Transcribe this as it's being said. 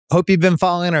Hope you've been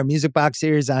following our Music Box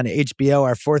series on HBO.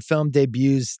 Our fourth film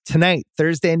debuts tonight,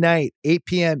 Thursday night, 8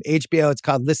 p.m. HBO. It's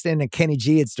called Listening to Kenny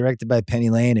G. It's directed by Penny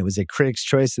Lane. It was a Critics'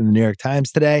 Choice in the New York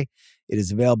Times today. It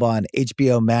is available on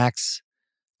HBO Max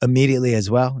immediately as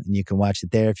well, and you can watch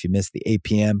it there if you missed the 8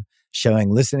 p.m. showing.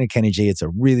 Listening to Kenny G. It's a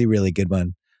really, really good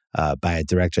one by a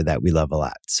director that we love a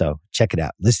lot. So check it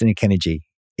out. Listening to Kenny G,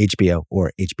 HBO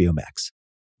or HBO Max.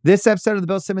 This episode of the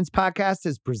Bill Simmons Podcast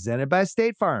is presented by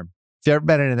State Farm. If you've ever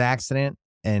been in an accident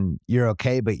and you're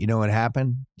okay, but you know what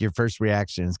happened, your first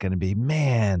reaction is going to be,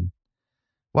 man,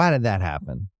 why did that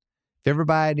happen? If you ever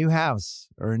buy a new house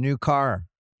or a new car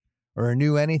or a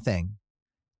new anything,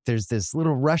 there's this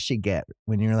little rush you get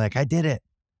when you're like, I did it.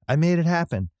 I made it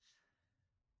happen.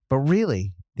 But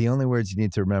really, the only words you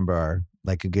need to remember are,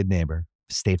 like a good neighbor,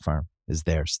 State Farm is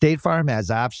there. State Farm has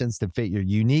options to fit your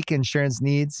unique insurance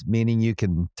needs, meaning you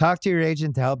can talk to your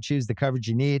agent to help choose the coverage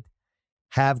you need,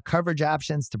 have coverage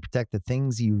options to protect the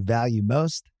things you value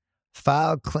most,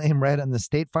 file a claim right on the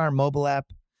State Farm mobile app,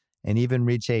 and even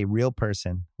reach a real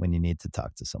person when you need to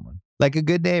talk to someone. Like a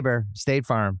good neighbor, State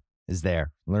Farm is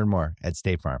there. Learn more at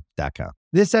statefarm.com.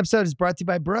 This episode is brought to you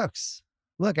by Brooks.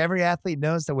 Look, every athlete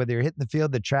knows that whether you're hitting the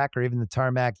field, the track, or even the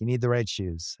tarmac, you need the right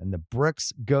shoes. And the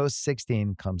Brooks Ghost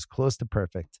 16 comes close to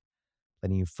perfect,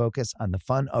 letting you focus on the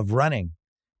fun of running.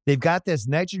 They've got this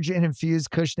nitrogen-infused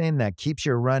cushioning that keeps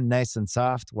your run nice and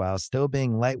soft while still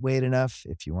being lightweight enough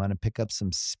if you want to pick up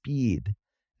some speed.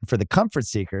 And for the comfort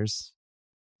seekers,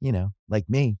 you know, like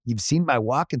me, you've seen my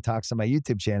walk and talks on my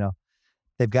YouTube channel.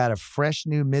 They've got a fresh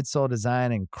new midsole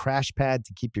design and crash pad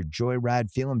to keep your joyride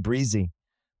feeling breezy.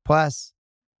 Plus,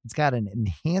 it's got an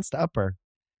enhanced upper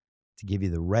to give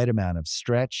you the right amount of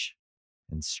stretch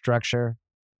and structure.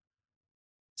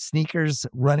 Sneakers,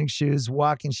 running shoes,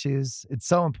 walking shoes. It's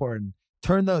so important.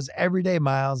 Turn those everyday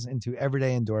miles into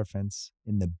everyday endorphins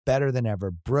in the better than ever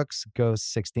Brooks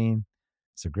Ghost 16.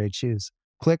 It's a great shoes.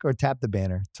 Click or tap the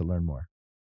banner to learn more.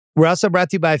 We're also brought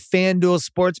to you by FanDuel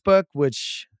Sportsbook,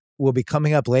 which will be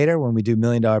coming up later when we do $1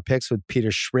 Million Picks with Peter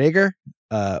Schrager.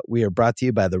 We are brought to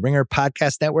you by the Ringer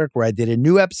Podcast Network, where I did a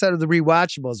new episode of The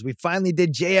Rewatchables. We finally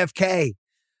did JFK.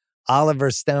 Oliver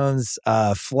Stone's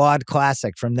flawed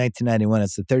classic from 1991.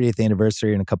 It's the 30th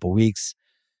anniversary in a couple weeks.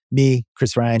 Me,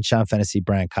 Chris Ryan, Sean Fennessy,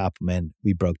 Brian Koppelman,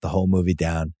 we broke the whole movie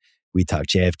down. We talk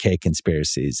JFK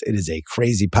conspiracies. It is a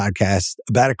crazy podcast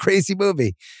about a crazy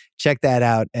movie. Check that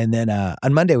out. And then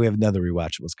on Monday, we have another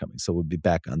Rewatchables coming. So we'll be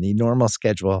back on the normal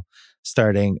schedule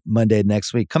starting Monday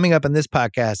next week. Coming up on this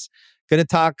podcast, going to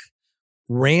talk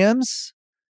Rams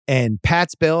and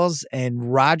Pat's Bills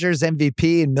and Rodgers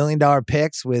MVP and $1 Million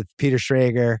Picks with Peter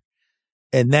Schrager.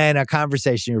 And then a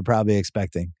conversation you were probably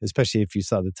expecting, especially if you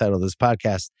saw the title of this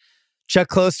podcast. Chuck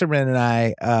Klosterman and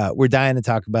I, we're dying to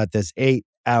talk about this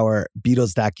 8-hour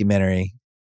Beatles documentary,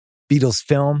 Beatles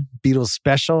film, Beatles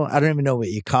special. I don't even know what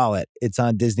you call it. It's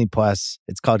on Disney Plus.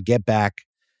 It's called Get Back.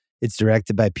 It's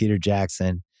directed by Peter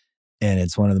Jackson. And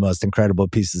it's one of the most incredible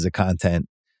pieces of content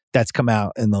that's come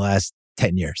out in the last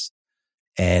 10 years.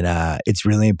 And it's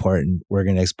really important. We're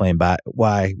going to explain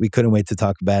why we couldn't wait to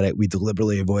talk about it. We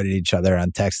deliberately avoided each other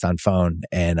on text, on phone.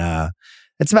 And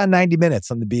it's about 90 minutes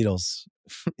on the Beatles.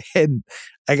 And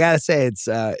I got to say,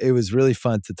 it was really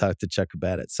fun to talk to Chuck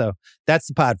about it. So that's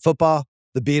the pod. Football,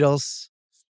 the Beatles.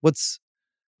 What's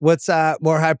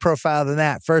more high profile than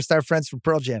that? First, our friends from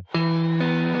Pearl Jam.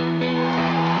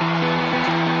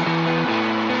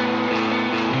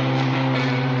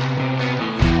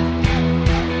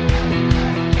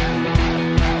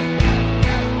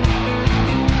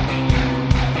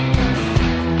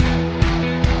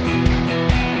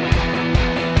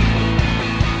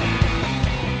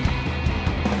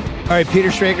 All right, Peter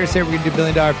Schrager's here. We're going to do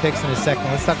 $1 Million Picks in a second.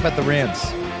 Let's talk about the Rams.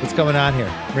 What's going on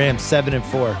here? Rams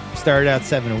 7-4. Started out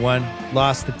 7-1.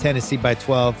 Lost to Tennessee by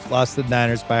 12. Lost to the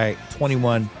Niners by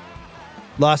 21.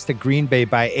 Lost to Green Bay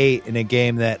by 8 in a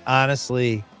game that,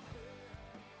 honestly,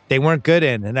 they weren't good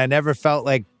in. And I never felt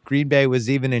like Green Bay was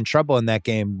even in trouble in that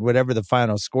game, whatever the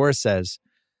final score says.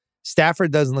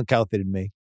 Stafford doesn't look healthy to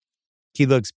me. He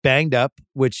looks banged up,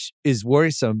 which is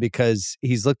worrisome because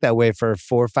he's looked that way for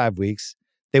 4 or 5 weeks.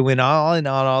 They went all in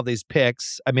on all these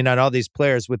picks. I mean, on all these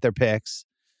players with their picks.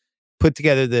 Put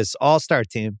together this all-star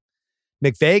team.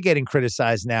 McVay getting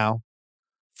criticized now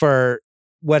for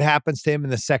what happens to him in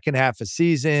the second half of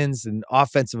seasons and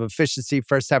offensive efficiency,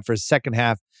 first half versus second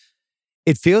half.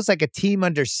 It feels like a team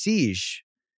under siege.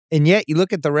 And yet you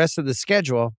look at the rest of the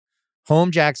schedule.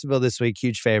 Home Jacksonville this week,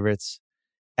 huge favorites.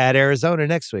 At Arizona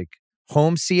next week.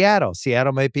 Home Seattle.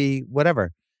 Seattle might be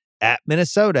whatever. At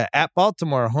Minnesota, at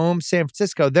Baltimore, home San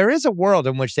Francisco. There is a world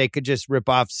in which they could just rip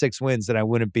off 6 wins and I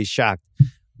wouldn't be shocked.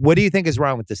 What do you think is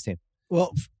wrong with this team?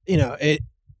 Well,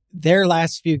 their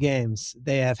last few games,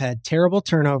 they have had terrible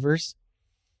turnovers.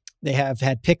 They have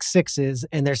had pick sixes,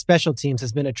 and their special teams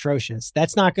has been atrocious.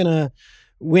 That's not going to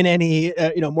win any,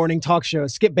 morning talk show.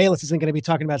 Skip Bayless isn't going to be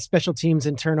talking about special teams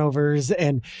and turnovers,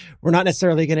 and we're not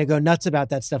necessarily going to go nuts about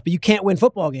that stuff. But you can't win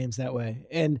football games that way.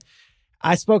 And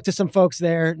I spoke to some folks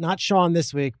there, not Sean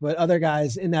this week, but other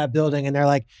guys in that building, and they're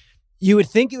like, you would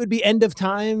think it would be end of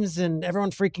times and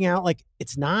everyone freaking out. Like,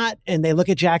 it's not. And they look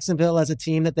at Jacksonville as a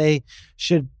team that they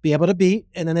should be able to beat.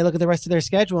 And then they look at the rest of their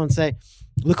schedule and say,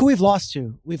 look who we've lost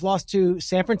to. We've lost to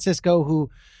San Francisco,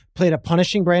 who played a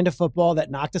punishing brand of football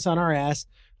that knocked us on our ass,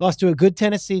 lost to a good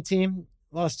Tennessee team,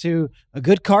 lost to a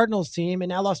good Cardinals team, and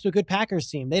now lost to a good Packers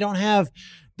team. They don't have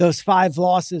those 5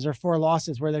 losses or 4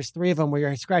 losses where there's 3 of them where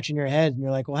you're scratching your head and you're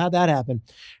like, well, how'd that happen?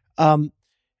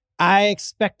 I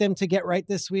expect them to get right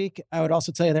this week. I would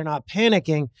also tell you they're not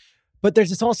panicking, but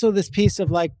there's also this piece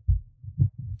of like,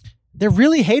 they're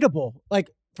really hateable. Like,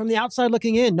 from the outside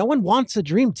looking in, no one wants a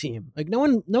dream team. Like,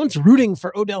 no one's rooting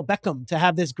for Odell Beckham to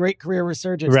have this great career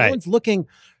resurgence. Right. No one's looking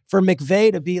for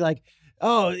McVay to be like,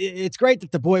 oh, it's great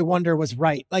that the boy wonder was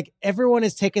right. Like, everyone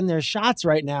is taking their shots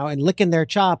right now and licking their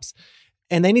chops,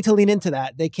 and they need to lean into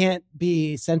that. They can't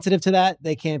be sensitive to that.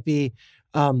 They can't be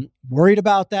worried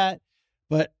about that.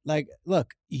 But like,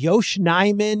 look, Yosh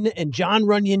Nijman and John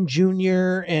Runyon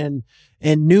Jr. and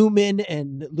Newman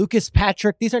and Lucas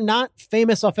Patrick, these are not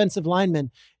famous offensive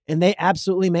linemen, and they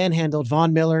absolutely manhandled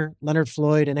Von Miller, Leonard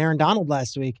Floyd, and Aaron Donald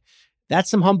last week. That's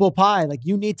some humble pie. Like,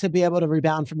 you need to be able to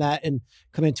rebound from that and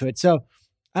come into it. So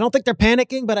I don't think they're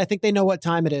panicking, but I think they know what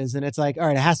time it is. And it's like, all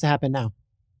right, it has to happen now.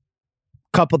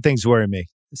 Couple things worry me.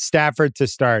 Stafford to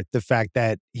start, the fact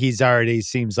that he's already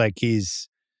seems like he's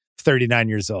 39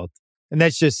 years old. And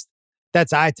that's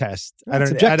eye test. I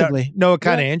don't know what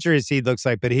kind of injuries he looks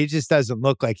like, but he just doesn't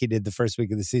look like he did the first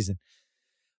week of the season.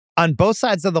 On both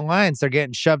sides of the lines, they're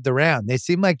getting shoved around. They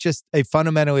seem like just a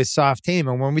fundamentally soft team.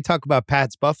 And when we talk about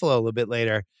Pats Buffalo a little bit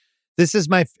later, this has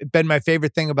been my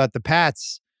favorite thing about the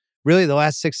Pats, really the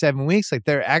last 6-7 weeks. Like,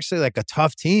 they're actually like a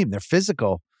tough team. They're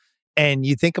physical. And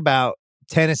you think about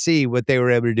Tennessee, what they were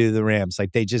able to do to the Rams.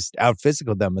 Like, they just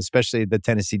out-physicaled them, especially the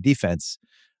Tennessee defense.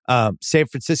 San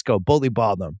Francisco bully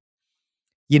balled them.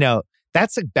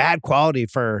 That's a bad quality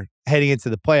for heading into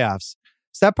the playoffs.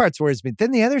 So that part's worries me.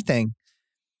 Then the other thing,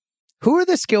 who are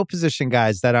the skill position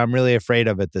guys that I'm really afraid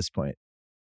of at this point?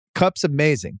 Kupp's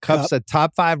amazing. Kupp's a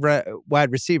top 5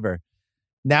 wide receiver.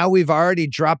 Now we've already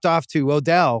dropped off to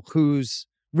Odell, who's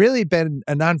really been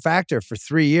a non-factor for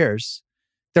 3 years.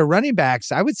 Their running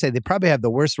backs, I would say they probably have the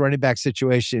worst running back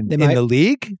situation in the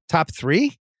league. Top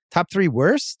 3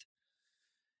 worst.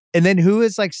 And then who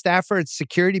is like Stafford's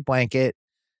security blanket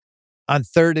on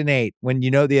 3rd and 8 when you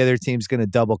know the other team's going to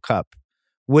double Kupp?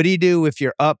 What do you do if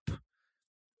you're up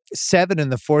 7 in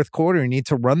the 4th quarter and you need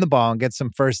to run the ball and get some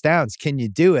first downs? Can you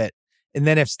do it? And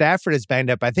then if Stafford is banged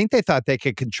up, I think they thought they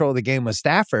could control the game with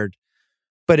Stafford.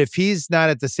 But if he's not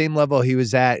at the same level he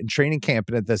was at in training camp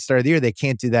and at the start of the year, they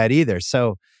can't do that either.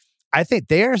 So I think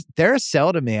they're a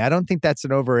sell to me. I don't think that's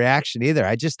an overreaction either.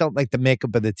 I just don't like the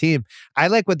makeup of the team. I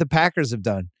like what the Packers have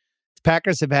done. The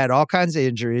Packers have had all kinds of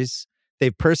injuries.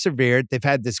 They've persevered. They've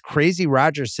had this crazy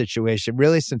Rodgers situation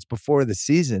really since before the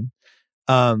season.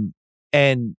 And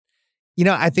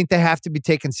I think they have to be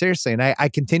taken seriously. And I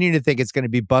continue to think it's going to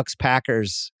be Bucks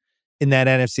Packers in that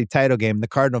NFC title game. The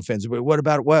Cardinal fans, what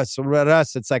about us? What about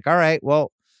us? It's like, all right,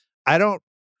 well, I don't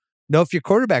know if your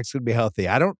quarterback's going to be healthy.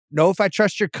 I don't know if I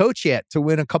trust your coach yet to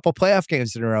win a couple playoff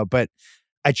games in a row, but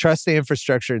I trust the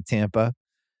infrastructure at Tampa.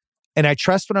 And I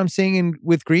trust what I'm seeing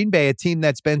with Green Bay, a team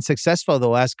that's been successful the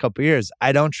last couple of years.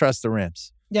 I don't trust the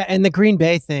Rams. Yeah, and the Green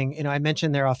Bay thing, I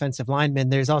mentioned their offensive linemen.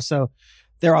 There's also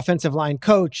their offensive line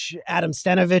coach, Adam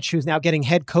Stenavich, who's now getting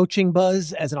head coaching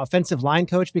buzz as an offensive line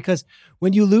coach, because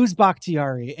when you lose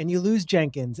Bakhtiari and you lose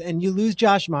Jenkins and you lose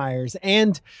Josh Myers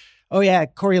and,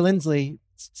 Corey Linsley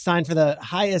signed for the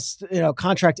highest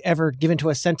contract ever given to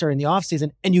a center in the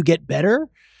offseason, and you get better,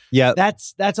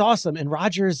 that's awesome. And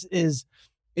Rodgers is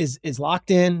locked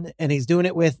in, and he's doing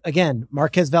it with, again,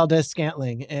 Marquez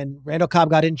Valdez-Scantling, and Randall Cobb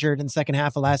got injured in the second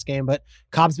half of last game, but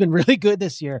Cobb's been really good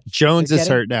this year. Jones is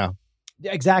hurt now.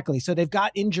 Exactly. So they've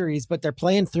got injuries, but they're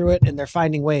playing through it and they're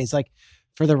finding ways. Like,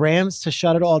 for the Rams to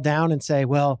shut it all down and say,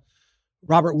 well,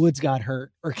 Robert Woods got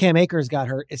hurt or Cam Akers got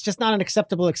hurt, it's just not an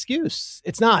acceptable excuse.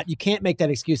 It's not. You can't make that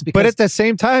excuse. But at the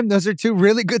same time, those are 2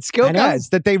 really good skill guys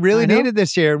that they really needed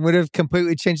this year and would have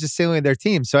completely changed the ceiling of their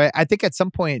team. So I think at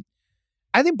some point,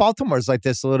 I think Baltimore's like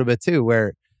this a little bit too,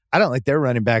 where I don't like their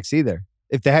running backs either.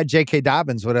 If they had J.K.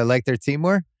 Dobbins, would I like their team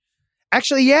more?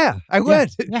 Actually, yeah, I would.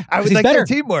 Yeah, I would like their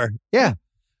team more. Yeah.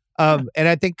 And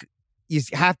I think you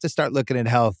have to start looking at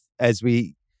health as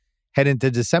we head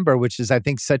into December, which is, I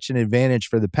think, such an advantage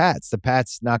for the Pats. The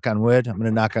Pats, knock on wood. I'm going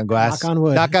to knock on glass. Knock on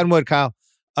wood. Knock on wood, Kyle.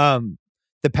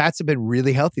 The Pats have been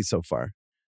really healthy so far.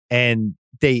 And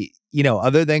they,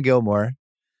 other than Gilmore,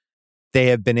 they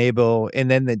have been able,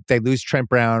 and then they lose Trent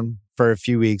Brown for a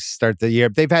few weeks, start the year.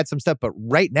 They've had some stuff, but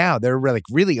right now they're like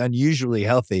really unusually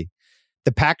healthy.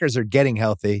 The Packers are getting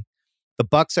healthy. The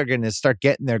Bucs are going to start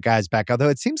getting their guys back. Although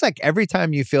it seems like every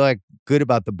time you feel like good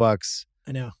about the Bucs,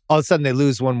 I know, all of a sudden they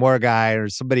lose one more guy or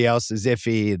somebody else is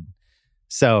iffy.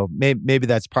 So maybe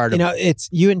that's part of it. It's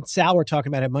you and Sal were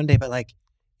talking about it Monday, but like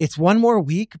it's one more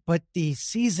week, but the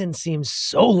season seems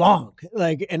so long.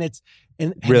 Like, and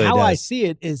really how does. I see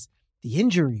it is the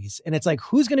injuries. And it's like,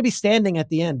 who's going to be standing at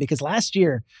the end? Because last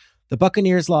year, the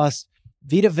Buccaneers lost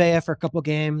Vita Vea for a couple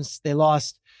games. They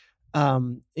lost,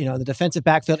 the defensive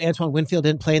backfield. Antoine Winfield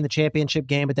didn't play in the championship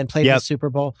game, but then played in the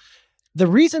Super Bowl. The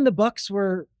reason the Bucs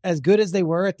were as good as they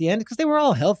were at the end, because they were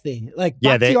all healthy. Like,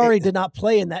 Bakhtiari did not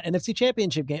play in that NFC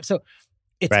championship game. So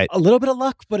it's a little bit of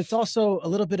luck, but it's also a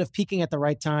little bit of peaking at the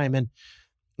right time. And,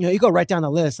 you go right down the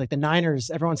list, like the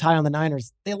Niners, everyone's high on the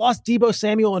Niners. They lost Deebo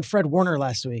Samuel and Fred Warner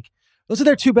last week. Those are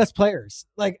their two best players.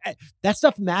 Like, that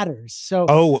stuff matters.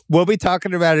 So, we'll be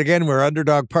talking about it again. We're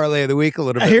underdog parlay of the week a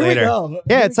little bit later. We go.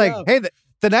 Yeah, it's like, hey,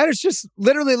 the Niners just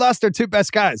literally lost their two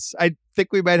best guys. I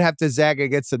think we might have to zag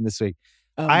against them this week.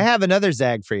 I have another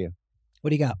zag for you. What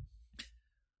do you got?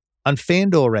 On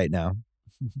FanDuel right now,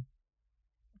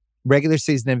 regular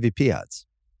season MVP odds.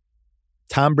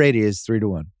 Tom Brady is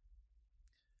 3-1.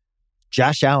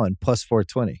 Josh Allen plus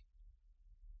 420.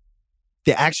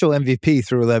 The actual MVP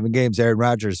through 11 games, Aaron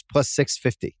Rodgers, plus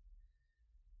 650.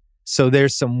 So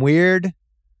there's some weird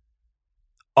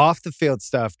off the field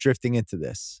stuff drifting into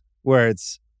this, where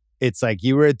it's like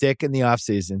you were a dick in the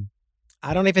offseason.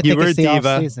 I don't even think it's the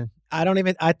offseason.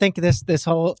 I think this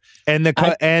whole... And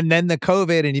then the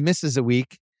COVID, and he misses a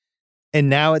week. And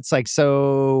now it's like,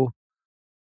 so...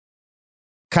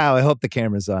 Kyle, I hope the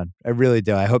camera's on. I really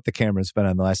do. I hope the camera's been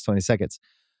on the last 20 seconds.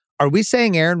 Are we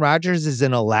saying Aaron Rodgers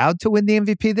isn't allowed to win the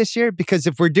MVP this year? Because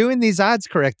if we're doing these odds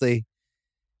correctly,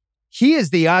 he is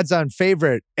the odds-on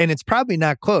favorite, and it's probably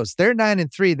not close. They're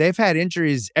 9-3. They've had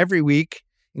injuries every week,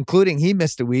 including he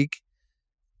missed a week.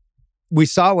 We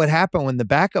saw what happened when the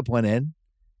backup went in.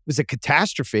 It was a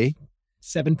catastrophe.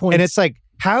 7 points. And it's like,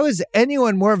 how is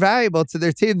anyone more valuable to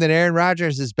their team than Aaron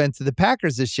Rodgers has been to the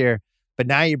Packers this year? But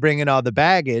now you bring in all the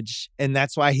baggage, and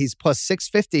that's why he's plus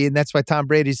 650, and that's why Tom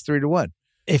Brady's 3-1.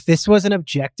 If this was an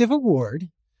objective award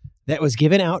that was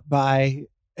given out by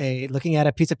looking at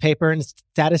a piece of paper and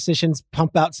statisticians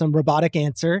pump out some robotic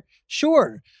answer,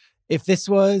 sure. If this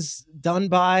was done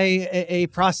by a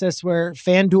process where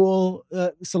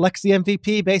FanDuel selects the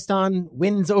MVP based on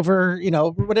wins over,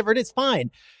 whatever it is,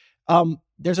 fine.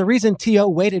 There's a reason T.O.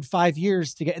 waited 5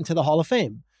 years to get into the Hall of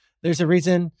Fame. There's a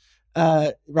reason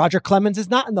Roger Clemens is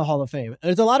not in the Hall of Fame.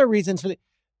 There's a lot of reasons for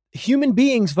human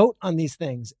beings vote on these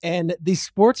things, and the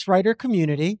sports writer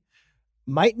community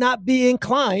might not be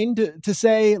inclined to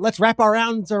say, let's wrap our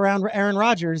arms around Aaron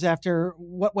Rodgers after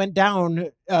what went down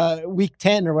week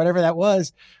 10 or whatever that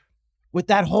was, with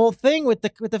that whole thing, with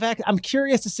the fact. I'm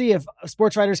curious to see if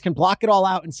sports writers can block it all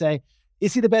out and say,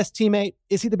 is he the best teammate?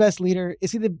 Is he the best leader?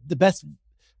 Is he the best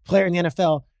player in the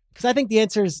NFL? Because I think the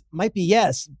answers might be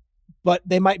yes, but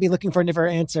they might be looking for a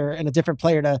different answer and a different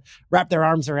player to wrap their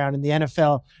arms around in the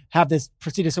NFL, have this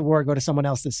prestigious award go to someone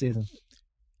else this season.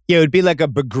 Yeah, it would be like a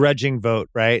begrudging vote,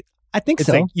 right? I think it's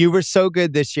so. Like, you were so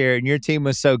good this year and your team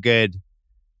was so good.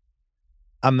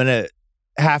 I'm going to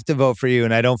have to vote for you,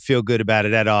 and I don't feel good about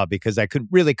it at all because I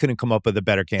couldn't come up with a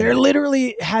better candidate. There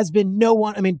literally has been no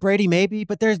one. I mean, Brady maybe,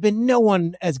 but there's been no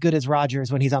one as good as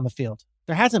Rodgers when he's on the field.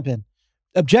 There hasn't been.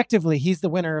 Objectively, he's the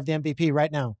winner of the MVP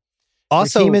right now.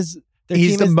 Also,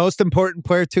 he's the most important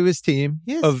player to his team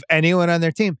of anyone on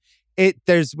their team.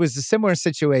 Was a similar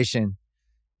situation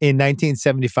in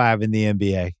 1975 in the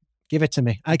NBA. Give it to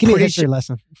me. Give me a history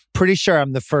lesson. Pretty sure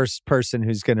I'm the first person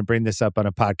who's going to bring this up on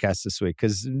a podcast this week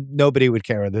because nobody would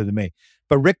care other than me.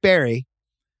 But Rick Barry,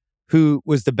 who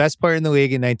was the best player in the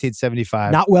league in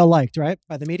 1975. Not well liked, right?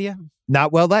 By the media?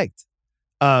 Not well liked.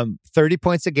 30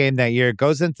 points a game that year,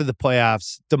 goes into the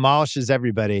playoffs, demolishes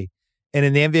everybody. And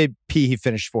in the MVP, he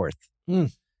finished fourth. And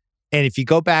if you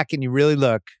go back and you really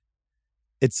look,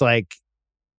 it's like,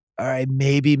 all right,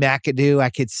 maybe McAdoo, I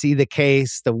could see the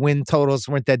case. The win totals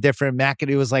weren't that different.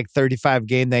 McAdoo was like 35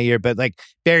 game that year, but like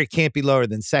Barry can't be lower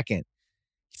than second.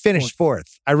 He finished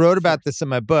fourth. I wrote about this in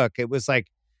my book. It was like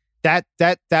that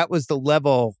was the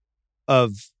level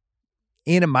of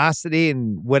animosity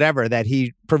and whatever that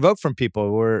he provoked from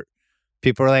people, where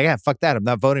people are like, yeah, fuck that. I'm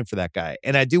not voting for that guy.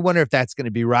 And I do wonder if that's going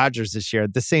to be Rodgers this year.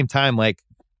 At the same time, like,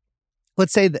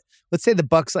 let's say the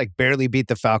Bucks like barely beat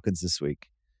the Falcons this week.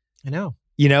 I know.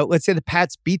 Let's say the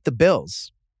Pats beat the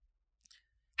Bills.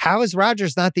 How is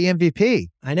Rodgers not the MVP?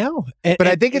 I know. But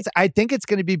I think it's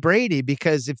going to be Brady,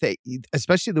 because if they,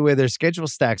 especially the way their schedule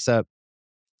stacks up,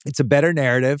 it's a better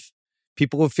narrative.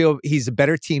 People will feel he's a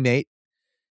better teammate.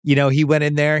 He went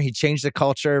in there, he changed the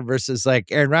culture versus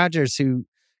like Aaron Rodgers, who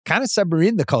kind of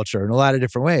submarined the culture in a lot of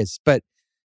different ways. But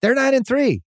they're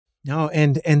 9-3. No,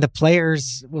 and the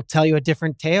players will tell you a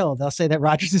different tale. They'll say that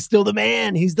Rodgers is still the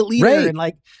man. He's the leader. Right. And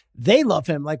like, they love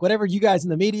him. Like, whatever you guys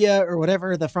in the media or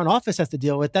whatever the front office has to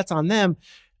deal with, that's on them.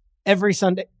 Every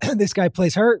Sunday, this guy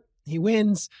plays hurt. He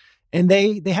wins. And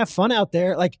they have fun out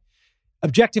there. Like,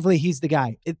 objectively, he's the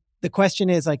guy. The question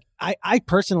is, like, I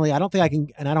personally, I don't think I can,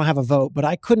 and I don't have a vote, but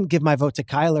I couldn't give my vote to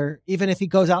Kyler, even if he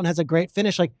goes out and has a great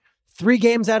finish. Like, 3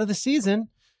 games out of the season,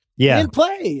 he didn't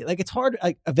play. Like, it's hard.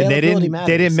 Like, availability matters.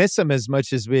 They didn't miss him as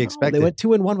much as we expected. They went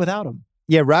 2-1 without him.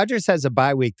 Yeah, Rodgers has a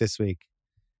bye week this week.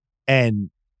 And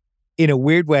in a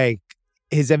weird way,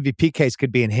 his MVP case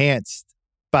could be enhanced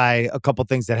by a couple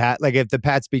things that like if the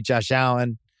Pats beat Josh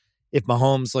Allen, if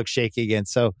Mahomes looks shaky again.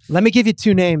 So let me give you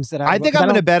 2 names that I think I'm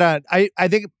going to bet on. I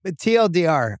think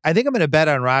TLDR. I think I'm going to bet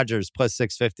on Rodgers plus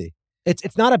 650.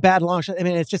 It's not a bad long shot. I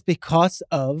mean, it's just because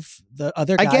of the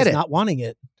other guys not wanting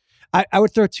it. I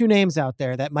would throw 2 names out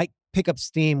there that might pick up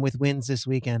steam with wins this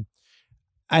weekend.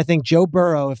 I think Joe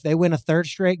Burrow, if they win a 3rd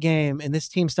straight game and this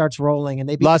team starts rolling and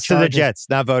they beat lost the Chargers, to the Jets,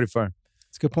 not voted for him.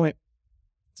 It's a good point.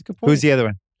 Who's the other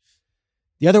one?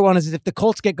 The other one is if the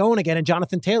Colts get going again and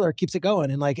Jonathan Taylor keeps it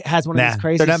going and like has one of these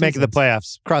crazy they're not seasons. making the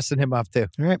playoffs. Crossing him off too.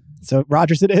 All right. So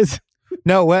Rodgers it is.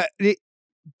 No, what?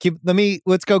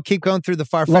 Let's go keep going through the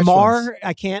far-fetched Lamar, ones.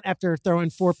 I can't after throwing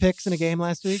 4 picks in a game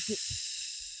last week.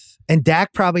 And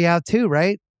Dak probably out too,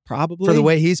 right? Probably. For the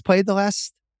way he's played the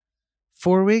last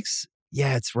 4 weeks.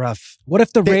 Yeah, it's rough. What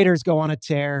if the Raiders go on a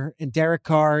tear and Derek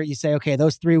Carr, you say, okay,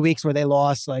 those 3 weeks where they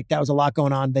lost, like that was a lot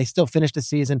going on. They still finished the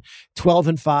season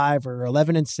 12-5 or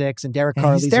 11-6, and Derek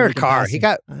Carr. He's Derek Carr. He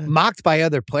got mocked by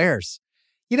other players.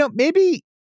 Maybe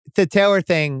the Taylor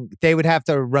thing, they would have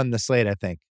to run the slate, I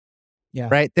think. Yeah.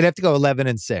 Right? They'd have to go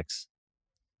 11-6.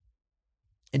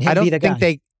 And he'll be the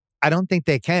guy. I don't think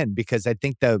they can, because I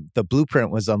think the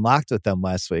blueprint was unlocked with them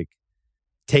last week.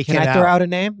 Can I throw out a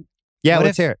name? Yeah,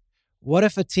 let's hear it. What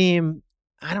if a team,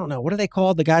 I don't know, what are they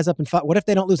called? The guys up in what if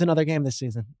they don't lose another game this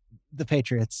season? The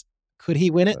Patriots. Could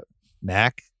he win it?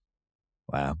 Mac?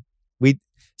 Wow.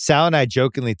 Sal and I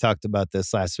jokingly talked about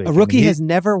this last week. A rookie has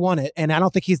never won it, and I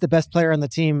don't think he's the best player on the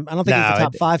team. I don't think he's the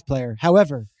top 5 player.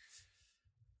 However,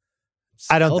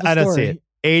 I don't see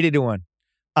it. 80-1.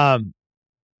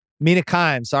 Mina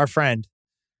Kimes, our friend,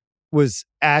 was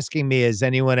asking me, has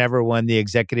anyone ever won the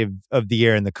executive of the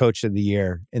year and the coach of the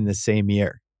year in the same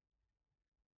year?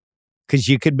 Because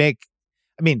you could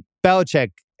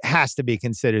Belichick has to be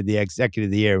considered the executive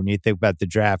of the year when you think about the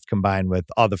draft combined with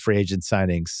all the free agent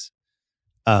signings.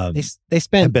 They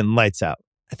spent have been lights out.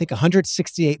 I think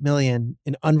 $168 million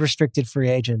in unrestricted free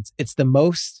agents. It's the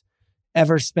most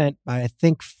ever spent by I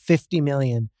think $50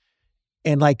 million.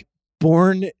 And like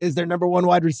Bourne is their number 1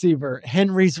 wide receiver.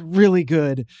 Henry's really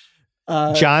good.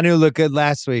 Jonnu looked good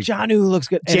last week. Jonnu looks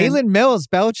good. Jalen Mills,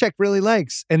 Belichick really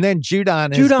likes. And then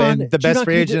Judon has been the best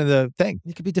free agent of the thing.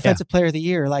 He could be defensive player of the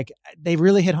year. Like, they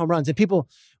really hit home runs. And people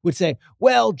would say,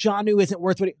 well, Jonnu isn't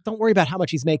worth what don't worry about how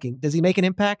much he's making. Does he make an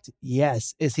impact?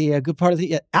 Yes. Is he a good part of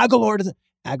the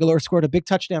Aguilar scored a big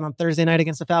touchdown on Thursday night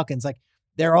against the Falcons. Like,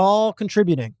 they're all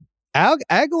contributing.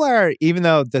 Aguilar, even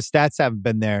though the stats haven't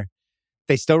been there,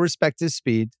 they still respect his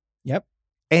speed. Yep.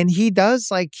 And he does,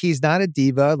 like, he's not a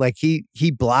diva. Like,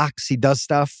 he blocks, he does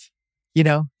stuff.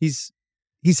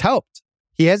 He's helped.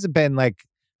 He hasn't been like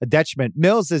a detriment.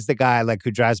 Mills is the guy like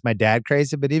who drives my dad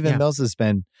crazy, but even Mills has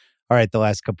been all right the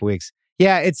last couple of weeks.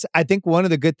 Yeah, I think one of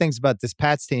the good things about this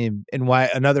Pats team, and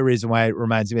another reason why it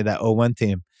reminds me of that 0-1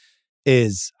 team,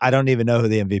 is I don't even know who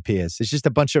the MVP is. It's just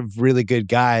a bunch of really good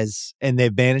guys, and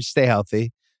they've managed to stay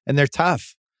healthy, and they're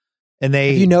tough. And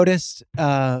have you noticed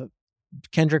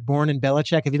Kendrick Bourne and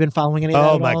Belichick? Have you been following any of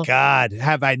that Oh at my all? God,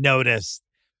 have I noticed?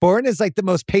 Bourne is like the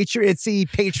most Patriots-y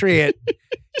patriot.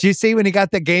 Do you see when he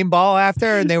got the game ball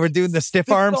after and they were doing the stiff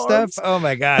arm stuff? Oh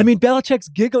my God. I mean, Belichick's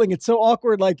giggling. It's so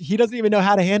awkward. Like, he doesn't even know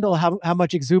how to handle how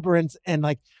much exuberance and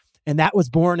that was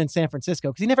Bourne in San Francisco,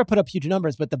 because he never put up huge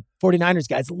numbers, but the 49ers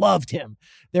guys loved him.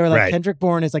 They were like, right. Kendrick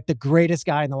Bourne is like the greatest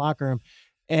guy in the locker room.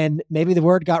 And maybe the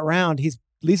word got round. He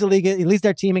leads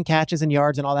their team in catches and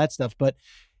yards and all that stuff. But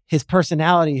his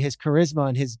personality, his charisma,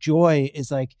 and his joy is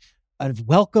like a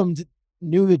welcomed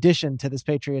new addition to this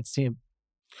Patriots team.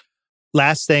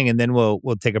 Last thing, and then we'll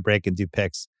take a break and do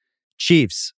picks.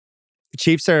 Chiefs.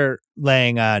 Chiefs are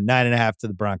laying 9.5 to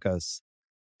the Broncos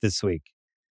this week.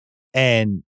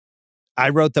 And I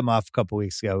wrote them off a couple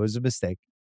weeks ago. It was a mistake.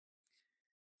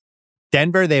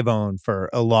 Denver, they've owned for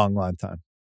a long, long time.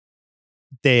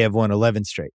 They have won 11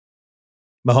 straight.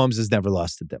 Mahomes has never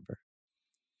lost to Denver.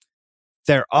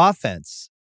 Their offense,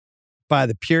 by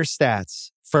the pure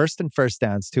stats, first and first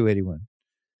downs, 281.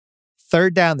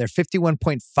 Third down, they're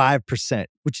 51.5%,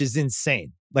 which is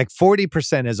insane. Like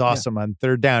 40% is awesome on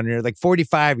third down. You're like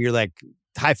 45, you're like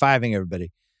high-fiving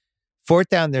everybody. Fourth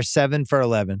down, they're 7 for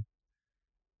 11.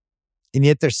 And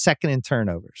yet they're second in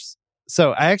turnovers.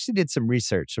 So I actually did some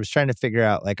research. I was trying to figure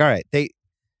out, like, all right,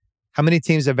 how many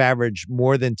teams have averaged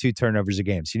more than 2 turnovers a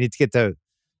game? So you need to get to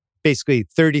basically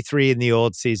 33 in the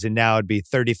old season. Now it'd be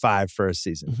 35 for a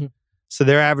season. Mm-hmm. So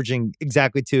they're averaging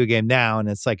exactly 2 a game now. And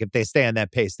it's like, if they stay on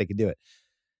that pace, they could do it.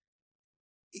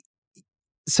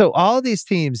 So all these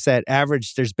teams that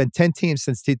average, there's been 10 teams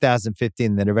since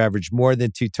 2015 that have averaged more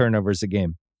than 2 turnovers a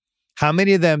game. How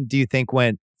many of them do you think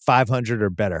went 500 or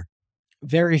better?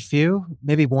 Very few,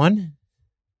 maybe 1.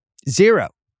 0.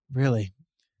 Really?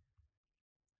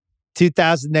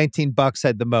 2019 Bucks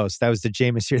had the most. That was the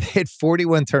Jameis year. They had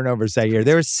 41 turnovers that year.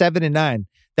 They were 7-9.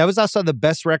 That was also the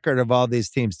best record of all these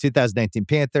teams. 2019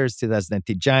 Panthers,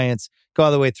 2019 Giants, go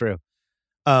all the way through.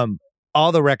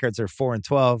 All the records are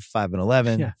 4-12,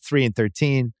 5-11,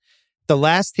 3-13. The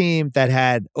last team that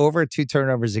had over 2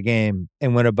 turnovers a game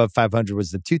and went above 500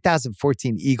 was the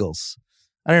 2014 Eagles.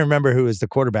 I don't remember who was the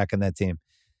quarterback on that team.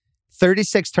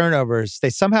 36 turnovers. They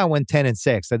somehow went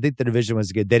 10-6. I think the division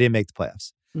was good. They didn't make the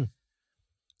playoffs.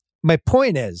 My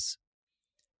point is,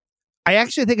 I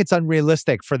actually think it's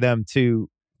unrealistic for them to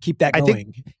keep that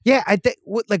going. I think,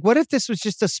 what if this was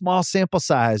just a small sample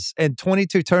size and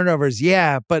 22 turnovers?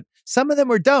 Yeah, but some of them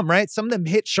were dumb, right? Some of them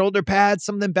hit shoulder pads.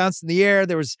 Some of them bounced in the air.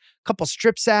 There was a couple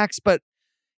strip sacks. But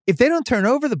if they don't turn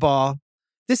over the ball,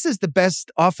 this is the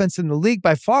best offense in the league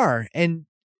by far. And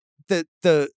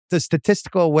the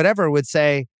statistical whatever would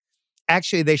say,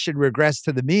 actually, they should regress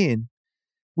to the mean.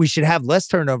 We should have less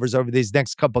turnovers over these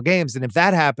next couple games. And if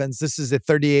that happens, this is a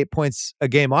 38 points a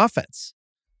game offense.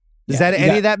 Does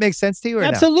any of that make sense to you? Or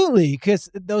absolutely, because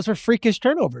those were freakish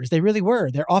turnovers. They really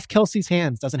were. They're off Kelsey's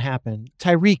hands, doesn't happen.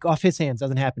 Tyreek off his hands,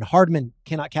 doesn't happen. Hardman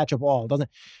cannot catch a ball, doesn't.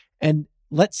 And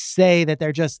let's say that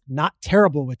they're just not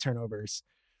terrible with turnovers.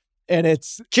 And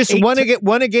it's just one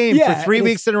a game for 3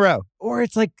 weeks in a row. Or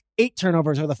it's like 8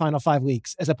 turnovers over the final 5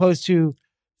 weeks as opposed to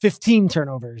 15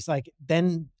 turnovers. Like,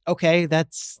 then, okay,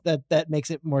 that makes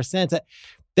it more sense.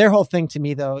 Their whole thing to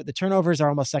me, though, the turnovers are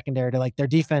almost secondary to like their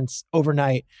defense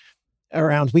overnight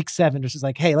around week 7, which is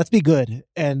like, hey, let's be good.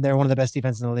 And they're one of the best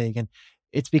defenses in the league. And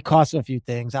it's because of a few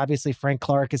things. Obviously, Frank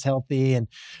Clark is healthy and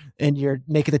you're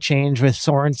making the change with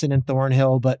Sorensen and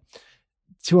Thornhill. But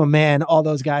to a man, all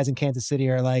those guys in Kansas City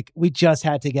are like, we just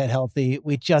had to get healthy.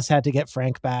 We just had to get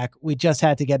Frank back. We just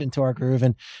had to get into our groove.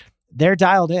 And they're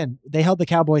dialed in. They held the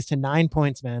Cowboys to 9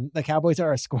 points, man. The Cowboys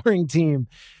are a scoring team.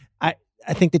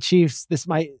 I think the Chiefs, this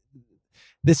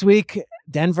week,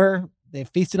 Denver, they've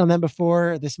feasted on them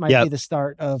before. This might be the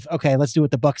start of, okay, let's do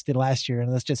what the Bucs did last year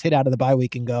and let's just hit out of the bye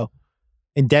week and go.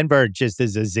 And Denver just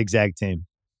is a zigzag team.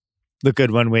 Look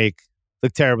good one week,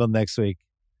 look terrible next week.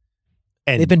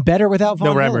 And they've been better without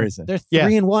Von Miller. Reason. They're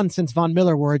 3-1 since Von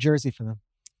Miller wore a jersey for them.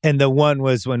 And the one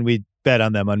was when we bet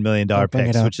on them on $1 Million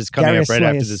Picks, which is coming up right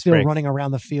after this still break. Running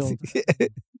around the field.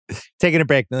 Taking a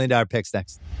break. $1 Million Picks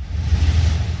next.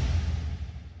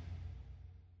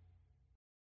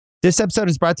 This episode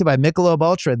is brought to you by Michelob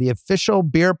Ultra, the official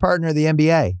beer partner of the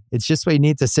NBA. It's just what you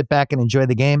need to sit back and enjoy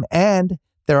the game. And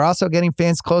they're also getting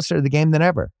fans closer to the game than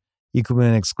ever. You can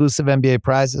win exclusive NBA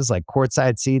prizes like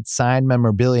courtside seats, signed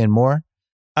memorabilia, and more.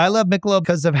 I love Michelob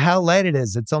because of how light it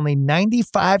is. It's only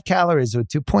 95 calories with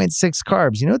 2.6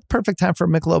 carbs. You know what the perfect time for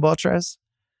Michelob Ultra is?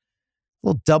 A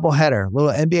little doubleheader, little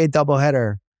NBA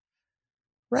doubleheader.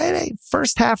 Right?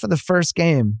 First half of the first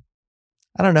game.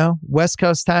 I don't know. West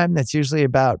Coast time, that's usually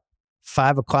about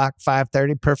 5 o'clock,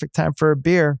 5:30. Perfect time for a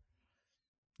beer.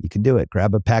 You can do it.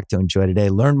 Grab a pack to enjoy today.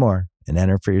 Learn more and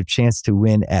enter for your chance to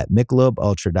win at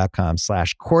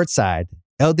MichelobUltra.com/courtside.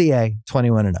 LDA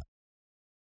 21 and up.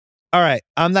 All right.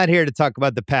 I'm not here to talk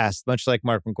about the past, much like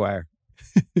Mark McGuire.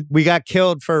 We got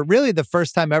killed for really the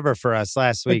first time ever for us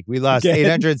last week. We lost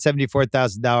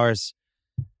 $874,000.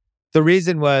 The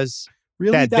reason was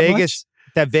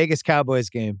that Vegas Cowboys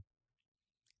game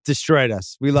destroyed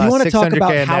us. We lost. You want to talk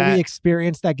about $600K how we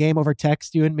experienced that game over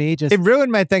text, you and me? It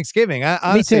ruined my Thanksgiving.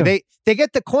 Honestly, they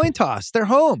get the coin toss. They're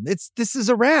home. This is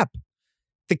a wrap.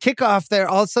 The kickoff,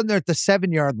 all of a sudden they're at the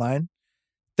 7-yard line.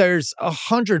 there's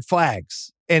 100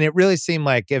 flags. And it really seemed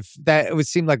like it would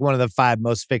seem like one of the 5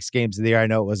 most fixed games of the year. I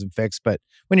know it wasn't fixed, but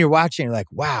when you're watching, you're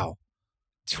like, wow.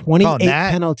 28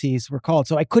 penalties were called.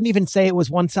 So I couldn't even say it was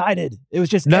one-sided. It was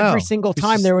just every single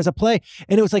time there was a play.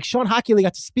 And it was like Sean Hockley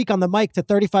got to speak on the mic to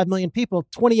 35 million people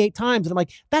 28 times. And I'm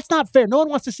like, that's not fair. No one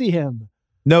wants to see him.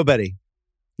 Nobody.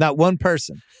 Not one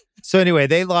person. So anyway,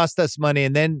 they lost us money.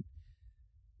 And then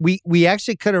we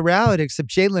actually could have rallied, except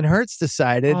Jalen Hurts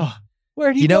decided,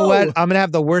 where'd he go? You know what? I'm going to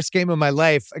have the worst game of my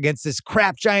life against this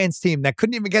crap Giants team that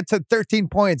couldn't even get to 13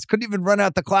 points, couldn't even run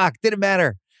out the clock. Didn't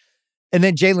matter. And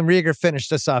then Jalen Reagor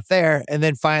finished us off there. And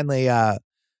then finally,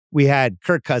 we had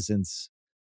Kirk Cousins,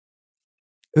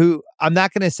 who I'm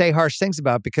not going to say harsh things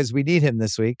about because we need him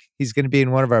this week. He's going to be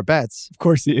in one of our bets. Of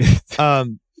course he is.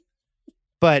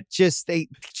 But they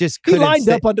just couldn't. He lined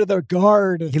up under the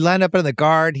guard. He lined up under the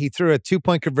guard. He threw a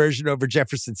 2-point conversion over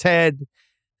Jefferson's head.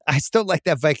 I still like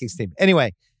that Vikings team.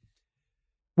 Anyway,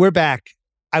 we're back.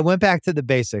 I went back to the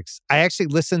basics. I actually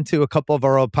listened to a couple of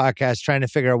our old podcasts trying to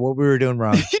figure out what we were doing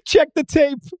wrong. You checked the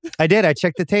tape. I did. I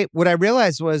checked the tape. What I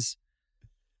realized was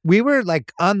we were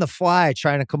like on the fly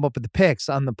trying to come up with the picks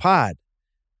on the pod.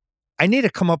 I need to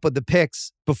come up with the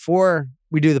picks before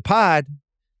we do the pod,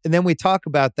 and then we talk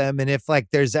about them. And if like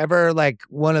there's ever like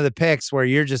one of the picks where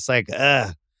you're just like,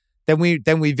 then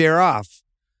we veer off.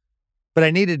 But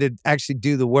I needed to actually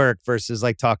do the work versus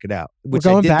like talk it out. Which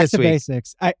We're going I did back this to week.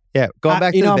 basics. Going back to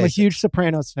the basics. I'm a huge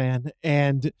Sopranos fan,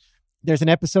 and there's an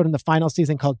episode in the final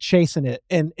season called Chasing It.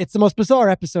 And it's the most bizarre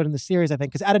episode in the series, I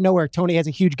think, because out of nowhere, Tony has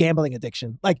a huge gambling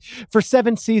addiction. Like for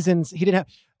 7 seasons, he didn't have,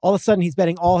 all of a sudden he's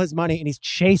betting all his money and he's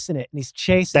chasing it and he's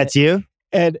chasing That's it. you?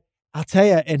 And I'll tell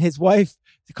you, and his wife,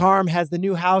 Carm, has the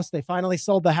new house. They finally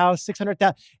sold the house,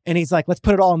 $600,000. And he's like, let's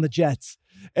put it all on the Jets.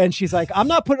 And she's like, I'm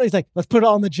not putting it. He's like, let's put it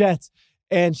all on the Jets.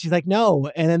 And she's like,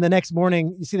 no. And then the next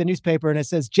morning, you see the newspaper and it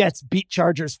says Jets beat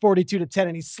Chargers 42-10.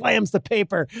 And he slams the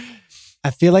paper.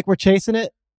 I feel like we're chasing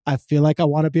it. I feel like I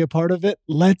want to be a part of it.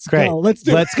 Let's go. Let's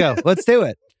do it. Let's do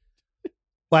it.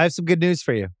 Well, I have some good news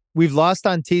for you. We've lost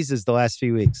on teases the last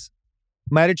few weeks.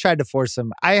 Might have tried to force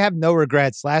them. I have no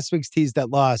regrets. Last week's tease that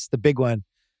lost, the big one.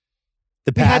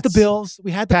 The Pats. We had the Bills.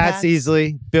 We had the Pats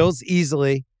easily. Bills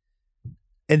easily.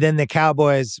 And then the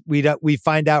Cowboys, we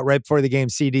find out right before the game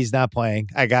CD's not playing.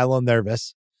 I got a little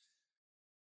nervous.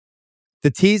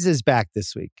 The tease is back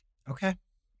this week. Okay.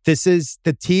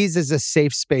 The tease is a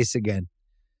safe space again.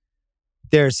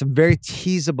 There are some very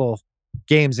teasable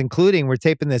games, including we're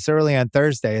taping this early on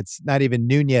Thursday. It's not even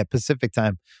noon yet Pacific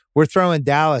time. We're throwing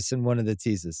Dallas in one of the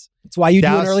teases. That's why you do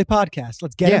an early podcast.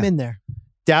 Let's get him in there.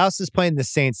 Dallas is playing the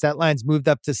Saints. That line's moved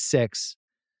up to 6.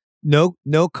 No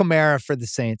Kamara for the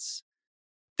Saints.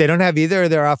 They don't have either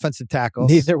of their offensive tackles.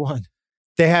 Neither one.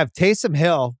 They have Taysom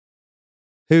Hill,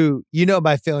 who, you know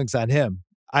my feelings on him.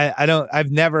 I've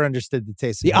never understood the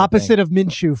Taysom Hill. The opposite of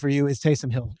Minshew for you is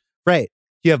Taysom Hill. Right.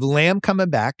 You have Lamb coming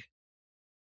back.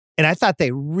 And I thought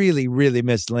they really, really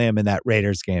missed Lamb in that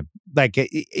Raiders game. Like,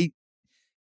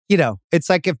 it's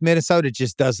like if Minnesota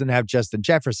just doesn't have Justin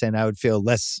Jefferson, I would feel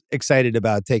less excited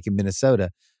about taking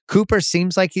Minnesota. Cooper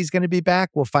seems like he's going to be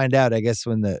back. We'll find out, I guess,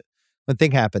 when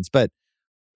thing happens. But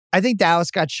I think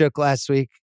Dallas got shook last week.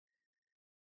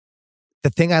 The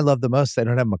thing I love the most, they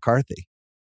don't have McCarthy.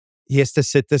 He has to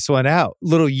sit this one out.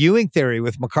 Little Ewing theory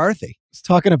with McCarthy. I was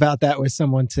talking about that with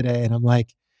someone today, and I'm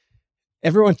like,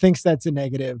 everyone thinks that's a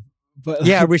negative. But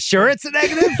yeah, are we sure it's a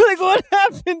negative? Like, what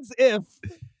happens if?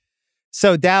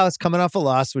 So Dallas coming off a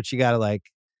loss, which you got to like.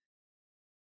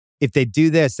 If they do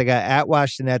this, they got at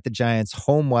Washington, at the Giants,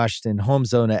 home Washington, home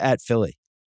Zona, at Philly.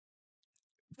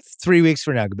 3 weeks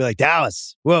from now, could be like,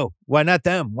 Dallas, whoa, why not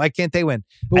them? Why can't they win?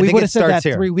 But we would have said that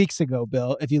 3 weeks ago,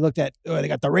 Bill. If you looked at, they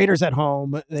got the Raiders at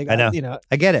home. They got, I know.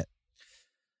 I get it.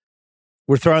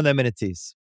 We're throwing them in a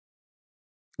tease.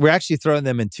 We're actually throwing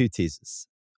them in 2 teases.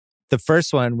 The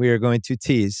first one, we are going to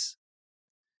tease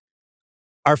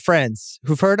our friends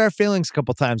who've hurt our feelings a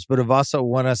couple times, but have also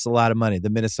won us a lot of money, the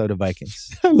Minnesota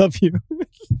Vikings. I love you.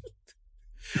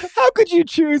 How could you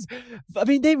choose? I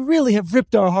mean, they really have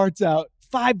ripped our hearts out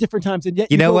 5 different times, and yet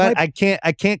you know what? I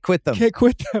can't quit them. Can't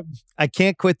quit them. I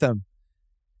can't quit them.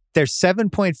 They're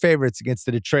 7-point favorites against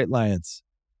the Detroit Lions.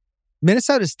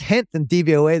 Minnesota's 10th in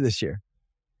DVOA this year.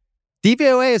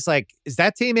 DVOA is like, is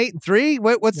that team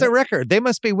 8-3? What's their record? They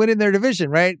must be winning their division,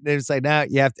 right? And it's like, now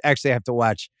you have to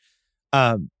watch.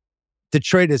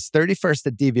 Detroit is 31st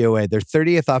at DVOA. They're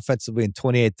 30th offensively and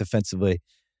 28th defensively.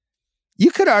 You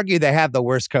could argue they have the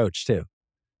worst coach too.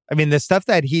 I mean, the stuff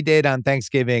that he did on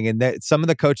Thanksgiving and some of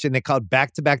the coaching, they called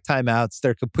back-to-back timeouts.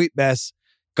 They're a complete mess.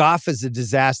 Goff is a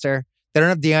disaster. They don't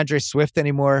have DeAndre Swift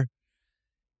anymore.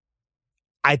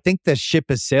 I think the ship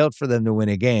has sailed for them to win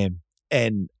a game,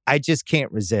 and I just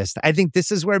can't resist. I think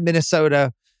this is where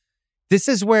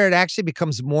it actually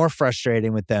becomes more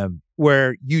frustrating with them,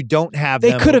 where you don't have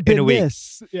them could have in been a week.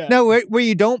 This. Yeah. No, where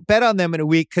you don't bet on them in a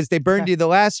week because they burned you the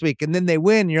last week, and then they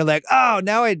win. And you're like, oh,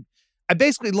 now I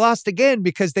basically lost again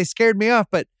because they scared me off.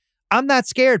 But I'm not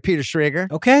scared, Peter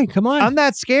Schrager. Okay, come on. I'm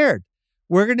not scared.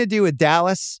 We're going to do a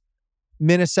Dallas,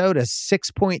 Minnesota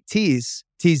 6-point tease.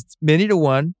 Tease Minnie to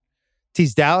 1.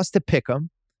 Tease Dallas to pick them.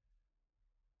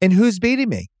 And who's beating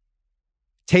me?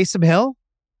 Taysom Hill?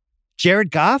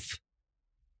 Jared Goff?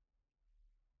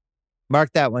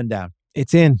 Mark that one down.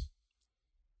 It's in.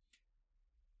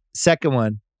 Second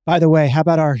one. By the way, how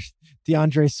about our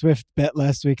DeAndre Swift bet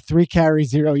last week? 3 carries,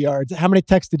 0 yards. How many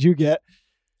texts did you get?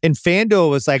 And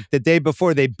FanDuel was like the day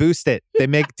before they boost it. They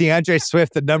make DeAndre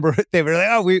Swift the number. They were like,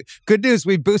 oh, good news.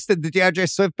 We boosted the DeAndre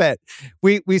Swift bet.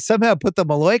 We somehow put the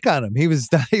Maloik on him. He was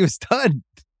done.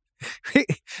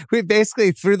 We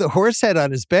basically threw the horse head on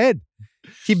his bed.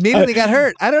 He immediately got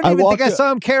hurt. I don't even think I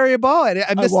saw him carry a ball. I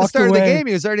missed the start of the game.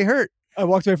 He was already hurt. I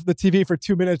walked away from the TV for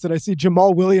 2 minutes and I see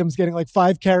Jamal Williams getting like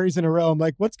 5 carries in a row. I'm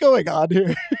like, what's going on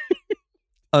here?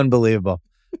 Unbelievable.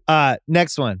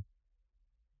 Next one.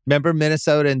 Remember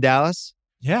Minnesota and Dallas?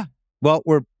 Yeah. Well,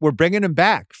 we're bringing him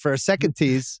back for a second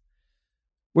tease.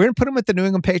 We're going to put him with the New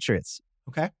England Patriots.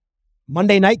 Okay.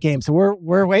 Monday night game. So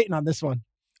we're waiting on this one.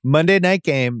 Monday night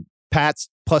game. Pats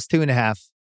plus 2.5.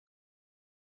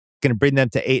 Going to bring them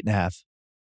to 8.5.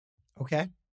 Okay.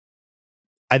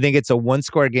 I think it's a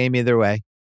 1-score game either way.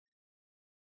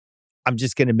 I'm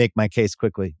just going to make my case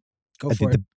quickly. Go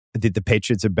for it. I think the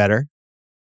Patriots are better.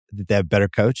 I think they have a better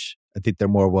coach. I think they're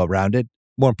more well-rounded.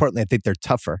 More importantly, I think they're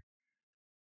tougher.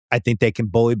 I think they can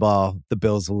bully ball the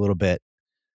Bills a little bit.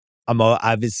 I'm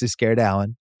obviously scared of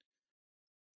Allen.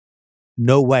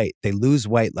 No White. They lose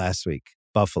White last week.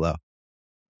 Buffalo.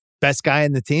 Best guy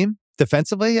in the team,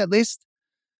 defensively at least.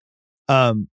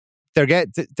 They're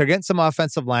getting some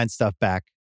offensive line stuff back.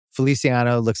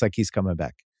 Feliciano looks like he's coming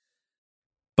back.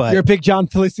 But you're a big John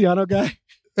Feliciano guy?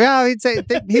 Yeah, I'd say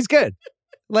he's good.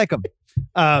 Like him.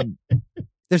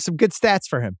 There's some good stats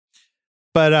for him.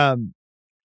 But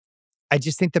I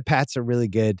just think the Pats are really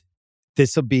good.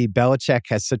 This will be Belichick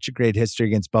has such a great history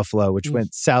against Buffalo, which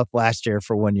went south last year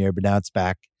for 1 year, but now it's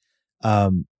back.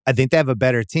 I think they have a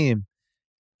better team.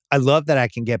 I love that I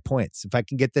can get points. If I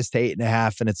can get this to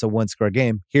 8.5 and it's a 1-score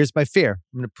game, here's my fear.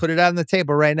 I'm going to put it on the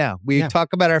table right now. We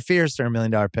talk about our fears during $1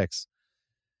 Million Picks.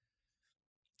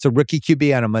 It's a rookie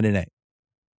QB on a Monday night.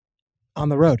 On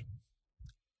the road.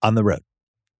 On the road.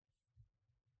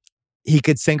 He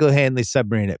could single-handedly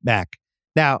submarine it back.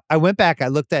 Now, I went back. I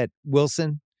looked at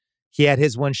Wilson. He had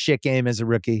his one shit game as a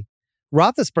rookie.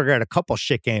 Roethlisberger had a couple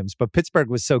shit games, but Pittsburgh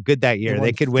was so good that year.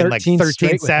 They could win like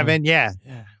 13-7. Yeah.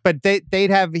 But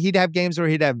he'd have games where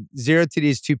he'd have 0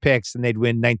 TDs, 2 picks, and they'd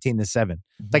win 19-7. Mm-hmm.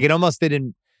 Like it almost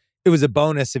didn't, it was a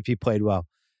bonus if he played well.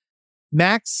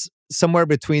 Max, somewhere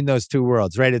between those two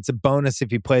worlds, right? It's a bonus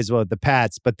if he plays well with the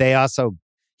Pats, but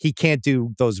he can't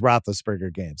do those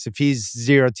Roethlisberger games. If he's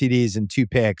 0 TDs and 2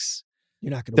 picks,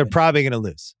 they're probably going to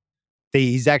lose.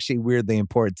 He's actually weirdly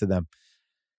important to them.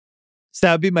 So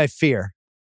that would be my fear.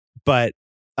 But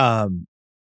I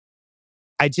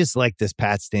just like this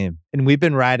Pats team. And we've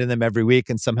been riding them every week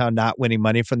and somehow not winning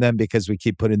money from them because we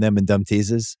keep putting them in dumb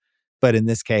teases. But in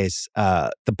this case,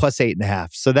 the plus 8.5.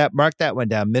 So mark that one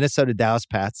down. Minnesota, Dallas,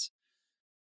 Pats.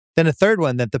 Then a third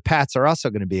one that the Pats are also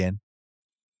going to be in.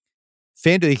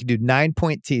 FanDuel, you can do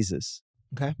 9-point teases.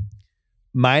 Okay.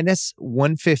 Minus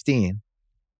 115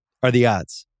 are the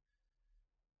odds.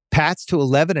 Pats to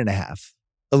 11.5.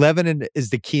 11 is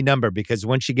the key number because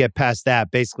once you get past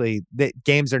that, basically the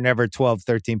games are never 12,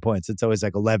 13 points. It's always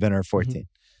like 11 or 14. Mm-hmm.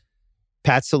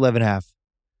 Pats to 11.5.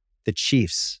 The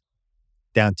Chiefs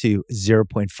down to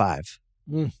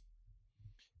 0.5.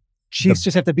 Chiefs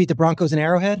just have to beat the Broncos in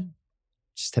Arrowhead?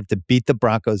 Just have to beat the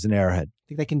Broncos in Arrowhead. I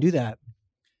think they can do that.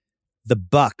 The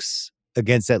Bucks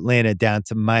against Atlanta down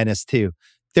to -2.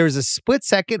 There was a split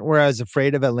second where I was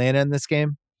afraid of Atlanta in this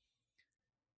game.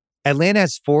 Atlanta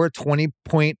has 4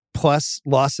 20-point plus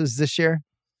losses this year.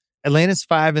 Atlanta's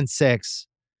 5-6.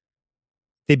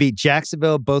 They beat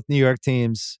Jacksonville, both New York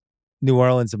teams, New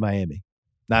Orleans and Miami.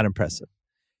 Not impressive.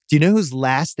 Do you know who's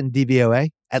last in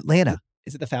DVOA? Atlanta.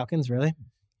 Is it the Falcons, really?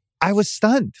 I was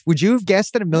stunned. Would you have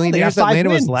guessed in a million years Atlanta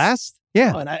was last?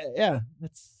 Yeah.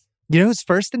 You know who's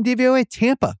first in DVOA?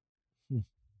 Tampa.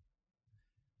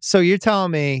 So you're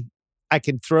telling me I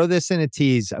can throw this in a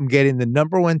tease. I'm getting the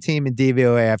number 1 team in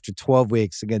DVOA after 12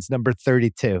 weeks against number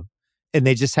 32, and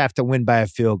they just have to win by a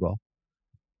field goal.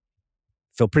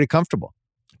 Feel pretty comfortable.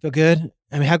 Feel good.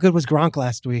 I mean, how good was Gronk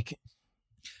last week?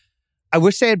 I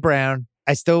wish they had Brown.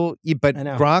 But I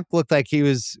know. Gronk looked like he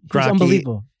was He was Gronky.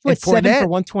 unbelievable. He And went 7 Fournette. for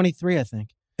 123, I think.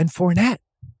 And Fournette.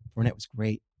 Fournette was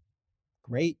great.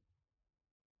 Great.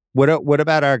 What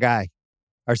about our guy,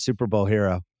 our Super Bowl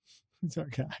hero? Who's our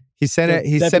guy? He sent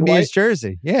Devin me White? his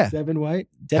jersey. Yeah. Devin White.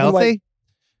 Healthy? White,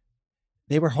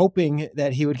 they were hoping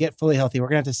that he would get fully healthy. We're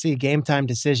going to have to see game time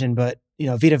decision, but,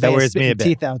 Vita Vea wears me a spitting bit.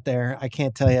 teeth out there. I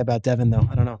can't tell you about Devin, though.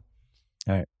 I don't know.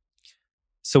 All right.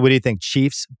 So what do you think?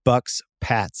 Chiefs, Bucks,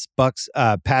 Pats. Bucks,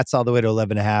 Pats all the way to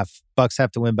 11.5. Bucks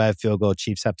have to win by a field goal.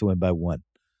 Chiefs have to win by 1.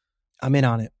 I'm in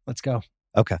on it. Let's go.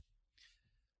 Okay.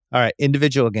 All right.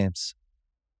 Individual games.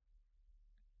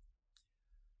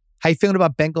 How you feeling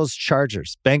about Bengals,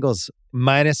 Chargers? Bengals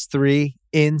 -3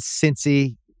 in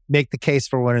Cincy. Make the case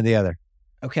for one or the other.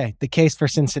 Okay. The case for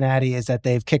Cincinnati is that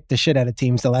they've kicked the shit out of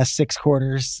teams the last 6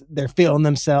 quarters. They're feeling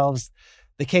themselves.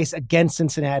 The case against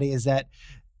Cincinnati is that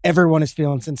everyone is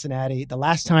feeling Cincinnati. The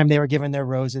last time they were given their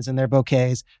roses and their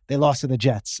bouquets, they lost to the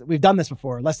Jets. We've done this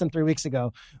before. Less than 3 weeks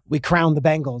ago, we crowned the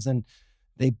Bengals and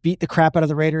they beat the crap out of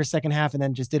the Raiders second half and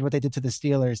then just did what they did to the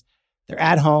Steelers. They're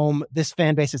at home. This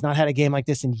fan base has not had a game like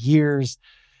this in years.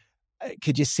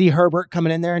 Could you see Herbert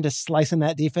coming in there and just slicing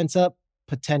that defense up?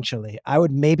 Potentially. I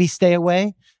would maybe stay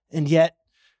away, and yet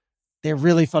they're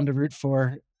really fun to root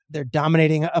for. They're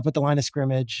dominating up at the line of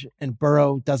scrimmage, and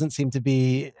Burrow doesn't seem to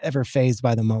be ever fazed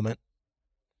by the moment.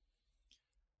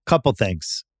 Couple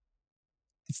things.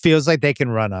 It feels like they can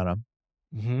run on them.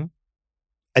 Mm-hmm.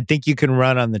 I think you can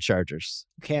run on the Chargers.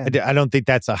 You can. I don't think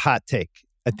that's a hot take.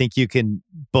 I think you can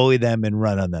bully them and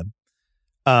run on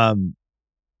them.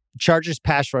 Chargers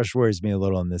pass rush worries me a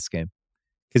little in this game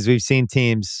because we've seen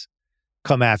teams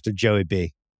come after Joey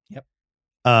B. Yep.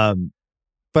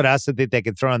 But I also think they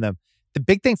can throw on them. The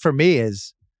big thing for me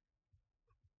is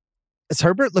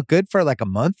Herbert look good for like a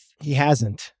month? He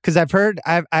hasn't. Because I've heard,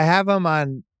 I have him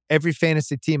on every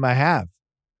fantasy team I have.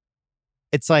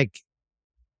 It's like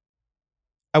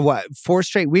 4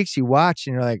 straight weeks you watch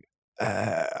and you're like,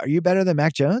 are you better than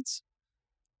Mac Jones?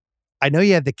 I know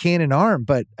you have the cannon arm,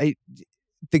 but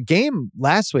the game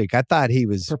last week, I thought he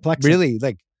was really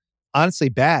honestly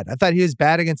bad. I thought he was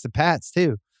bad against the Pats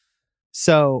too.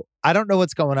 So I don't know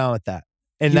what's going on with that.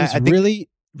 And he was really,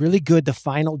 really good the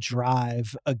final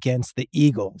drive against the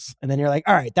Eagles. And then you're like,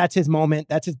 all right, that's his moment.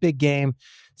 That's his big game.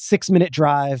 6-minute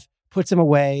drive, puts him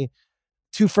away.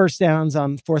 2 first downs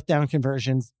on 4th down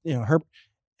conversions.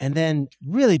 And then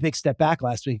really big step back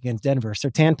last week against Denver.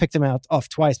 Surtain picked him off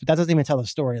twice, but that doesn't even tell the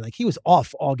story. Like he was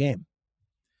off all game.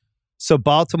 So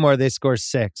Baltimore, they score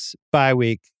 6. Bye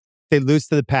week. They lose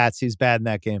to the Pats. He was bad in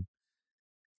that game.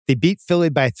 They beat Philly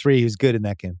by 3. He was good in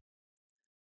that game.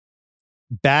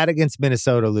 Bad against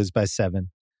Minnesota, lose by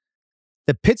 7.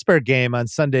 The Pittsburgh game on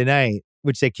Sunday night,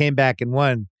 which they came back and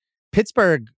won,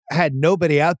 Pittsburgh had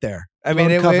nobody out there. I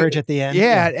mean, coverage at the end.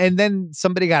 Yeah, and then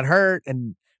somebody got hurt,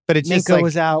 but it's just Minka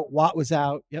was out, Watt was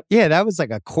out. Yep. Yeah, that was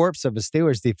like a corpse of a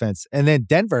Steelers defense. And then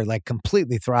Denver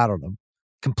completely throttled them.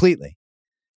 Completely.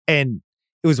 And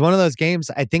it was one of those games,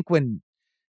 I think when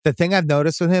the thing I've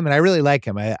noticed with him, and I really like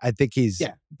him, I think he's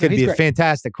going to be a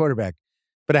fantastic quarterback.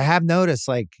 But I have noticed,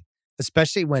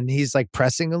 especially when he's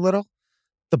pressing a little,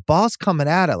 the ball's coming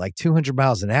out at 200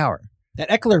 miles an hour. That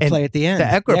Eckler play at the end. The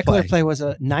Eckler play was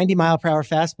a 90-mile-per-hour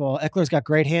fastball. Eckler's got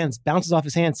great hands, bounces off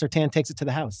his hands. Surtain takes it to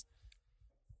the house.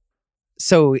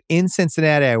 So in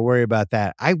Cincinnati, I worry about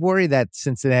that. I worry that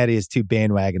Cincinnati is too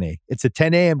bandwagony. It's a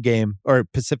 10 a.m. game or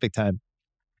Pacific time.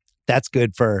 That's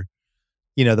good for,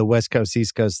 the West Coast,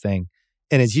 East Coast thing.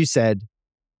 And as you said,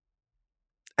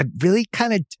 I really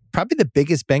probably the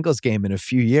biggest Bengals game in a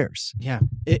few years. Yeah.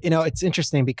 It's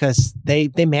interesting because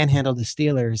they manhandled the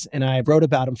Steelers, and I wrote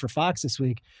about them for Fox this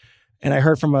week. And I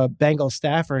heard from a Bengals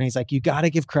staffer, and he's like, you got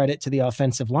to give credit to the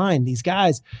offensive line. These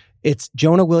guys, it's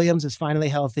Jonah Williams is finally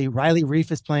healthy. Riley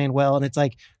Reif is playing well. And it's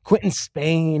Quentin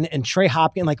Spain and Trey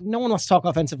Hopkins. No one wants to talk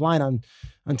offensive line on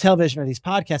television or these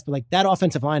podcasts, but that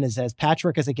offensive line is as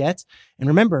patchwork as it gets. And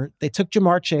remember, they took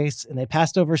Jamar Chase and they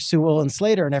passed over Sewell and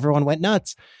Slater, and everyone went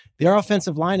nuts. Their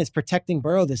offensive line is protecting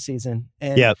Burrow this season.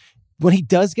 And when he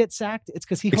does get sacked, it's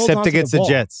because he holds on to the ball. Except against the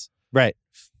Jets. Right.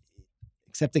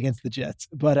 Except against the Jets.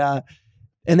 But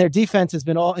and their defense has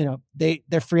been all,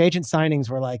 their free agent signings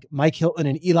were Mike Hilton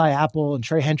and Eli Apple and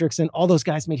Trey Hendrickson. All those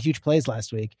guys made huge plays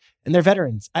last week, and they're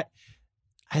veterans. I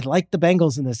like the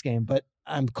Bengals in this game, but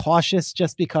I'm cautious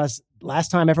just because last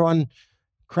time everyone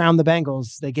crowned the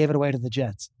Bengals, they gave it away to the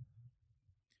Jets.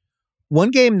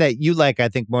 One game that you like, I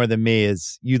think, more than me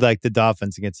is you like the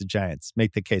Dolphins against the Giants.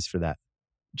 Make the case for that.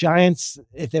 Giants,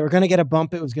 if they were going to get a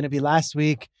bump, it was going to be last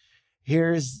week.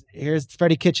 Here's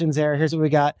Freddie Kitchens there. Here's what we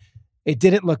got. It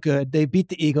didn't look good. They beat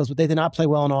the Eagles, but they did not play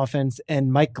well on offense.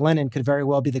 And Mike Glennon could very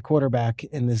well be the quarterback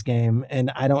in this game.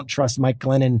 And I don't trust Mike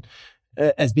Glennon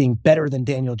as being better than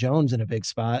Daniel Jones in a big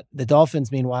spot. The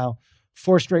Dolphins, meanwhile,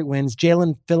 4 straight wins.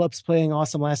 Jalen Phillips playing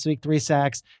awesome last week, 3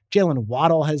 sacks. Jalen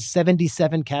Waddle has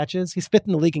 77 catches. He's 5th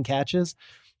in the league in catches.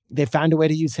 They found a way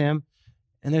to use him.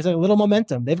 And there's a little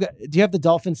momentum. Do you have the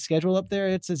Dolphins schedule up there?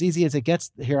 It's as easy as it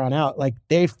gets here on out. Like,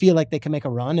 they feel like they can make a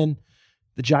run, and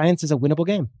the Giants is a winnable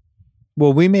game.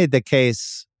 Well, we made the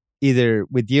case either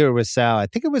with you or with Sal. I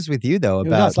think it was with you, though. It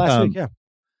was last week, yeah.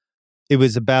 It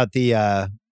was about the,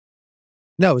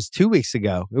 no, it was 2 weeks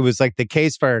ago. It was like the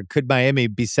case for, could Miami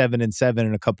be 7-7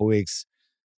 in a couple weeks?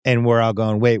 And we're all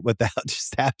going, wait, what the hell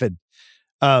just happened?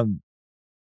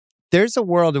 There's a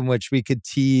world in which we could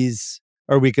tease,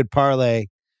 or we could parlay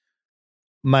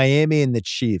Miami and the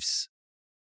Chiefs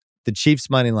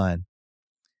money line.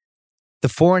 The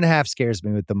 4.5 scares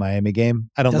me with the Miami game.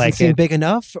 I don't like it. Doesn't seem big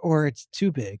enough, or it's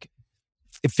too big?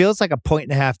 It feels like a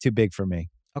 1.5 too big for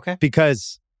me. Okay.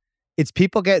 Because it's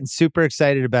people getting super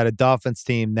excited about a Dolphins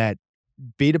team that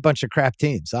beat a bunch of crap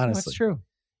teams, honestly. That's true.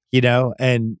 You know,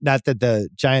 and not that the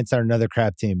Giants are another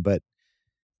crap team, but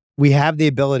we have the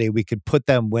ability. We could put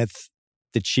them with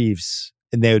the Chiefs,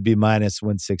 and they would be minus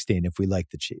 116 if we like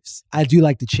the Chiefs. I do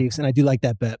like the Chiefs, and I do like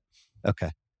that bet.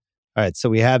 Okay. All right, so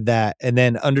we have that. And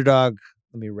then underdog,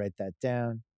 let me write that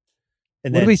down.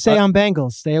 And what then, do we say on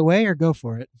Bengals? Stay away or go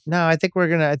for it? No, I think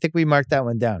we marked that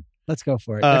one down. Let's go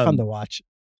for it. They're fun to watch.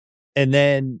 And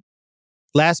then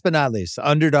last but not least,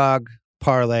 underdog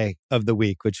parlay of the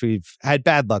week, which we've had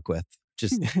bad luck with,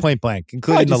 just point blank,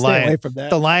 including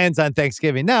the Lions on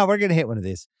Thanksgiving. No, we're going to hit one of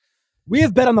these. We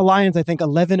have bet on the Lions, I think,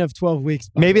 11 of 12 weeks.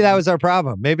 Maybe that was our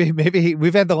problem. Maybe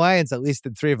we've had the Lions at least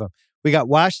in 3 of them. We got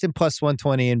Washington plus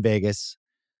 120 in Vegas.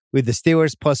 We have the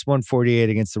Steelers plus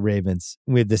 148 against the Ravens.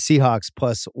 We have the Seahawks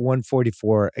plus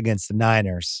 144 against the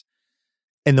Niners.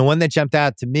 And the one that jumped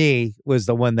out to me was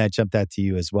the one that jumped out to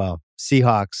you as well.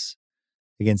 Seahawks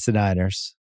against the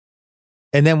Niners.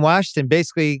 And then Washington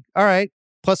basically, all right,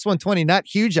 plus 120, not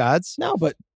huge odds. No,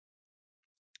 but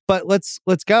let's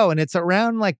go. And it's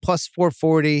around like plus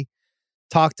 440.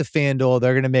 Talk to FanDuel.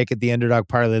 They're going to make it the underdog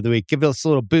parlay of the week. Give us a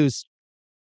little boost.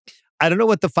 I don't know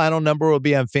what the final number will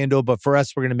be on FanDuel, but for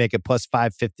us, we're going to make it plus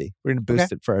 550. We're going to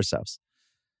boost it for ourselves.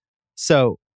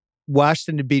 So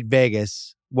Washington to beat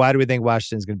Vegas. Why do we think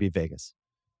Washington's going to beat Vegas?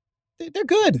 They're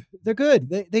good. They're good.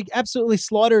 They absolutely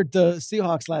slaughtered the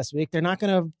Seahawks last week. They're not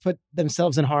going to put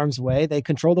themselves in harm's way. They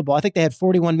control the ball. I think they had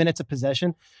 41 minutes of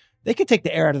possession. They could take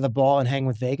the air out of the ball and hang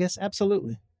with Vegas.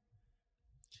 Absolutely.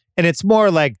 And it's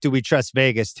more like, do we trust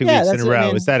Vegas 2 weeks in a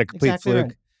row? Is that a complete fluke?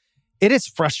 Right. It is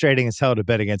frustrating as hell to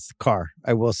bet against the Carr,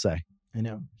 I will say. I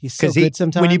know. He's so good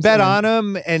sometimes. When you bet on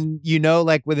him and you know,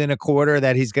 like within a quarter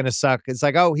that he's going to suck, it's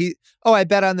like, I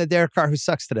bet on the Derek Carr who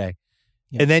sucks today.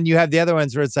 Yeah. And then you have the other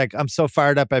ones where it's like, I'm so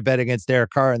fired up, I bet against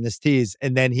Derek Carr in this tease.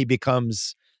 And then he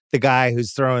becomes the guy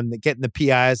who's getting the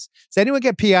PIs. Does anyone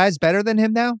get PIs better than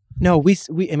him now? No,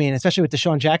 I mean, especially with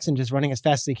Deshaun Jackson just running as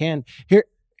fast as he can.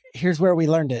 Here's where we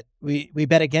learned it. We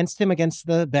bet against him against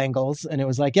the Bengals, and it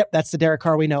was like, yep, that's the Derek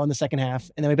Carr we know in the second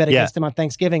half. And then we bet against him on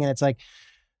Thanksgiving, and it's like,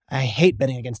 I hate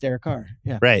betting against Derek Carr.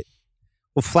 Yeah, right.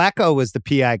 Well, Flacco was the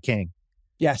PI king.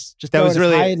 Yes, just throw it as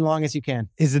high and long as you can.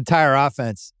 His entire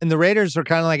offense, and the Raiders were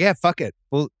kind of like, yeah, fuck it.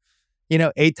 Well,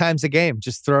 8 times a game,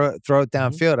 just throw it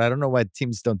downfield. I don't know why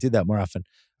teams don't do that more often.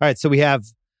 All right, so we have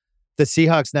the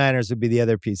Seahawks Niners would be the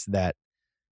other piece of that.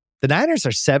 The Niners are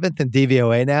 7th in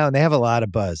DVOA now, and they have a lot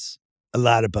of buzz. A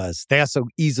lot of buzz. They also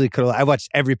easily could have... I watched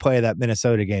every play of that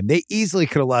Minnesota game. They easily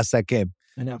could have lost that game.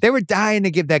 I know. They were dying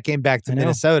to give that game back to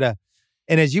Minnesota.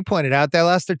 And as you pointed out, they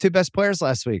lost their 2 best players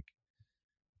last week.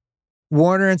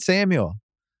 Warner and Samuel.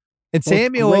 And both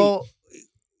Samuel,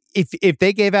 if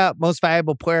they gave out most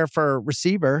valuable player for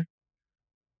receiver,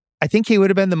 I think he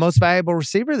would have been the most valuable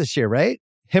receiver this year, right?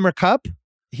 Him or Kupp?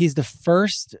 He's the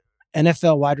first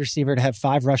NFL wide receiver to have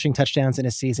 5 rushing touchdowns in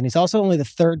a season. He's also only the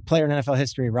 3rd player in NFL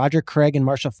history, Roger Craig and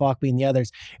Marshall Faulk being the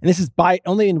others. And this is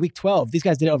only in week 12. These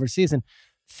guys did it over season.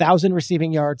 1,000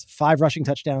 receiving yards, 5 rushing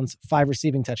touchdowns, 5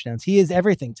 receiving touchdowns. He is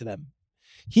everything to them.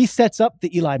 He sets up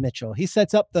the Eli Mitchell. He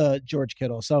sets up the George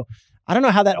Kittle. So I don't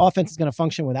know how that offense is going to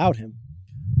function without him.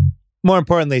 More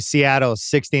importantly, Seattle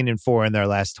 16-4 in their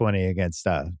last 20 against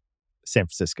San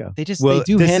Francisco. They do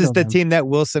this handle is the them. team that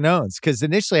Wilson owns. Because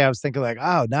initially I was thinking like,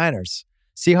 oh, Niners.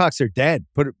 Seahawks are dead.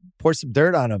 Pour some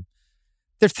dirt on them.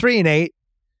 They're 3-8.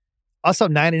 Also,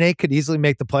 9-8 could easily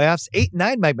make the playoffs.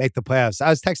 8-9 might make the playoffs. I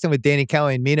was texting with Danny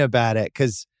Kelly and Mina about it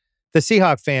because the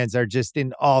Seahawk fans are just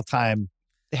in all-time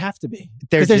They have to be.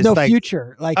 They're Because there's just no like,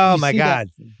 future. Like, oh you my see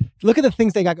God. Look at the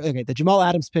things they got. Okay, the Jamal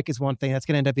Adams pick is one thing. That's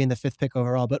going to end up being the 5th pick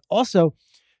overall. But also,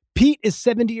 Pete is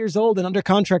 70 years old and under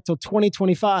contract till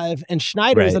 2025, and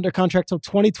Schneider is Right. under contract till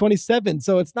 2027.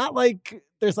 So it's not like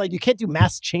there's like, you can't do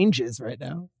mass changes right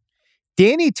now.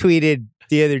 Danny tweeted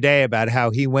the other day about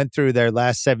how he went through their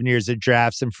last 7 years of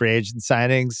drafts and free agent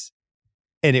signings,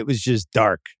 and it was just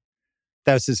dark.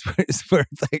 That was his word.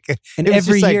 Like, And it was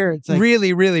every just, year, it's like,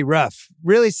 really, really rough.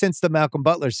 Really, since the Malcolm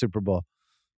Butler Super Bowl.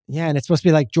 yeah, and it's supposed to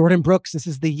be like Jordan Brooks, this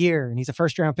is the year, and he's a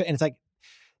first round pick. And it's like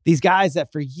these guys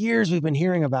that for years we've been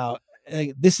hearing about,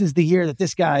 like, this is the year that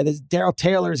this guy, this Darryl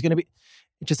Taylor is going to be.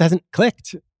 It just hasn't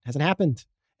clicked, hasn't happened.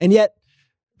 And yet,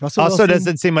 Russell Also, Wilson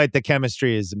doesn't seem like the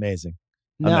chemistry is amazing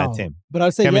on that team. But I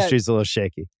would say, Chemistry's a little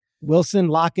shaky. Wilson,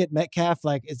 Lockett, Metcalf,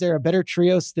 like, is there a better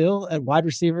trio still at wide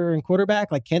receiver and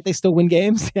quarterback? Like, can't they still win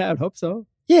games? Yeah, I would hope so.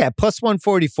 Yeah, plus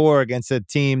 144 against a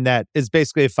team that is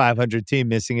basically a 500 team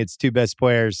missing its 2 best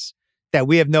players that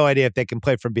we have no idea if they can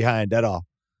play from behind at all.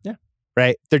 Yeah.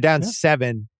 Right? They're down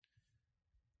 7.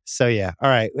 So, yeah. All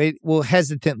right. We'll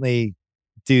hesitantly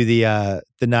do the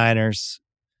Niners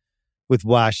with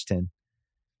Washington.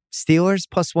 Steelers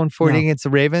plus 140 against the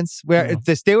Ravens. The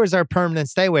Steelers are a permanent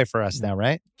stay away for us now,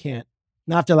 right? Can't.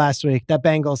 Not after last week. That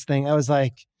Bengals thing, I was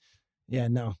like, yeah,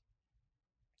 no.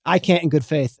 I can't in good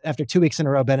faith after 2 weeks in a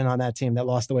row betting on that team that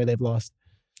lost the way they've lost.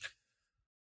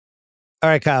 All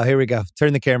right, Kyle, here we go.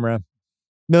 Turn the camera on. $1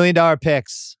 million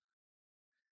picks.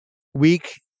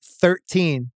 Week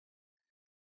 13.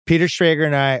 Peter Schrager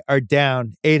and I are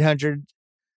down 800.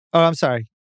 Oh, I'm sorry.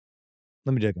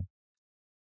 Let me do it again.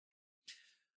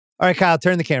 All right, Kyle,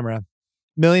 turn the camera on. $1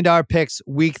 million picks,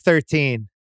 week 13.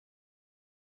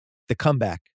 The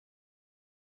comeback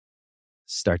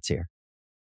starts here.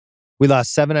 We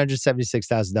lost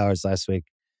 $776,000 last week.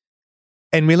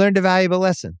 And we learned a valuable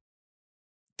lesson.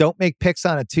 Don't make picks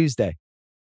on a Tuesday.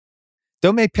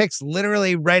 Don't make picks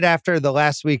literally right after the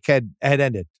last week had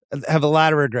ended. I have a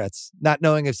lot of regrets, not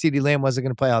knowing if CeeDee Lamb wasn't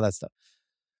going to play, all that stuff.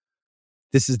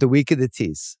 This is the week of the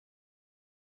tease.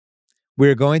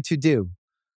 We're going to do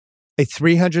a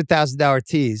 $300,000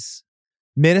 tease.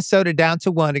 Minnesota down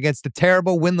to 1 against the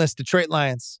terrible winless Detroit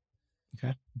Lions.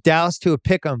 Okay. Dallas to a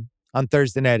pick'em on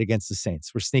Thursday night against the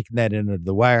Saints. We're sneaking that in under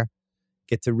the wire.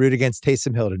 Get to root against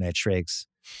Taysom Hill tonight, Shrakes.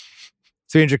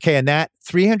 $300K on that.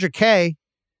 $300K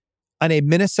on a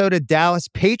Minnesota-Dallas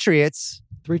Patriots.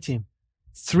 3-team.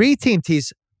 3-team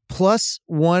tease plus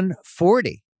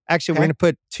 140. Actually, we're going to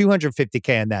put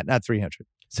 $250K on that, not 300.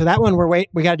 So that one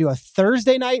we got to do a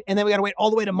Thursday night, and then we got to wait all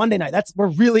the way to Monday night. We're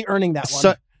really earning that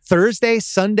one. Thursday,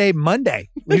 Sunday, Monday.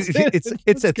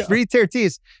 It's a 3-tier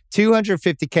tease.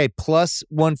 $250K plus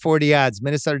 140 odds.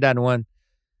 Minnesota down to 1.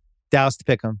 Dallas to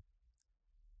pick them.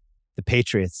 The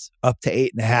Patriots up to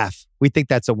 8.5. We think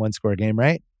that's a 1-score game,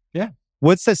 right? Yeah.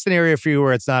 What's the scenario for you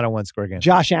where it's not a 1-score game?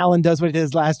 Josh Allen does what he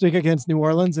did last week against New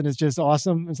Orleans, and it's just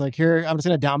awesome. It's like, here, I'm just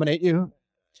going to dominate you.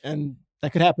 And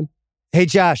that could happen. Hey,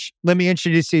 Josh, let me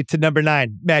introduce you to number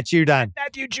 9, Matt Judon.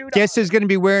 Matthew Judon. Guess who's going to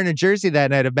be wearing a jersey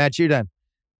that night of Matt Judon?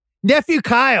 Nephew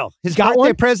Kyle. His got birthday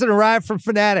one? present arrived from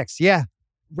Fanatics. Yeah.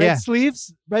 Red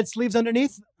sleeves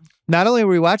underneath. Not only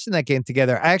were we watching that game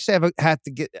together, I actually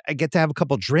I get to have a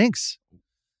couple drinks.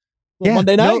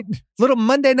 Monday night. Little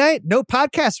Monday night. No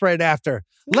podcast right after.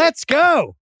 Let's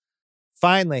go.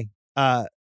 Finally,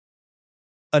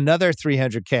 another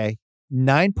 $300K,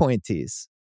 9-point tease.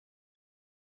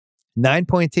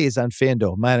 9-point tease on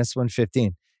FanDuel, minus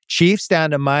 115. Chiefs down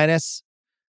to minus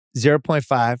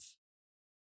 0.5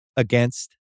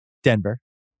 against Denver.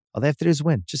 All they have to do is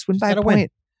win. Just win by a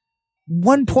point.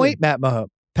 1 point, Pat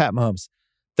Mahomes.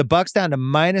 The Bucs down to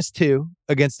minus 2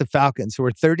 against the Falcons, who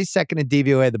are 32nd in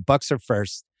DVOA. The Bucs are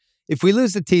first. If we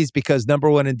lose the tease because number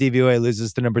 1 in DVOA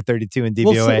loses to number 32 in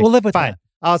DVOA, we'll live with fine.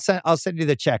 that. I'll send you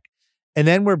the check. And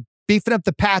then we're beefing up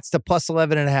the Pats to plus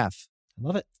 11.5. I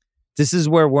love it. This is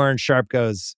where Warren Sharp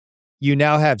goes. You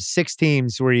now have 6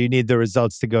 teams where you need the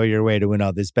results to go your way to win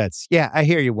all these bets. Yeah, I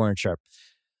hear you, Warren Sharp.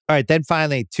 All right, then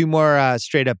finally, 2 more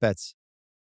straight up bets.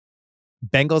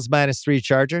 Bengals minus 3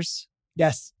 Chargers.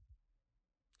 Yes.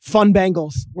 Fun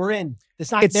Bengals. We're in. They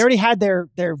already had their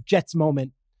Jets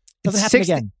moment. Doesn't happen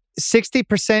again.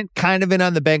 60% kind of in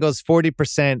on the Bengals,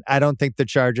 40%. I don't think the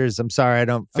Chargers. I'm sorry. I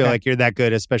don't feel like you're that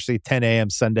good, especially 10 a.m.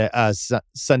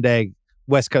 Sunday,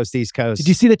 West Coast, East Coast. Did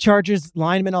you see the Chargers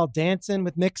linemen all dancing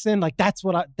with Mixon? Like that's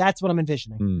what I'm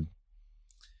envisioning.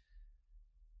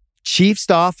 Chiefs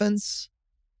Dolphins.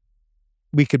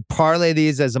 We could parlay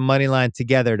these as a money line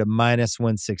together to minus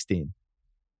 116.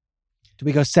 Do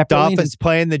we go separately? Dolphins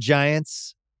playing the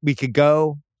Giants. We could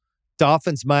go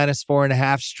Dolphins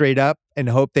 -4.5 straight up and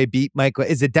hope they beat Mike.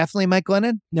 Is it definitely Mike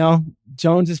Glennon? No,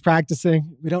 Jones is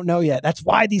practicing. We don't know yet. That's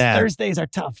why these Thursdays are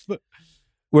tough.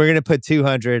 We're going to put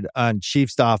 200 on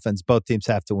Chiefs Dolphins. Both teams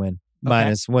have to win.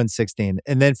 -116.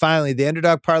 And then finally, the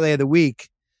underdog parlay of the week,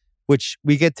 which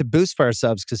we get to boost for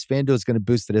ourselves because FanDuel is going to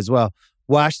boost it as well.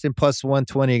 Washington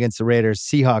 +120 against the Raiders.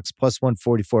 Seahawks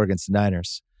 +144 against the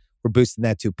Niners. We're boosting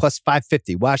that too.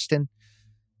 +550. Washington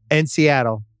and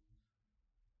Seattle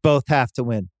both have to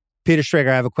win. Peter Schrager,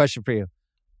 I have a question for you.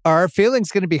 Are our feelings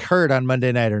going to be hurt on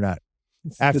Monday night or not?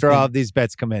 After all of these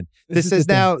bets come in. This is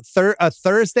now a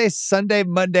Thursday, Sunday,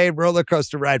 Monday roller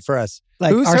coaster ride for us.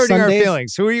 Like who's hurting our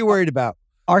feelings? Who are you worried about?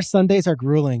 Our Sundays are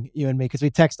grueling, you and me, because we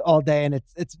text all day and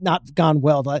it's not gone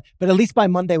well. But at least by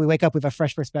Monday, we wake up with a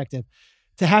fresh perspective.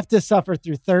 To have to suffer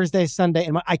through Thursday, Sunday,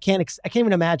 and I can't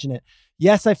even imagine it.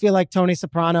 Yes, I feel like Tony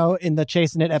Soprano in the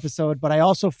Chasing It episode, but I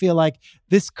also feel like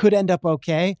this could end up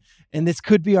okay, and this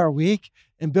could be our week.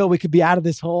 And Bill, we could be out of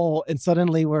this hole, and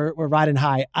suddenly we're riding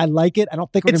high. I like it. I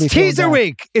don't think we're going to be. It's teaser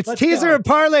week. It's teaser and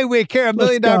parlay week here. $1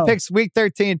 Million Picks, week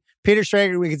 13. Peter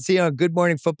Schrager, we can see you on Good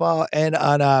Morning Football and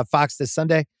on Fox this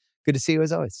Sunday. Good to see you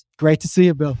as always. Great to see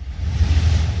you, Bill.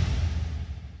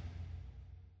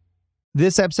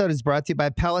 This episode is brought to you by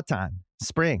Peloton.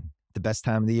 Spring, the best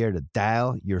time of the year to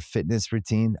dial your fitness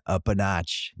routine up a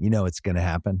notch. You know it's going to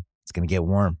happen. It's going to get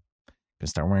warm. Going to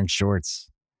start wearing shorts.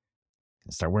 Going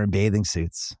to start wearing bathing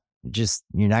suits.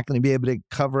 You're not going to be able to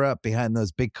cover up behind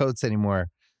those big coats anymore.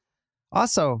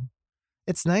 Also,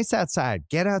 it's nice outside.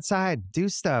 Get outside. Do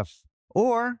stuff.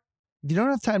 Or if you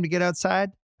don't have time to get outside,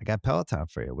 I got Peloton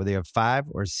for you. Whether you have 5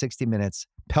 or 60 minutes,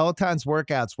 Peloton's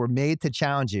workouts were made to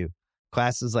challenge you.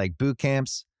 Classes like boot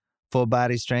camps, full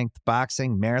body strength,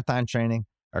 boxing, marathon training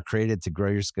are created to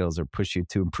grow your skills or push you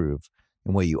to improve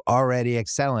in what you already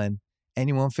excel in, and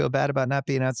you won't feel bad about not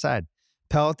being outside.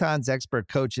 Peloton's expert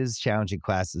coaches, challenging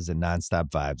classes, and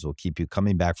nonstop vibes will keep you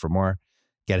coming back for more.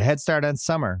 Get a head start on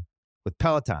summer with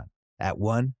Peloton at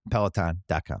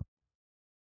onepeloton.com. All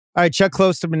right, Chuck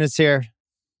Klosterman is here.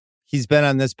 He's been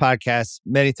on this podcast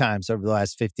many times over the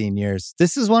last 15 years.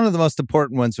 This is one of the most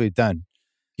important ones we've done.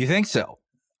 You think so?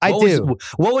 I do.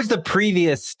 What was the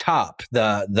previous top?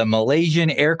 The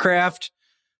Malaysian aircraft,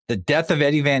 the death of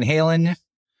Eddie Van Halen,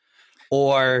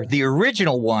 or the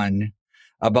original one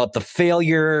about the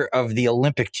failure of the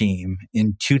Olympic team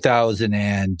in 2000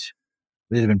 and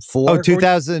would it have been 4? Oh,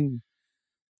 2000.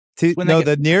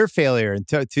 The near failure in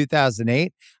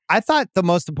 2008. I thought the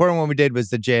most important one we did was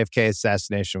the JFK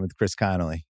assassination with Chris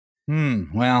Connolly.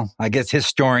 Well, I guess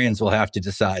historians will have to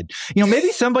decide.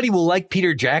 Maybe somebody will like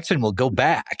Peter Jackson will go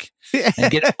back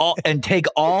and take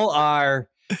all our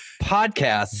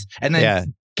podcasts and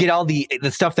then get all the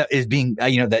stuff that is being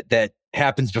that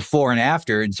happens before and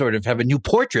after and sort of have a new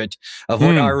portrait of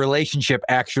what our relationship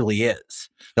actually is.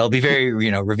 That'll be very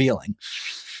revealing.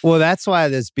 Well, that's why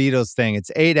this Beatles thing,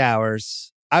 it's 8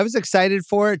 hours. I was excited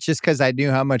for it just because I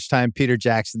knew how much time Peter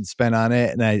Jackson spent on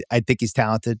it, and I think he's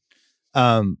talented.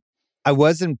 I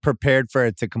wasn't prepared for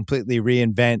it to completely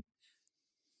reinvent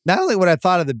not only what I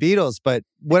thought of the Beatles, but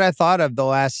what I thought of the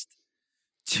last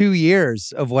 2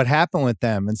 years of what happened with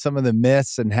them and some of the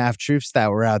myths and half-truths that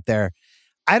were out there.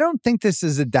 I don't think this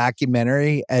is a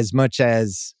documentary as much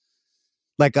as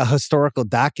like a historical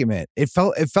document. It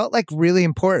felt like really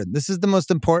important. This is the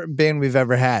most important band we've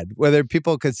ever had. Whether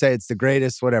people could say it's the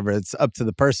greatest, whatever, it's up to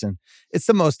the person. It's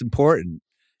the most important.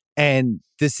 And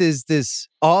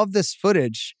all of this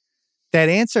footage that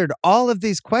answered all of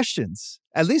these questions,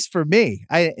 at least for me.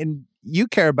 And you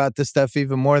care about this stuff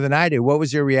even more than I do. What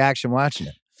was your reaction watching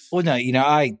it? Well, no,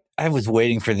 I was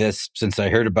waiting for this since I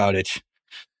heard about it.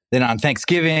 Then on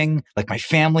Thanksgiving, my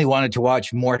family wanted to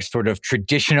watch more sort of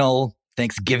traditional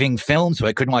Thanksgiving films, so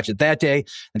I couldn't watch it that day.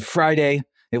 And Friday,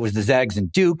 it was the Zags and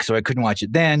Duke, so I couldn't watch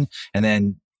it then. And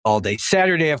then all day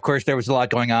Saturday, of course, there was a lot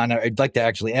going on. I'd like to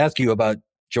actually ask you about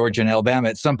Georgia and Alabama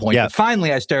at some point. Yeah. But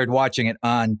finally, I started watching it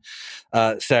on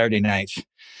Saturday night.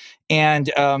 And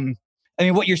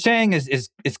what you're saying is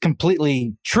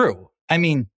completely true.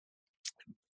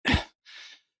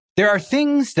 There are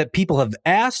things that people have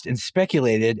asked and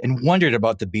speculated and wondered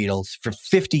about the Beatles for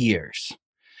 50 years.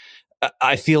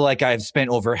 I feel like I've spent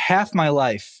over half my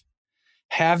life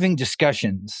having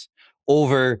discussions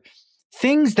over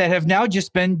things that have now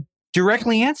just been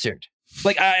directly answered.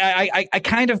 I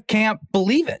kind of can't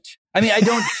believe it. I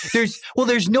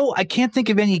can't think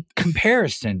of any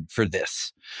comparison for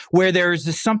this where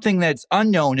there's something that's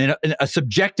unknown and a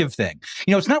subjective thing.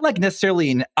 It's not like necessarily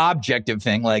an objective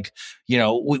thing.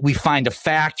 We find a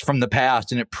fact from the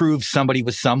past and it proves somebody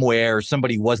was somewhere or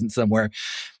somebody wasn't somewhere.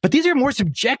 But these are more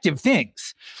subjective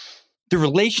things. the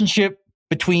relationship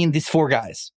between these four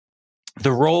guys,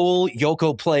 the role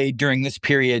Yoko played during this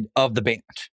period of the band,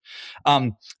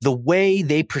 the way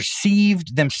they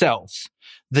perceived themselves,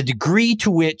 the degree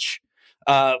to which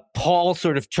Paul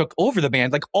sort of took over the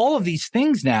band, like all of these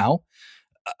things now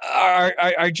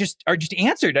are just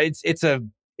answered. It's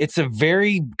a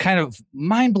very kind of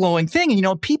mind-blowing thing. And,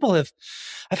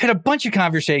 I've had a bunch of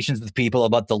conversations with people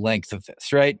about the length of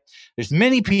this, right? There's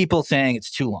many people saying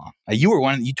it's too long. You were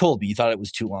one, you told me you thought it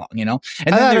was too long, And I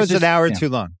thought it was an hour too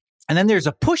long. And then there's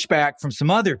a pushback from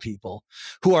some other people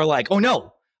who are like, oh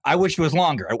no, I wish it was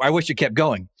longer. I wish it kept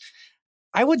going.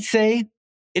 I would say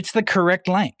it's the correct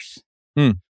length.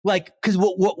 Like, because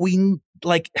what we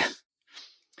like,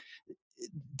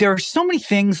 there are so many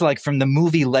things like from the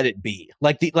movie Let It Be,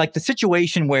 like the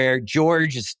situation where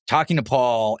George is talking to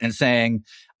Paul and saying,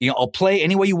 I'll play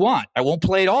any way you want. I won't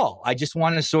play at all. I just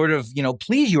want to sort of,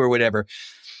 please you or whatever.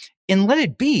 In Let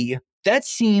It Be, that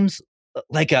seems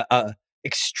like a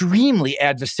extremely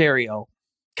adversarial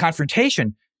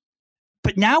confrontation.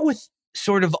 But now with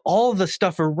sort of all the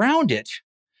stuff around it,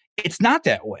 it's not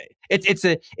that way. It's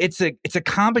a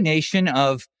combination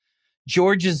of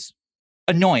George's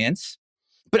annoyance,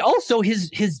 but also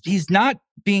he's not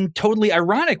being totally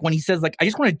ironic when he says, like, I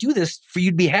just want to do this for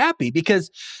you to be happy. Because,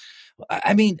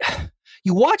 I mean,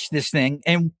 you watch this thing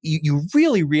and you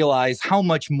really realize how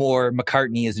much more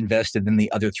McCartney is invested than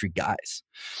the other three guys.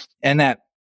 And that,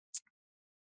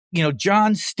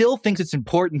 John still thinks it's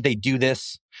important they do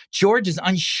this. George is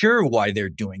unsure why they're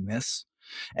doing this.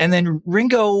 And then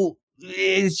Ringo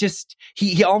is just,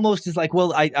 he almost is like,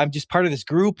 well, I'm just part of this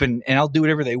group and I'll do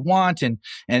whatever they want.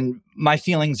 And my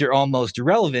feelings are almost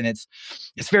irrelevant.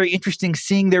 It's very interesting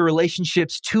seeing their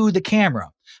relationships to the camera.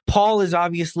 Paul is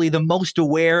obviously the most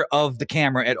aware of the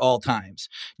camera at all times.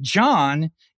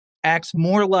 John acts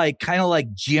more kind of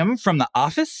like Jim from The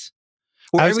Office.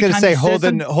 I was going to say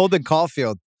Holden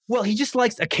Caulfield. Well, he just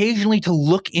likes occasionally to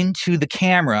look into the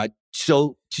camera.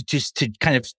 So to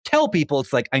kind of tell people,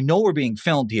 it's like, I know we're being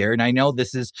filmed here, and I know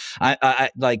this is, I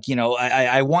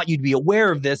want you to be aware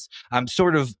of this. I'm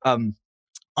sort of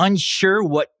unsure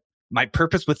what my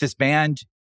purpose with this band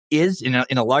is in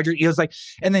a larger. He was like,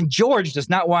 and then George does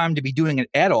not want him to be doing it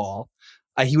at all.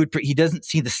 He doesn't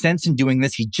see the sense in doing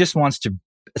this. He just wants to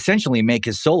essentially make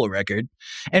his solo record.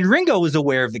 And Ringo is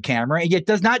aware of the camera and yet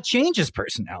does not change his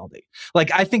personality. Like,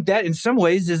 I think that in some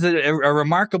ways is a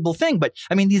remarkable thing. But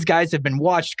I mean, these guys have been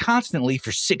watched constantly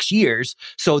for 6 years.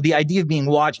 So the idea of being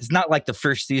watched is not like the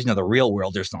first season of The Real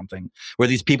World or something where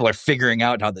these people are figuring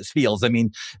out how this feels. I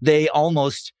mean, they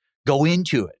almost go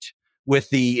into it with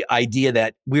the idea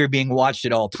that we're being watched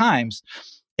at all times.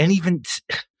 And even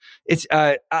it's,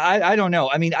 I don't know.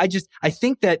 I mean, I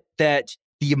think that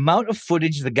the amount of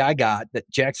footage the guy got, that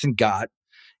Jackson got,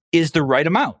 is the right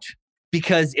amount.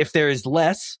 Because if there is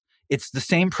less, it's the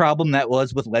same problem that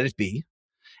was with Let It Be.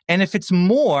 And if it's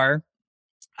more,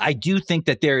 I do think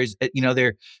that there is,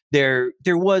 there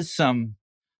was some,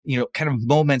 kind of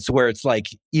moments where it's like,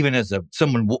 even as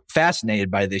someone fascinated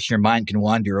by this, your mind can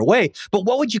wander away. But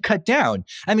what would you cut down?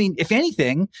 I mean, if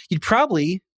anything, you'd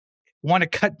probably want to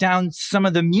cut down some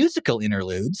of the musical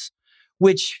interludes,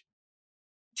 which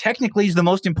technically is the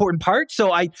most important part.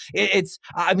 So I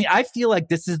feel like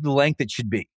this is the length it should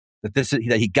be.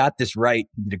 That he got this right.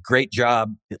 He did a great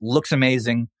job. It looks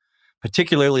amazing,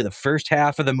 particularly the first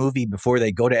half of the movie before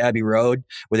they go to Abbey Road,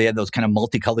 where they had those kind of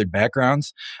multicolored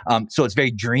backgrounds. So it's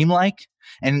very dreamlike.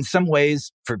 And in some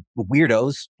ways, for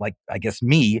weirdos like, I guess,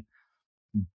 me,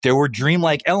 there were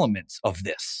dreamlike elements of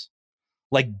this.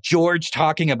 Like George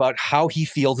talking about how he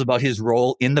feels about his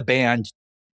role in the band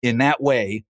in that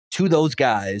way to those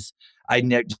guys. I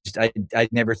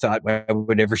never thought I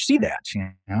would ever see that.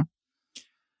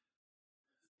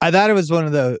 I thought it was one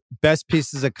of the best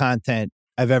pieces of content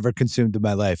I've ever consumed in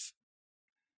my life.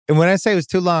 And when I say it was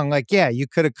too long, like, yeah, you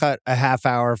could have cut a half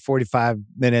hour, 45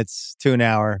 minutes to an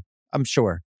hour, I'm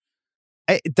sure.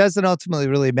 It doesn't ultimately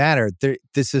really matter.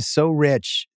 This is so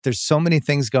rich. There's so many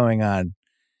things going on.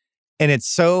 And it's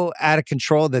so out of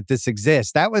control that this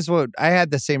exists. That was what I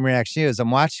had the same reaction as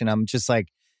I'm watching. I'm just like,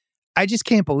 I just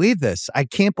can't believe this. I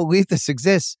can't believe this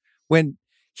exists. When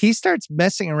he starts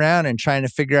messing around and trying to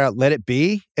figure out Let It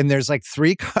Be, and there's like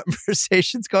 3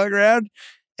 conversations going around,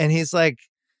 and he's like,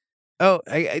 oh,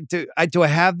 do I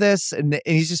have this? And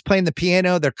he's just playing the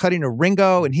piano. They're cutting a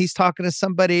Ringo, and he's talking to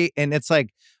somebody, and it's like,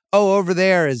 oh, over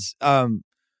there is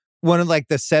one of like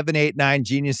the 7, 8, 9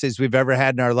 geniuses we've ever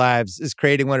had in our lives is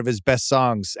creating one of his best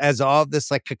songs as all of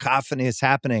this like cacophony is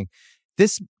happening.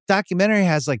 This documentary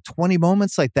has like 20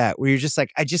 moments like that where you're just like,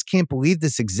 I just can't believe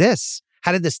this exists.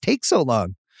 How did this take so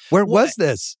long? Where was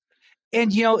this?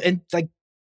 And, and like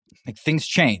things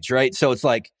change, right? So it's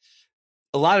like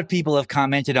a lot of people have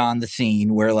commented on the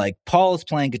scene where like Paul is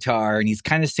playing guitar and he's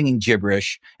kind of singing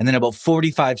gibberish. And then about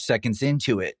 45 seconds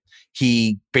into it,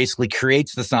 he basically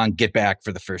creates the song Get Back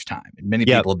for the first time. And many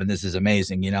people have been, this is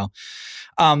amazing, and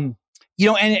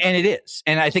it is.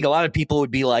 And I think a lot of people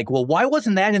would be like, well, why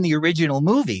wasn't that in the original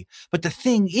movie? But the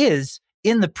thing is,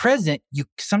 in the present, you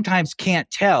sometimes can't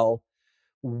tell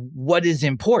what is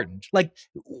important. Like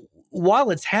while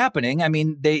it's happening, I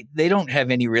mean, they don't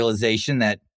have any realization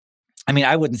that, I mean,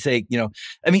 I wouldn't say,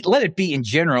 Let It Be in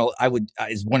general,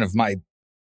 is one of my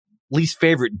least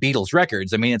favorite Beatles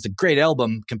records. I mean, it's a great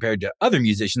album compared to other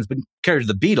musicians, but compared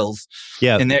to the Beatles,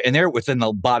 and they're within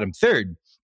the bottom third.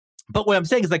 But what I'm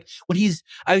saying is like when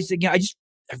I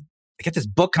got this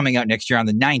book coming out next year on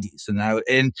the 90s,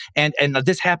 and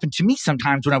this happened to me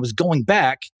sometimes when I was going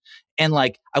back and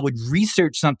like I would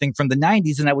research something from the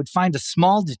 90s and I would find a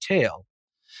small detail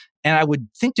and I would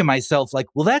think to myself like,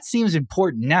 well, that seems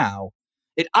important now.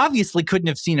 It obviously couldn't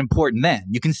have seemed important then.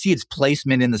 You can see its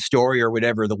placement in the story or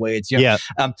whatever, the way it's,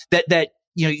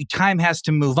 time has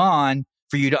to move on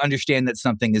for you to understand that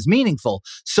something is meaningful.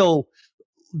 So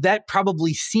that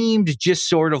probably seemed just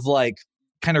sort of like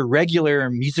kind of regular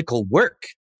musical work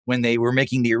when they were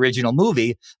making the original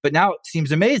movie. But now it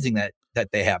seems amazing that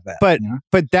they have that.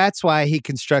 But that's why he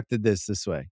constructed this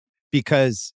way,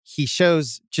 because he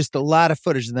shows just a lot of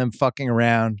footage of them fucking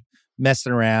around,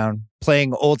 messing around,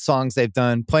 playing old songs they've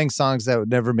done, playing songs that would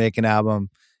never make an album,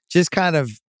 just kind of,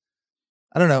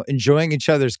 I don't know, enjoying each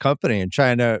other's company and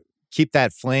trying to keep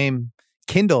that flame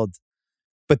kindled.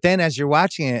 But then as you're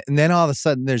watching it, and then all of a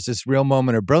sudden there's this real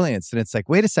moment of brilliance. And it's like,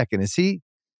 wait a second, is he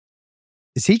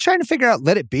trying to figure out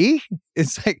Let It Be?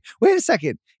 It's like, wait a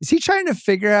second, is he trying to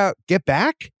figure out Get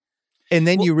Back? And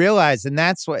then you realize, and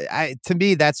that's what, to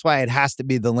me, that's why it has to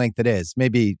be the length it is.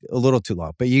 Maybe a little too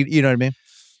long, but you know what I mean?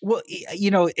 Well,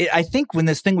 I think when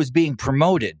this thing was being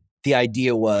promoted, the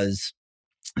idea was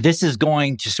this is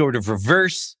going to sort of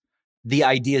reverse the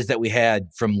ideas that we had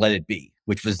from Let It Be,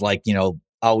 which was like,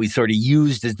 always sort of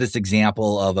used as this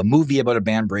example of a movie about a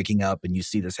band breaking up and you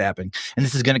see this happen. And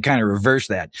this is going to kind of reverse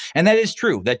that. And that is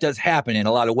true. That does happen in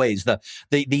a lot of ways.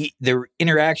 The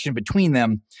interaction between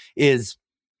them is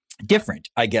different,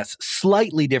 I guess,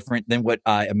 slightly different than what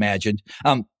I imagined.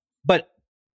 But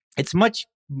it's much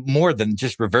more than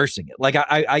just reversing it. Like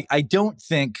I don't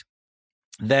think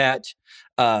that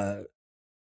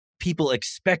people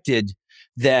expected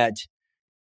that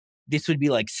this would be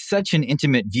like such an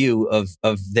intimate view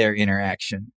of their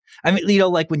interaction. I mean,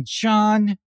 like when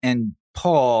John and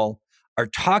Paul are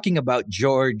talking about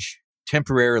George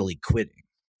temporarily quitting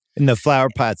in the flower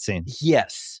pot scene.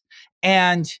 Yes.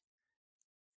 And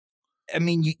I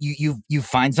mean, you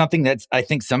find something that's, I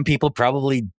think some people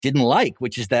probably didn't like,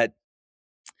 which is that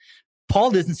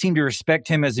Paul doesn't seem to respect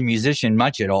him as a musician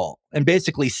much at all, and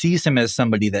basically sees him as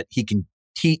somebody that he can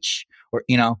teach, or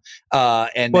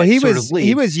and well, he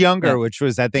was younger, which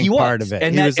was, I think, part of it.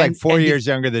 And he was like 4 years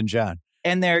younger than John.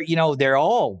 And they're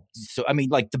all, so I mean,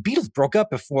 like the Beatles broke up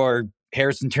before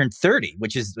Harrison turned 30,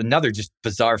 which is another just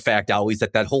bizarre fact always,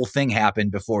 that whole thing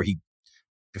happened before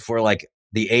like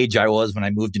the age I was when I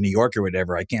moved to New York or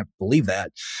whatever. I can't believe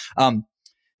that.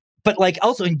 But like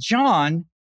also, and John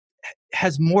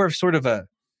has more of sort of a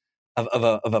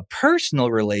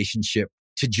personal relationship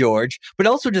to George, but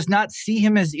also does not see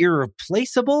him as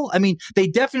irreplaceable. I mean, they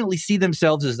definitely see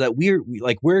themselves as that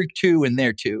we're two and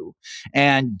they're two,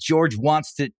 and George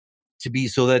wants it to be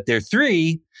so that they're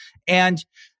three, and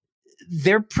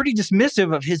they're pretty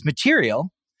dismissive of his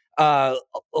material, a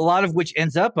lot of which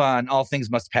ends up on All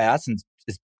Things Must Pass and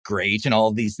is great and all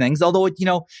of these things. Although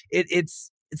it's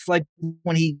like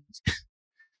when he.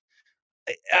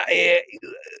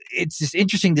 It's just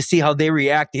interesting to see how they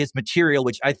react to his material,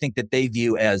 which I think that they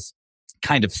view as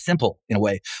kind of simple in a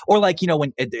way. Or like,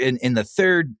 when in the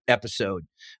third episode,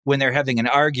 when they're having an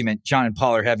argument, John and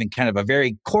Paul are having kind of a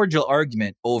very cordial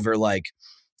argument over like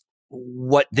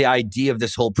what the idea of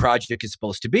this whole project is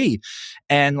supposed to be.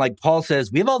 And like Paul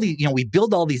says, we have all these, we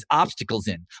build all these obstacles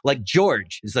in. Like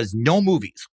George says, no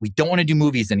movies. We don't want to do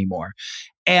movies anymore.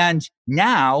 And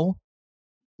now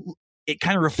it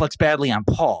kind of reflects badly on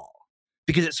Paul,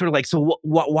 because it's sort of like, so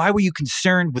why were you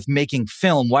concerned with making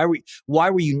film? Why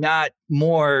were you not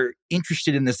more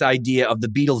interested in this idea of the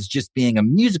Beatles just being a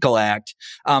musical act?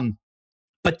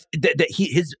 But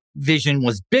his vision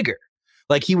was bigger.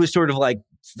 Like he was sort of like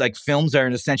films are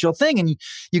an essential thing. And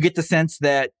you get the sense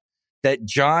that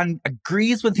John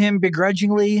agrees with him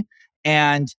begrudgingly.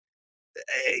 And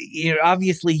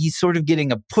obviously he's sort of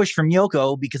getting a push from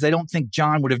Yoko, because I don't think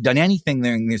John would have done anything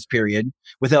during this period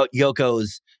without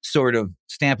Yoko's sort of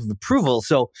stamp of approval.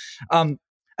 So,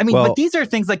 but these are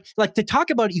things like to talk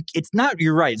about. It's not.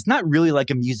 You're right. It's not really like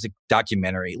a music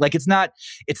documentary. Like it's not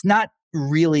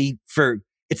really for.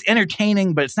 It's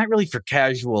entertaining, but it's not really for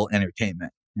casual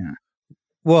entertainment. Yeah.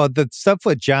 Well, the stuff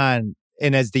with John,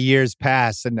 and as the years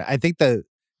pass, and I think the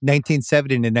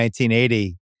 1970 to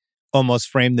 1980 almost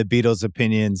framed the Beatles'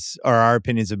 opinions or our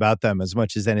opinions about them as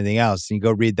much as anything else. And you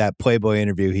go read that Playboy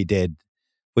interview he did,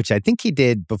 which I think he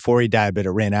did before he died, but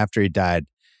it ran after he died.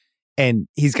 And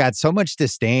he's got so much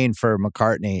disdain for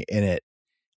McCartney in it.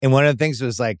 And one of the things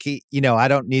was like, I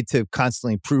don't need to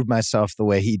constantly prove myself the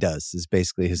way he does, is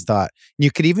basically his thought. And you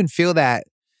could even feel that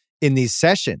in these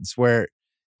sessions where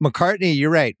McCartney, you're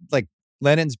right, like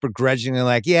Lennon's begrudgingly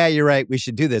like, yeah, you're right, we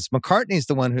should do this. McCartney's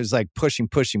the one who's like pushing.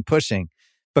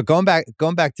 But going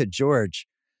back to George,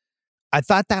 I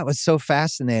thought that was so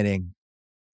fascinating.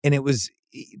 And it was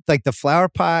like the flower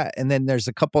pot. And then there's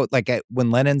a couple,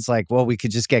 when Lennon's like, well, we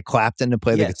could just get Clapton to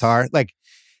play the guitar. Like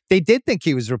they did think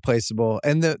he was replaceable.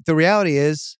 And the reality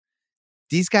is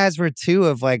these guys were two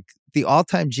of like the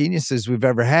all-time geniuses we've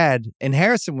ever had. And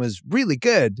Harrison was really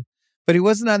good, but he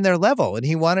wasn't on their level. And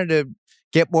he wanted to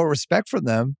get more respect from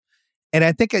them. And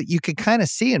I think you could kind of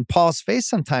see in Paul's face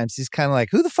sometimes, he's kind of like,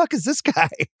 who the fuck is this guy?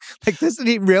 Like, doesn't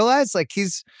he realize like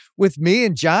he's with me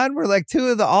and John? We're like two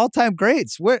of the all-time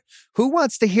greats. Who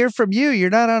wants to hear from you? You're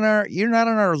not on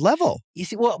our level. You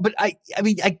see, well, but I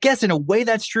mean, I guess in a way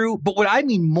that's true. But what I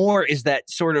mean more is that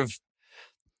sort of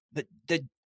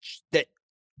that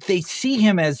they see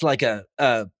him as like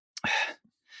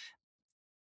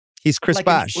he's Chris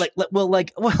Bosh. Maybe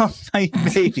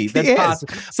that's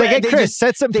possible. It's like, hey, Chris,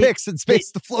 set some picks and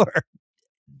space the floor.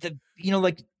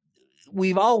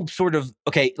 We've all sort of,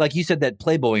 okay, like you said, that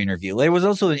Playboy interview. There was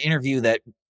also an interview that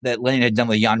Lennon had done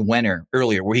with Jan Wenner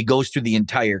earlier, where he goes through the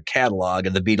entire catalog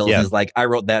of the Beatles and is like, I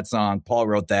wrote that song, Paul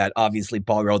wrote that, obviously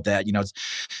Paul wrote that,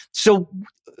 So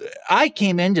I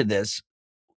came into this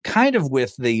kind of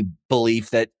with the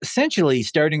belief that essentially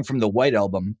starting from the White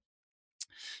Album,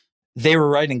 they were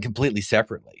writing completely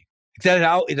separately.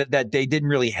 That they didn't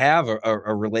really have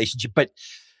a relationship. But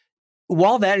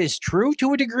while that is true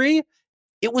to a degree,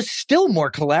 it was still more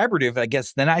collaborative, I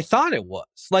guess, than I thought it was.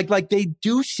 Like they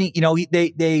do see,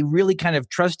 they really kind of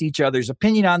trust each other's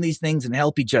opinion on these things and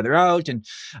help each other out. And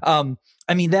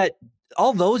that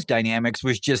all those dynamics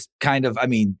was just kind of,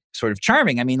 sort of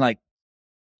charming.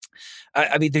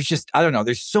 There's just, I don't know.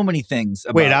 There's so many things.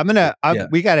 We got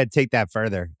to take that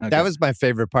further. Okay. That was my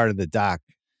favorite part of the doc.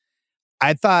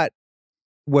 I thought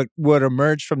what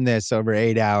emerged from this over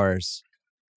 8 hours,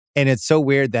 and it's so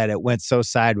weird that it went so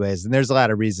sideways, and there's a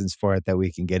lot of reasons for it that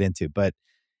we can get into, but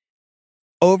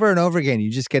over and over again, you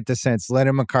just get the sense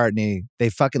Lennon and McCartney, they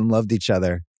fucking loved each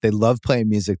other. They loved playing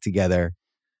music together,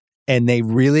 and they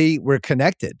really were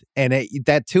connected. And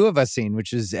that Two of Us scene,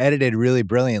 which is edited really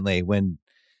brilliantly, when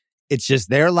it's just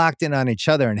they're locked in on each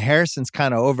other, and Harrison's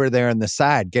kind of over there on the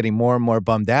side getting more and more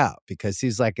bummed out because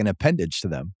he's like an appendage to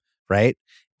them, right?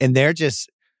 And they're just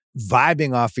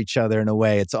vibing off each other in a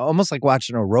way. It's almost like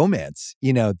watching a romance,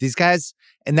 these guys.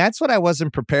 And that's what I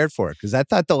wasn't prepared for, because I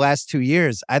thought the last 2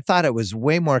 years, I thought it was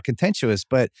way more contentious,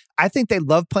 but I think they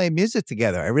love playing music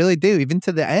together. I really do, even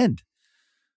to the end.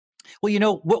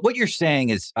 Well, what you're saying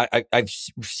is I've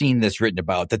seen this written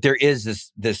about, that there is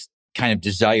this kind of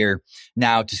desire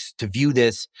now to view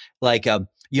this like,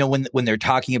 when they're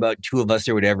talking about Two of Us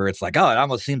or whatever, it's like, oh, it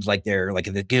almost seems like they're like,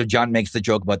 John makes the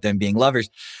joke about them being lovers.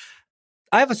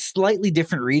 I have a slightly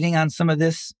different reading on some of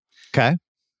this. Okay.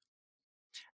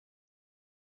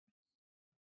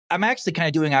 I'm actually kind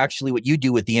of doing what you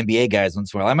do with the NBA guys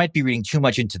once in a while. I might be reading too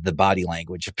much into the body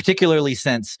language, particularly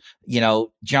since,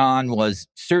 John was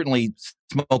certainly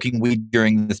smoking weed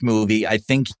during this movie. I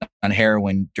think on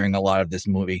heroin during a lot of this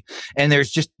movie. And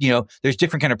there's just, there's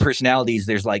different kind of personalities.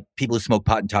 There's like people who smoke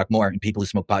pot and talk more, and people who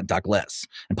smoke pot and talk less.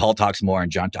 And Paul talks more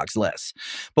and John talks less.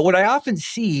 But what I often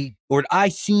see, or what I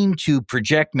seem to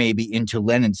project maybe into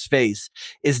Lennon's face,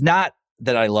 is not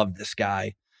that I love this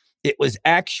guy. It was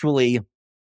actually,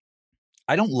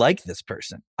 I don't like this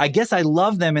person. I guess I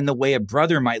love them in the way a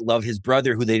brother might love his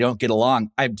brother who they don't get along.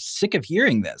 I'm sick of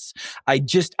hearing this.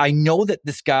 I know that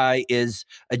this guy is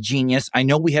a genius. I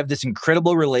know we have this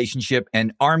incredible relationship,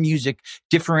 and our music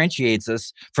differentiates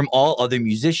us from all other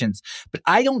musicians. But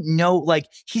I don't know, like,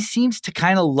 he seems to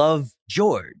kind of love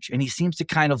George, and he seems to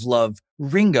kind of love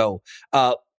Ringo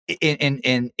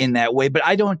in that way. But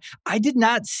I did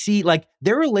not see, like,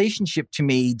 their relationship to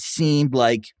me seemed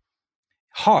like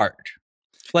hard.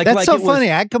 That's so it was,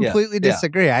 funny. I completely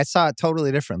disagree. I saw it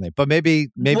totally differently, but maybe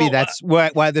that's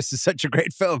why this is such a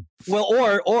great film. Well,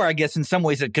 or I guess in some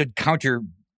ways it could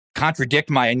contradict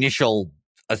my initial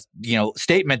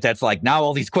statement that's like, now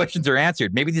all these questions are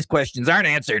answered. Maybe these questions aren't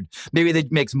answered. Maybe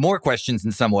that makes more questions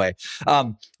in some way.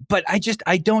 But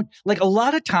I don't, like, a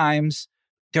lot of times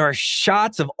there are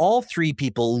shots of all three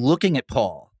people looking at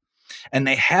Paul, and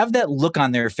they have that look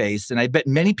on their face. And I bet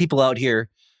many people out here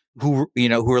who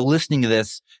are listening to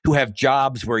this, who have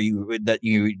jobs where you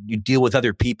deal with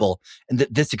other people, and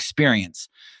this experience,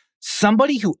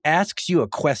 somebody who asks you a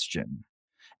question,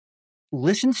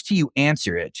 listens to you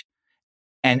answer it,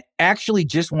 and actually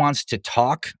just wants to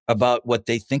talk about what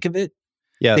they think of it.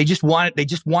 Yeah. They just want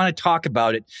to talk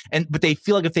about it. But they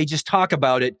feel like if they just talk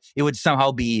about it, it would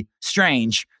somehow be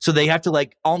strange. So they have to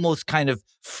like almost kind of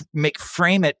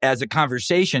frame it as a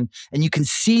conversation. And you can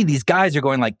see these guys are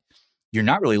going like, you're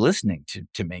not really listening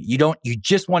to me. You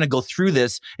just want to go through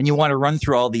this and you want to run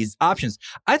through all these options.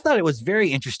 I thought it was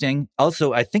very interesting.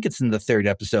 Also, I think it's in the third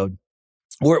episode,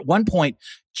 where at one point,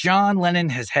 John Lennon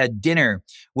has had dinner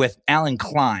with Alan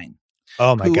Klein.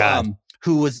 Oh my God.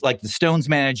 Who was like the Stones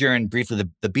manager and briefly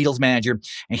the Beatles manager.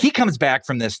 And he comes back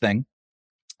from this thing,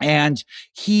 and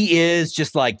he is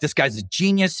just like, this guy's a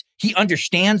genius. He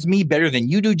understands me better than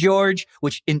you do, George,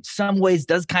 which in some ways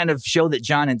does kind of show that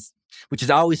John, which has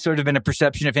always sort of been a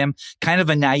perception of him, kind of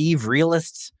a naive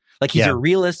realist. Like he's a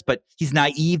realist, but he's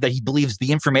naive, that he believes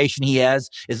the information he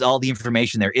has is all the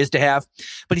information there is to have.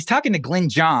 But he's talking to Glenn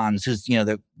Johns, who's,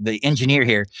 the engineer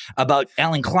here, about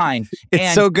Alan Klein.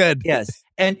 It's so good. Yes.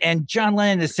 And John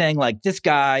Lennon is saying like, this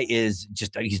guy is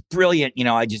just, he's brilliant.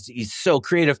 He's so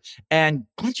creative. And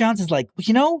Glenn Johns is like,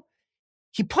 well,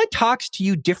 he probably talks to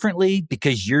you differently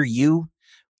because you're you.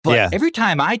 But every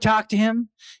time I talk to him,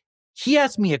 he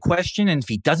asks me a question. And if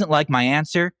he doesn't like my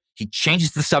answer, he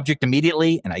changes the subject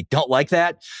immediately, and I don't like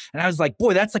that. And I was like,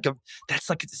 boy, these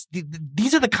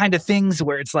are the kind of things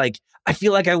where it's like, I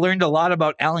feel like I learned a lot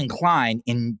about Alan Klein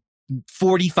in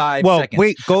 45 seconds.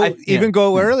 Wait,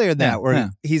 go earlier than that,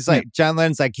 where he's like, John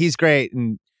Lennon's like, he's great.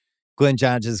 And Glenn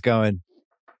Johns is going,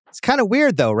 it's kind of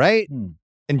weird though, right?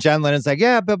 And John Lennon's like,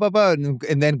 yeah, blah, blah, blah.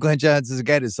 And then Glenn Johns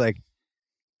again is like,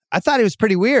 I thought he was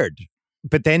pretty weird.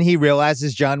 But then he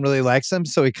realizes John really likes him,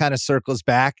 so he kind of circles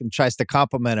back and tries to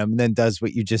compliment him and then does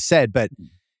what you just said. But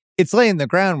it's laying the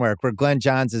groundwork where Glenn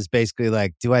Johns is basically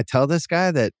like, do I tell this guy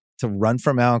that to run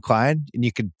from Alan Klein? And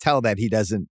you can tell that he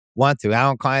doesn't want to.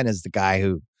 Alan Klein is the guy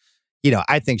who,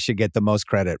 I think should get the most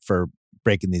credit for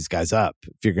breaking these guys up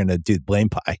if you're going to do blame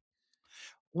pie.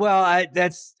 Well,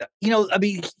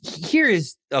 here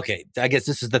is, okay, I guess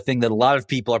this is the thing that a lot of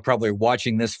people are probably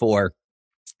watching this for.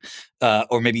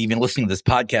 Or maybe even listening to this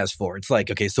podcast for. It's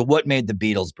like, okay, so what made the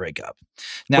Beatles break up?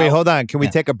 Now, wait, hold on. Can we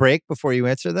take a break before you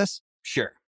answer this?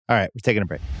 Sure. All right, we're taking a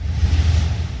break.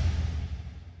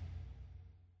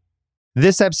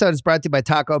 This episode is brought to you by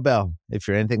Taco Bell. If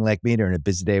you're anything like me during a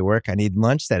busy day of work, I need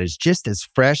lunch that is just as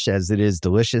fresh as it is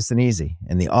delicious and easy.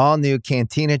 And the all-new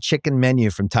Cantina chicken menu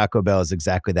from Taco Bell is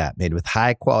exactly that, made with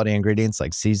high-quality ingredients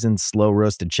like seasoned,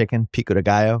 slow-roasted chicken, pico de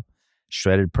gallo,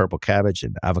 shredded purple cabbage,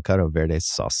 and avocado verde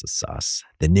salsa sauce.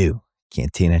 The new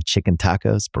Cantina chicken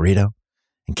tacos, burrito,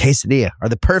 and quesadilla are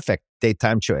the perfect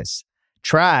daytime choice.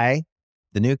 Try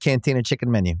the new Cantina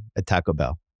chicken menu at Taco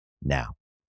Bell now.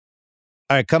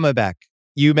 All right, coming back.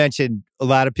 You mentioned a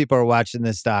lot of people are watching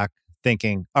this doc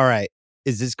thinking, all right,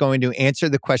 is this going to answer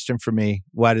the question for me?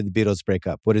 Why did the Beatles break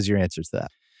up? What is your answer to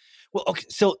that? Well, okay,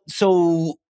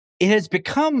 so it has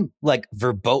become like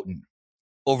verboten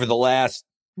over the last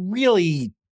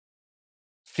really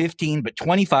 15, but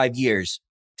 25 years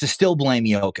to still blame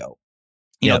Yoko.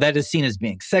 That is seen as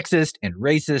being sexist and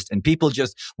racist, and people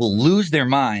just will lose their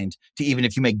mind to even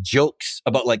if you make jokes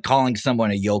about like calling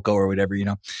someone a Yoko or whatever,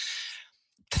 The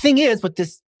thing is, what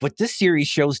this series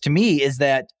shows to me is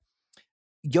that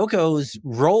Yoko's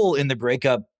role in the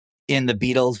breakup in the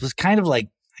Beatles was kind of like,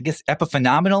 I guess,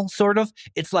 epiphenomenal, sort of.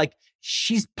 It's like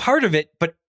she's part of it,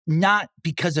 but not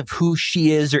because of who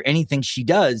she is or anything she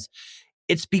does.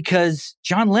 It's because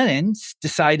John Lennon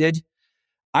decided,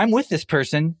 I'm with this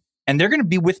person and they're going to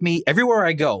be with me everywhere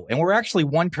I go. And we're actually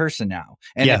one person now.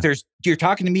 And if you're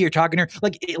talking to me, you're talking to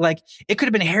her, it could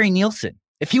have been Harry Nilsson.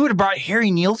 If he would have brought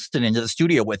Harry Nilsson into the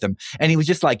studio with him and he was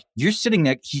just like, you're sitting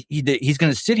there, he's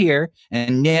going to sit here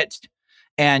and knit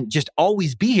and just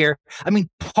always be here. I mean,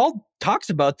 Paul talks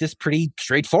about this pretty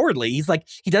straightforwardly. He's like,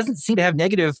 he doesn't seem to have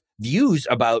negative views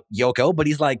about Yoko, but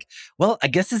he's like, well, I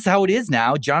guess this is how it is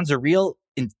now. John's a real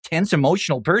intense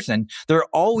emotional person. They're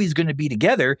always going to be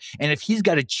together. And if he's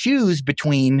got to choose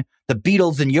between the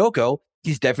Beatles and Yoko,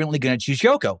 he's definitely going to choose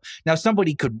Yoko. Now,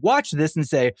 somebody could watch this and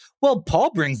say, well,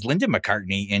 Paul brings Linda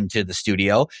McCartney into the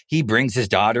studio. He brings his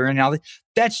daughter and all that.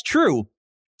 That's true.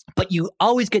 But you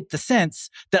always get the sense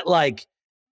that, like,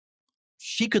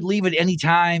 she could leave at any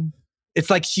time. It's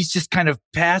like she's just kind of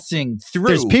passing through.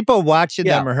 There's people watching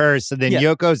them rehearse, and then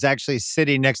Yoko's actually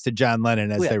sitting next to John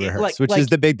Lennon as they rehearse, which is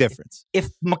the big difference. If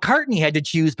McCartney had to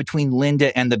choose between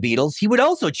Linda and the Beatles, he would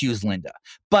also choose Linda.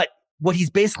 But what he's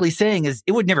basically saying is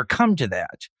it would never come to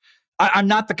that. I'm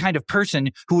not the kind of person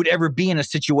who would ever be in a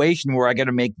situation where I got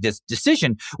to make this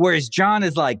decision. Whereas John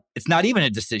is like, it's not even a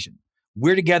decision.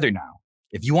 We're together now.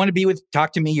 If you want to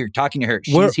talk to me, you're talking to her.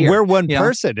 She's here. We're one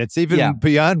person. It's even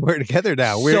beyond we're together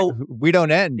now. We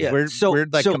don't end. Yeah. We're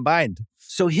like combined.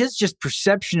 So his just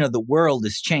perception of the world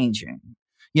is changing,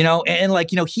 and like,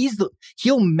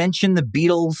 he'll mention the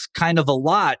Beatles kind of a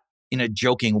lot in a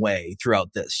joking way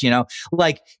throughout this,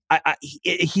 like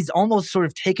he's almost sort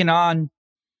of taken on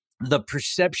the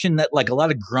perception that like a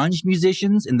lot of grunge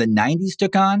musicians in the 90s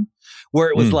took on, where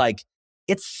it was like,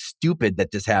 it's stupid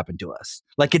that this happened to us.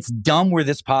 Like, it's dumb we're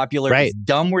this popular. Right. It's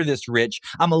dumb we're this rich.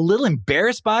 I'm a little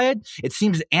embarrassed by it. It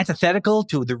seems antithetical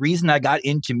to the reason I got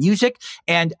into music.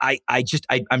 And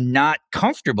I'm not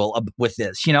comfortable with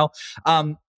this, well,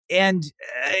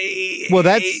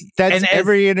 that's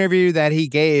every interview that he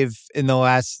gave in the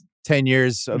last 10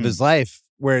 years of his life,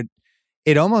 where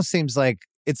it almost seems like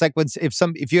it's like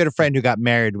if you had a friend who got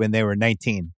married when they were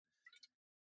 19.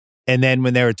 And then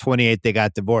when they were 28, they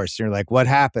got divorced. And you're like, what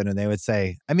happened? And they would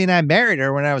say, I mean, I married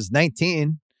her when I was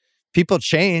 19. People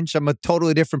change. I'm a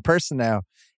totally different person now.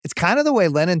 It's kind of the way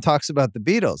Lennon talks about the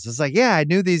Beatles. It's like, yeah, I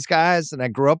knew these guys and I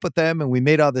grew up with them and we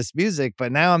made all this music,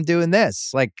 but now I'm doing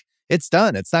this. Like, it's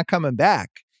done. It's not coming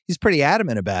back. He's pretty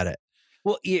adamant about it.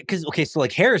 Well, so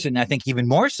like Harrison, I think even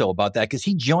more so about that, because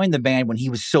he joined the band when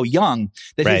he was so young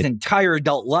that his entire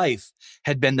adult life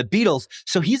had been the Beatles.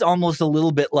 So he's almost a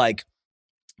little bit like,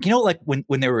 like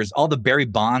when there was all the Barry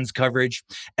Bonds coverage,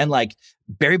 and like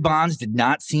Barry Bonds did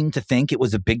not seem to think it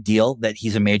was a big deal that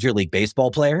he's a Major League Baseball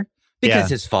player because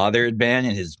his father had been,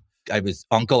 and his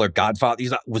uncle or godfather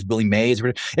was Billy Mays.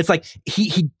 It's like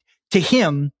he to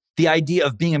him, the idea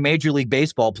of being a Major League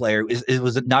Baseball player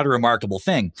was not a remarkable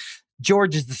thing.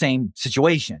 George is the same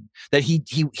situation, that he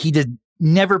did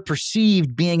never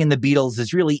perceived being in the Beatles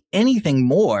as really anything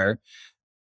more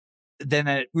than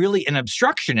an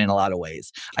obstruction in a lot of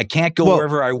ways. I can't go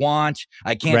wherever I want.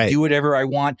 I can't do whatever I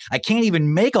want. I can't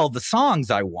even make all the songs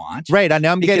I want. Right. And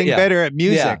I'm getting better at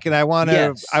music, and I want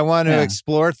to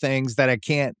explore things that I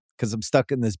can't because I'm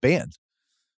stuck in this band.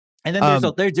 And then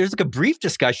there's like a brief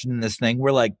discussion in this thing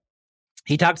where like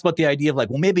he talks about the idea of like,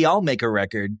 well, maybe I'll make a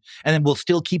record and then we'll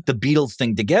still keep the Beatles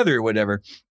thing together or whatever.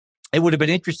 It would have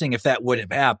been interesting if that would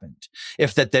have happened.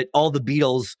 If that all the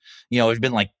Beatles, had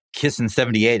been like Kiss in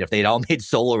 78, if they'd all made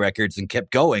solo records and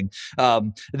kept going. I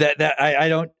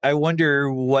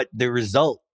wonder what the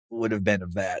result would have been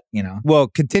of that, Well,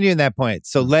 continuing that point.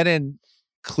 So Lennon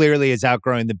clearly is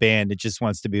outgrowing the band. It just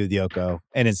wants to be with Yoko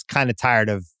and is kind of tired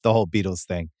of the whole Beatles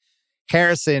thing.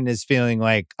 Harrison is feeling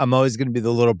like, I'm always going to be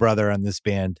the little brother on this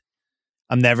band.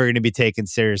 I'm never going to be taken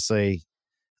seriously.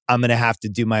 I'm going to have to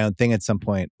do my own thing at some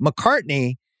point.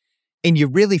 McCartney, and you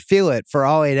really feel it for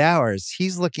all 8 hours,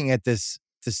 he's looking at this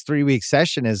 3-week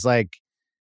session is like,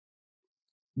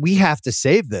 we have to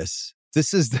save this.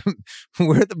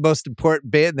 We're the most important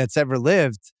band that's ever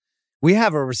lived. We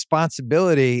have a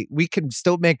responsibility. We can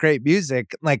still make great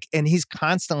music. And he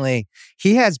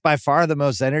has by far the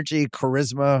most energy,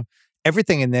 charisma,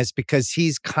 everything in this, because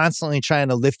he's constantly trying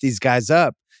to lift these guys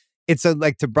up. It's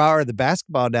like, to borrow the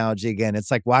basketball analogy again,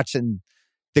 it's like watching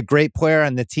the great player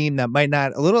on the team that might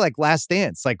not, a little like Last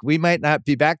Dance, like we might not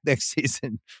be back next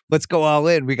season. Let's go all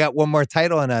in. We got one more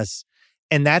title in us.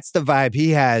 And that's the vibe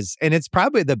he has. And it's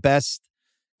probably the best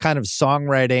kind of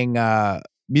songwriting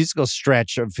musical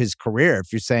stretch of his career.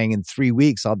 If you're saying in 3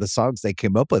 weeks, all the songs they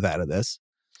came up with out of this.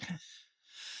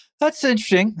 That's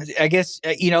interesting. I guess,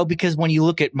 because when you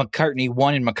look at McCartney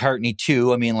 1 and McCartney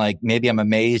 2, I mean, like, maybe I'm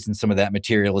amazed and some of that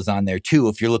material is on there too.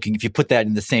 If you put that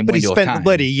in the same window of time.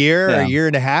 But he spent, a year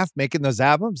and a half making those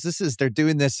albums? They're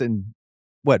doing this in,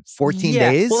 14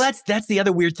 days? Well, that's the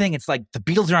other weird thing. It's like the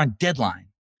Beatles are on deadline.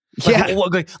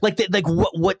 What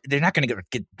they're not going to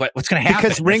get. What's going to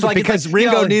happen? Because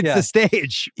Ringo needs the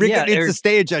stage. Ringo needs the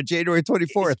stage on January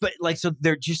 24th. But so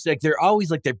they're just like, they're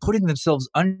always like, they're putting themselves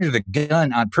under the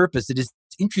gun on purpose. It is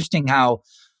interesting how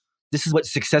this is what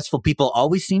successful people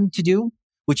always seem to do,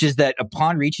 which is that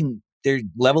upon reaching their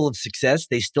level of success,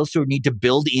 they still sort of need to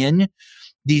build in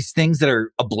these things that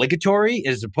are obligatory.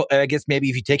 I guess maybe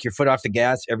if you take your foot off the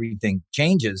gas, everything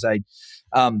changes.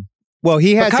 Well,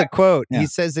 he has But a quote. yeah. He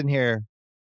says in here,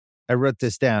 I wrote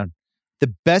this down.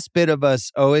 The best bit of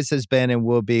us always has been and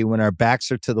will be when our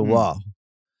backs are to the wall.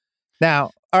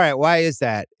 Now, all right, why is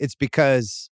that? It's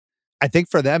because I think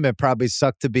for them, it probably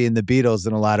sucked to be in the Beatles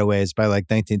in a lot of ways by like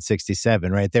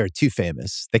 1967, right? They were too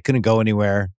famous. They couldn't go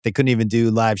anywhere. They couldn't even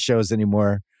do live shows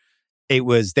anymore. They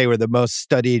were the most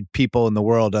studied people in the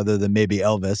world other than maybe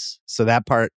Elvis. So that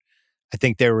part, I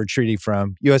think they were retreating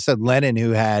from. You also had Lennon,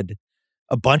 who had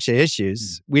a bunch of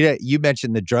issues. You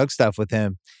mentioned the drug stuff with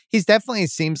him. He's definitely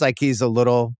seems like he's a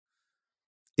little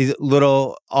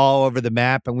all over the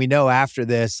map. And we know after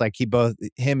this, like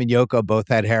him and Yoko both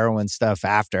had heroin stuff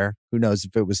after. Who knows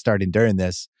if it was starting during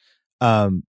this.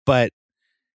 But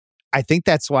I think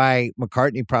that's why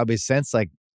McCartney probably sensed like,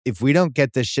 if we don't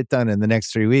get this shit done in the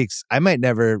next 3 weeks, I might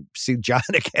never see John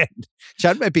again.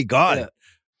 John might be gone. Yeah.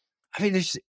 I mean,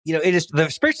 there's, it is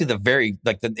especially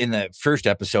in the first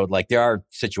episode, like there are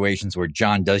situations where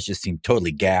John does just seem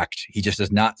totally gacked. He just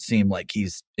does not seem like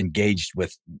he's engaged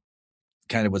with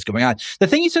kind of what's going on. The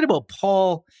thing you said about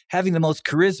Paul having the most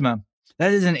charisma,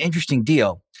 that is an interesting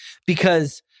deal,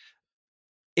 because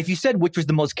if you said which was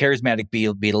the most charismatic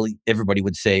Beatle, everybody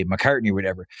would say McCartney or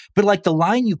whatever. But like the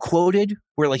line you quoted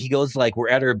where like he goes like, we're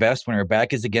at our best when our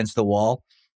back is against the wall.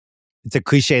 It's a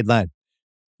cliched line.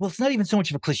 Well, it's not even so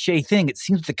much of a cliche thing. It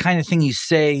seems the kind of thing you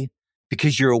say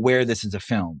because you're aware this is a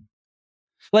film.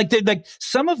 Like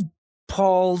some of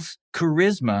Paul's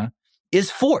charisma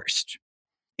is forced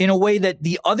in a way that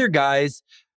the other guys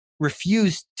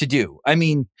refuse to do. I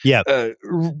mean,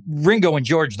 Ringo and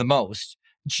George the most.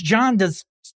 John does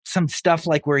some stuff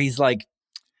like where he's like,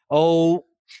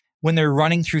 when they're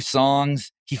running through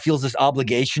songs, he feels this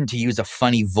obligation to use a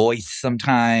funny voice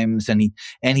sometimes, and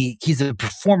he's a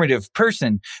performative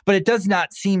person, but it does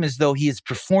not seem as though he is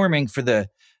performing for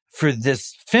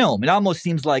this film. It almost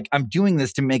seems like I'm doing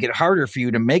this to make it harder for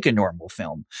you to make a normal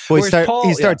film. Well,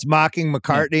 he starts mocking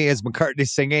McCartney as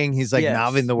McCartney's singing. He's like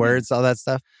mouthing the words, all that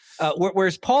stuff.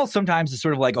 Whereas Paul sometimes is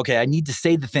sort of like, okay, I need to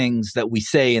say the things that we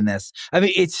say in this. I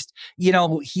mean, it's,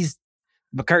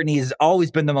 McCartney has always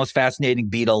been the most fascinating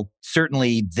Beatle.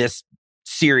 Certainly this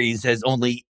series has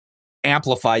only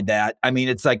amplified that. I mean,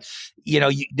 it's like,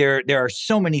 there are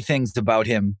so many things about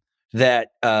him that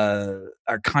are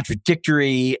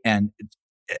contradictory, and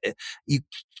you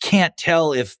can't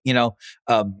tell if,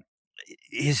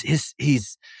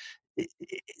 he's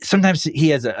sometimes he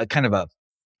has a kind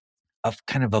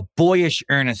of a boyish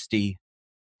earnesty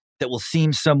that will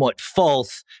seem somewhat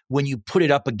false when you put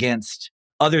it up against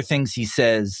other things he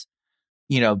says,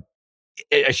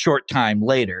 a short time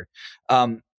later.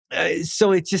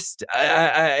 So it's just,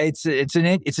 it's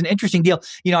an interesting deal.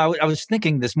 I was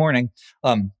thinking this morning,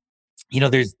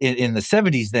 there's in the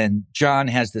 70s, then John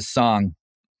has this song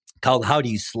called "How Do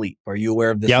You Sleep." Are you aware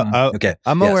of this song? Okay.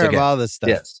 I'm aware of all this stuff.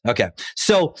 Yes. Okay.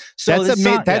 So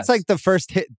that's like the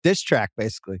first hit diss track,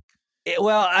 basically. It's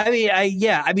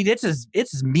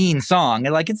a mean song,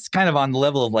 and like it's kind of on the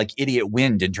level of like Idiot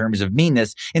Wind in terms of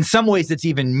meanness. In some ways, it's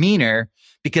even meaner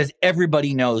because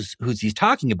everybody knows who he's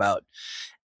talking about.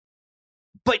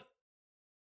 But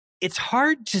it's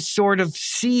hard to sort of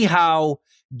see how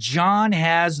John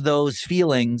has those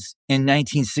feelings in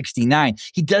 1969.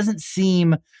 He doesn't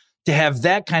seem to have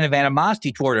that kind of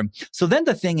animosity toward him. So then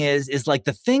the thing is like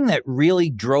the thing that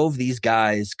really drove these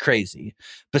guys crazy,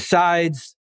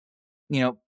 besides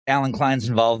Alan Klein's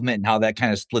involvement and how that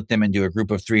kind of split them into a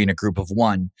group of three and a group of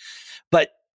one. But,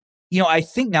 I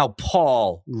think now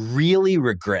Paul really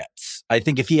regrets. I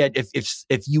think if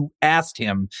you asked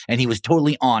him and he was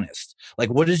totally honest, like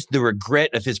what is the regret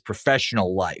of his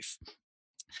professional life?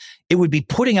 It would be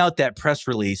putting out that press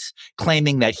release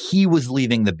claiming that he was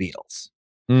leaving the Beatles.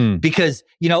 Because,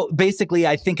 basically,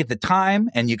 I think at the time,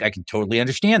 and I can totally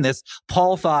understand this,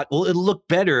 Paul thought, well, it'll look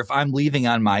better if I'm leaving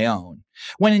on my own.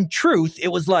 When in truth, it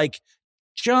was like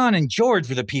John and George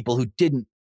were the people who didn't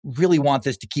really want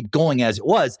this to keep going as it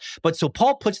was. But so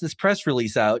Paul puts this press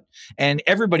release out and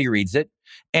everybody reads it.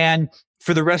 And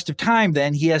for the rest of time,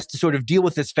 then he has to sort of deal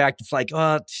with this fact. It's like,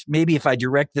 maybe if I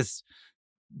direct this,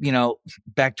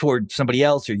 back toward somebody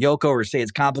else or Yoko, or say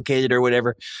it's complicated or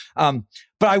whatever.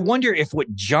 But I wonder if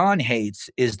what John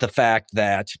hates is the fact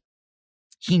that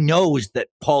he knows that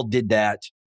Paul did that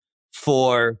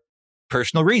for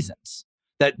personal reasons,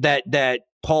 that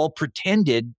Paul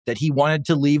pretended that he wanted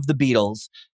to leave the Beatles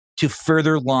to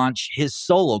further launch his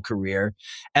solo career.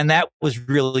 And that was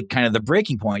really kind of the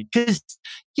breaking point. Because,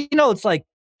 it's like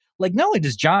not only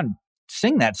does John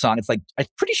sing that song, it's like, I'm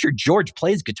pretty sure George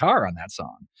plays guitar on that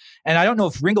song. And I don't know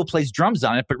if Ringo plays drums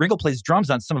on it, but Ringo plays drums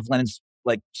on some of Lennon's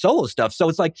like solo stuff. So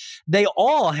it's like they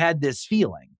all had this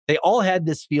feeling. They all had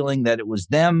this feeling that it was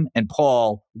them and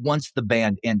Paul once the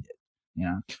band ended.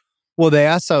 Well,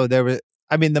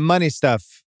 the money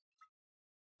stuff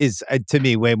is to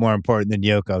me way more important than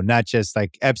Yoko. Not just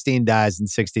like Epstein dies in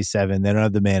 1967, they don't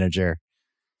have the manager.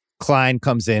 Klein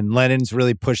comes in. Lennon's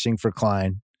really pushing for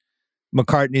Klein.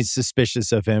 McCartney's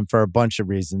suspicious of him for a bunch of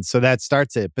reasons. So that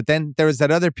starts it. But then there was that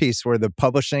other piece where the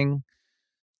publishing,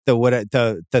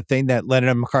 the thing that Lennon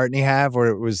and McCartney have, where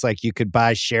it was like you could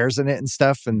buy shares in it and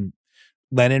stuff. And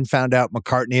Lennon found out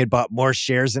McCartney had bought more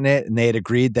shares in it, and they had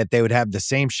agreed that they would have the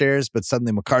same shares, but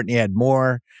suddenly McCartney had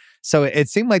more. So it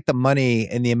seemed like the money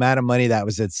and the amount of money that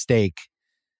was at stake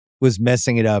was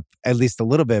messing it up at least a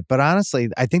little bit. But honestly,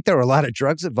 I think there were a lot of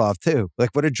drugs involved too. Like,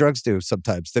 what do drugs do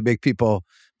sometimes? They make people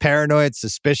paranoid,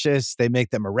 suspicious. They make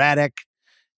them erratic.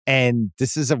 And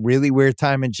this is a really weird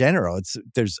time in general.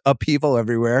 There's upheaval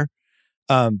everywhere.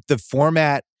 The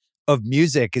format of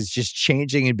music is just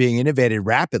changing and being innovated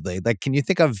rapidly. Like, can you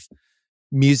think of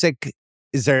music?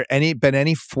 Is there been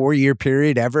any 4-year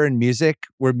period ever in music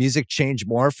where music changed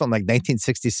more from like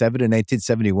 1967 to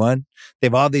 1971? They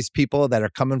have all these people that are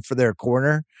coming for their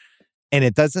corner. And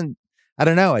it doesn't, I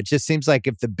don't know. It just seems like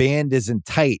if the band isn't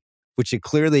tight, which it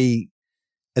clearly,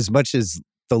 as much as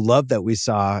the love that we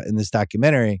saw in this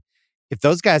documentary, if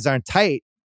those guys aren't tight,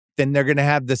 then they're going to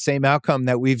have the same outcome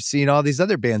that we've seen all these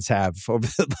other bands have over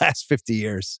the last 50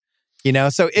 years.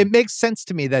 So it makes sense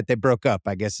to me that they broke up,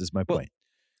 I guess is my point.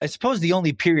 I suppose the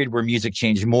only period where music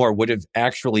changed more would have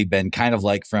actually been kind of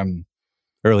like from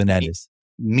early 90s.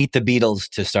 Meet the Beatles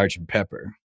to Sgt.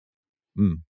 Pepper.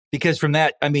 Because from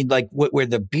that, I mean, like where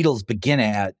the Beatles begin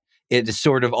at, it is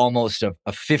sort of almost a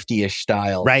 50-ish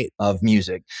style of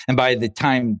music. And by the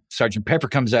time Sgt. Pepper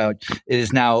comes out, it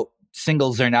is now,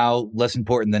 singles are now less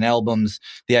important than albums.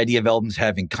 The idea of albums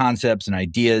having concepts and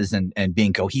ideas and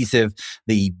being cohesive,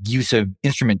 the use of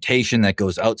instrumentation that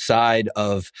goes outside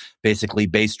of basically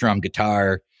bass, drum,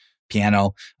 guitar,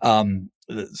 piano. I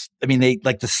mean, they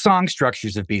like the song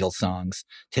structures of Beatles songs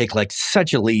take like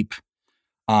such a leap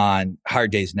on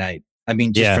Hard Day's Night. I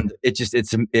mean,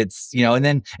 it's and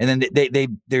then they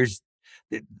there's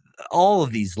all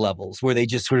of these levels where they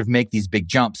just sort of make these big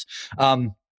jumps.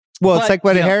 It's like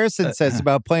what Harrison says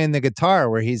about playing the guitar,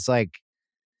 where he's like,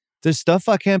 there's stuff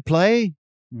I can't play.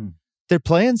 They're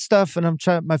playing stuff and I'm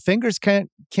trying, my fingers can't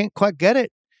quite get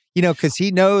it, because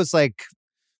he knows like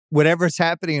whatever's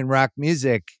happening in rock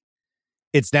music,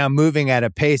 it's now moving at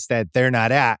a pace that they're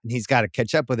not at, and he's got to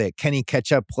catch up with it. Can he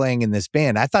catch up playing in this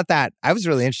band? I thought that, I was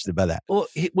really interested by that. Well,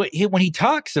 when he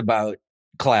talks about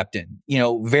Clapton,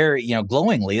 very,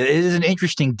 glowingly, it is an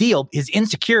interesting deal. His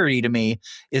insecurity to me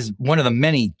is one of the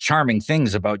many charming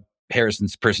things about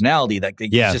Harrison's personality. That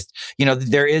just,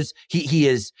 there is, he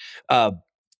is, there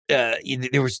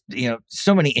was,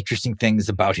 so many interesting things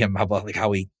about him, about like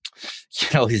how he,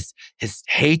 his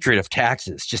hatred of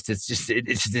taxes,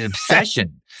 it's an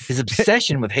obsession. His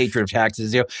obsession with hatred of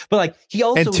taxes, but like he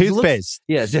also and toothpaste.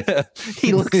 Yes,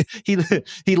 he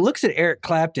looks at Eric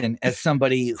Clapton as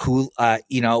somebody who,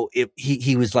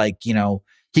 he was like,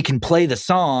 he can play the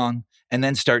song and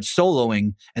then start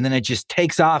soloing, and then it just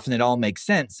takes off and it all makes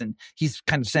sense. And he's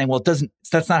kind of saying, well,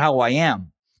 that's not how I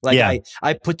am. Like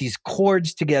I put these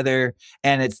chords together,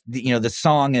 and it's the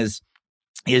song is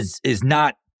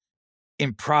not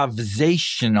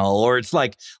improvisational, or it's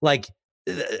like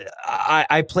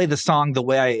I play the song the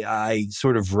way I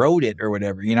sort of wrote it or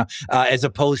whatever, as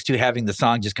opposed to having the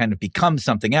song just kind of become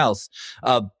something else.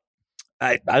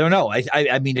 I don't know.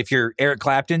 I mean, if you're Eric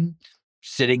Clapton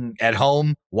sitting at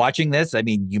home watching this, I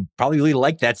mean, you probably really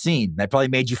like that scene. That probably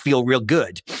made you feel real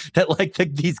good. That like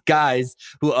these guys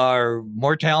who are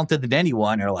more talented than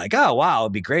anyone are like, oh wow,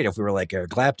 it'd be great if we were like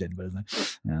Eric Clapton. But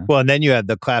well, and then you have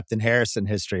the Clapton Harrison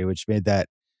history, which made that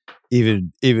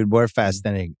even more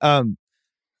fascinating.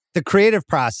 The creative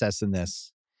process in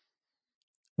this,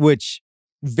 which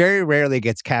very rarely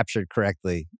gets captured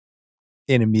correctly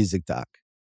in a music doc,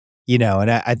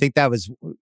 and I think that was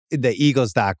the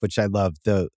Eagles doc, which I love.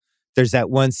 There's that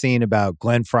one scene about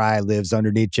Glenn Frey lives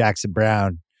underneath Jackson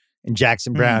Browne, and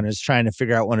Jackson Browne is trying to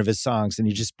figure out one of his songs, and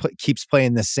he just keeps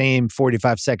playing the same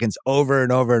 45 seconds over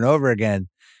and over and over again.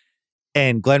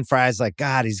 And Glenn Frey's like,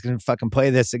 God, he's going to fucking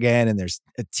play this again. And there's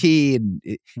a T, and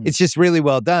it's just really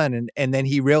well done. And then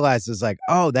he realizes like,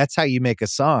 oh, that's how you make a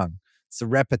song. It's the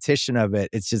repetition of it.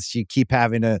 It's just, you keep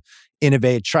having to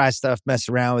innovate, try stuff, mess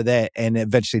around with it, and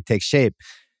eventually take shape.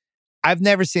 I've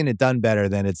never seen it done better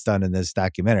than it's done in this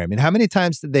documentary. I mean, how many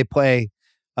times did they play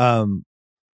Don't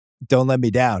Let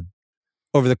Me Down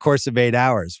over the course of 8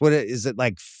 hours? What is it,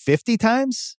 like 50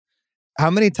 times? How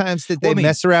many times did they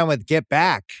mess around with Get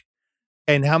Back?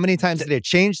 And how many times did it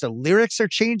change? The lyrics are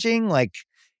changing. Like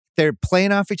they're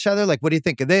playing off each other. Like, what do you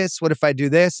think of this? What if I do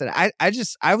this? And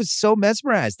I was so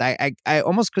mesmerized. I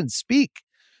almost couldn't speak.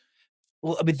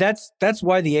 Well, I mean, that's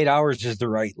why the 8 hours is the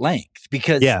right length,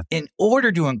 because in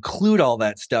order to include all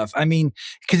that stuff, I mean,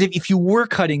 because if you were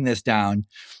cutting this down,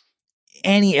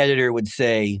 any editor would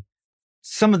say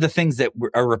some of the things that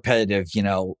are repetitive, you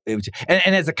know, and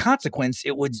as a consequence,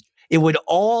 it would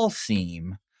all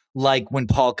seem like when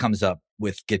Paul comes up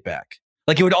with Get Back,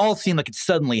 like it would all seem like it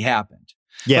suddenly happened.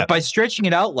 Yeah. But by stretching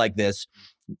it out like this,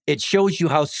 it shows you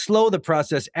how slow the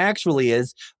process actually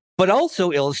is, but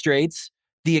also illustrates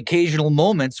the occasional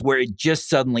moments where it just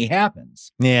suddenly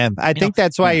happens. Yeah, I think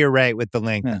that's why you're right with the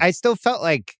length. Yeah. I still felt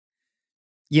like,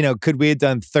 you know, could we have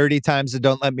done 30 times of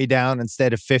Don't Let Me Down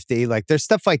instead of 50? Like there's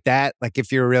stuff like that. Like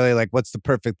if you're really like, what's the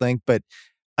perfect length? But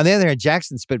on the other hand,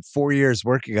 Jackson spent 4 years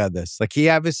working on this. Like he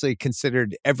obviously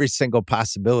considered every single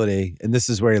possibility, and this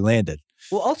is where he landed.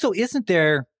 Well, also, isn't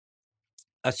there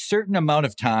a certain amount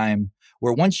of time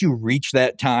where once you reach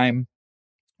that time,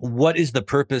 what is the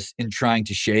purpose in trying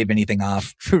to shave anything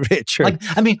off? True. Like,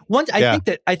 I mean,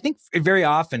 I think very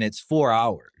often it's 4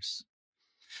 hours.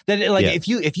 That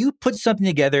if you put something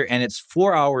together and it's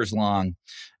 4 hours long,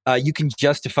 you can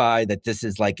justify that this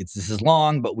is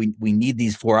long, but we need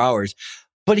these 4 hours.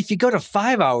 But if you go to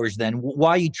 5 hours, then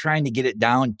why are you trying to get it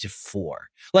down to 4?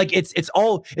 Like it's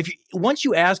all, once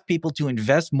you ask people to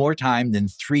invest more time than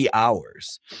 3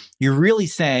 hours, you're really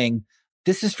saying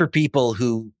this is for people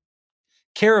who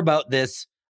care about this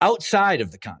outside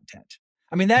of the content.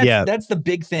 I mean, that's the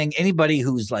big thing. Anybody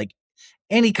who's like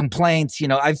any complaints, you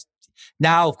know,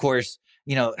 now, of course,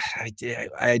 you know,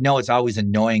 I know it's always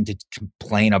annoying to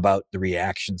complain about the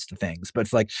reactions to things, but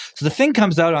it's like, so the thing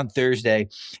comes out on Thursday,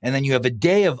 and then you have a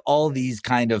day of all these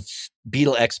kind of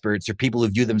Beatle experts or people who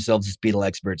view themselves as Beatle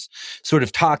experts sort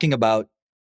of talking about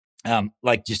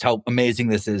like just how amazing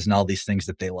this is and all these things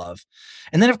that they love.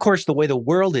 And then, of course, the way the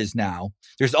world is now,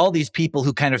 there's all these people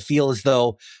who kind of feel as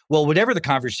though, well, whatever the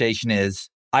conversation is,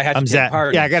 I have to take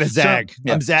part. Yeah, I got to zag.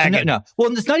 So, I'm zagging. So no.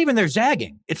 Well, it's not even they're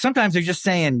zagging. It's sometimes they're just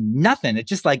saying nothing. It's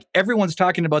just like everyone's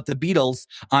talking about the Beatles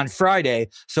on Friday,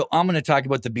 so I'm going to talk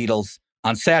about the Beatles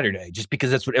on Saturday, just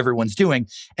because that's what everyone's doing.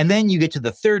 And then you get to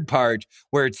the third part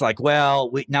where it's like,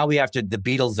 well, now we have to, the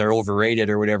Beatles are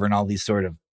overrated or whatever, and all these sort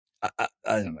of I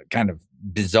don't know, kind of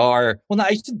bizarre. Well,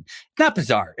 not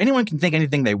bizarre. Anyone can think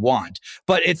anything they want,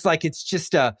 but it's like it's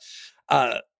just the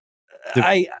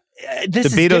Beatles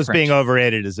different. Being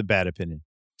overrated is a bad opinion.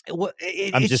 Well,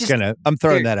 I'm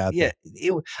throwing that out there.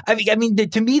 I mean,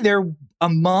 to me, they're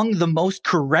among the most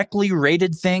correctly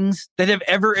rated things that have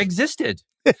ever existed.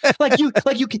 like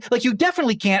you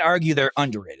definitely can't argue they're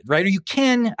underrated, right? Or you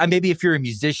can, maybe if you're a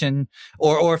musician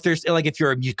or if there's like, if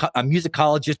you're a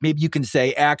musicologist, maybe you can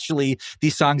say, actually,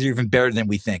 these songs are even better than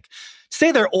we think.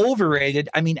 Say they're overrated.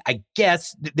 I mean, I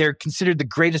guess they're considered the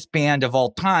greatest band of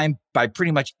all time by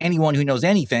pretty much anyone who knows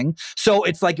anything. So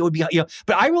it's like, it would be, you know,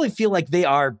 but I really feel like they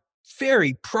are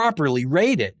very properly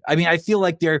rated. I mean, I feel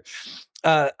like they're,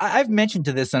 I've mentioned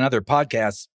to this on other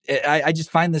podcasts. I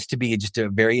just find this to be just a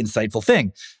very insightful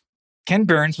thing. Ken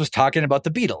Burns was talking about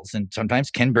the Beatles, and sometimes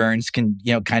Ken Burns can,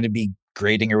 you know, kind of be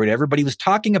grating or whatever, but he was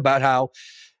talking about how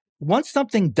once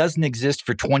something doesn't exist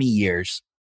for 20 years,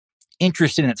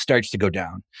 interest in it starts to go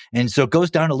down. And so it goes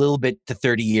down a little bit to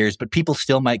 30 years, but people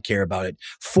still might care about it.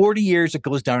 40 years, it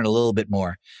goes down a little bit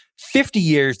more. 50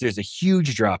 years, there's a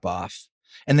huge drop off.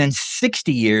 And then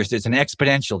 60 years, there's an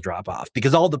exponential drop off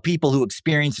because all the people who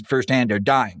experience it firsthand are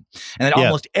dying. And then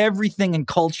almost everything in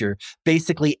culture,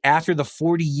 basically after the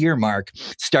 40-year mark,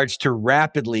 starts to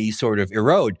rapidly sort of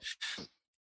erode.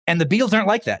 And the Beatles aren't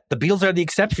like that. The Beatles are the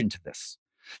exception to this.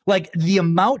 Like the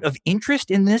amount of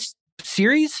interest in this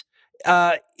series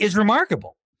is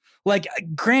remarkable. Like,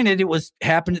 granted, it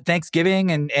happened at Thanksgiving,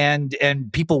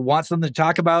 and people want something to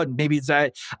talk about, and maybe it's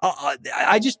I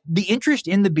just, the interest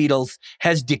in the Beatles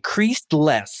has decreased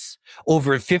less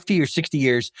over 50 or 60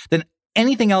 years than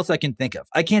anything else I can think of.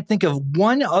 I can't think of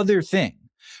one other thing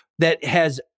that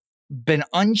has been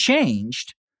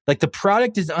unchanged. Like the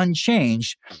product is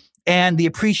unchanged, and the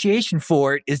appreciation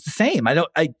for it is the same.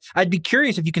 I'd be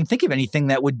curious if you can think of anything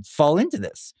that would fall into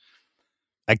this.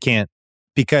 I can't,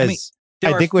 because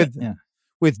I think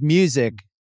with music,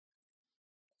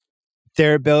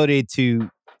 their ability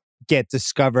to get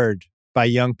discovered by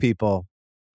young people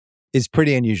is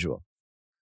pretty unusual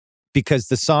because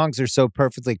the songs are so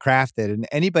perfectly crafted. And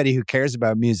anybody who cares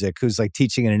about music, who's like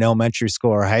teaching in an elementary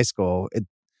school or high school, the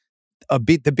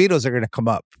Beatles are going to come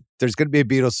up. There's going to be a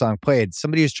Beatles song played.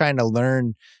 Somebody who's trying to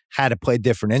learn how to play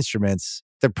different instruments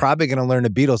they're probably going to learn a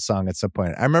Beatles song at some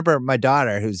point. I remember my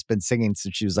daughter, who's been singing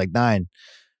since she was like 9,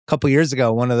 a couple years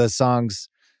ago, one of the songs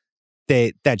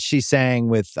that she sang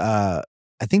with, I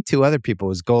think 2 other people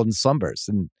was Golden Slumbers.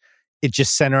 And it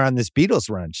just sent her on this Beatles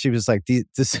run. She was like,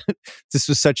 this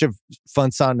was such a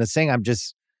fun song to sing. I'm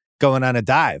just going on a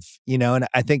dive, And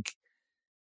I think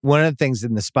one of the things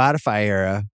in the Spotify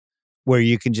era where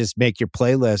you can just make your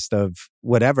playlist of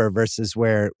whatever versus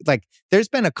where, like, there's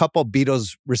been a couple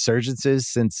Beatles resurgences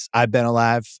since I've been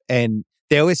alive, and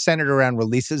they always centered around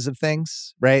releases of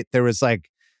things, right? There was like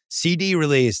CD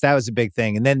release, that was a big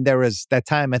thing. And then there was that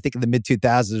time, I think in the mid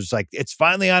 2000s, it was like, it's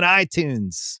finally on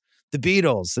iTunes, the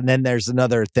Beatles. And then there's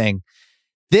another thing.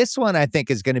 This one, I think,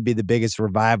 is going to be the biggest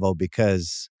revival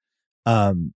because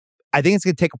I think it's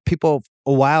going to take people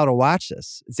a while to watch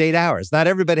this. It's 8 hours. Not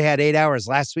everybody had 8 hours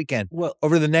last weekend. Well,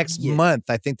 over the next month,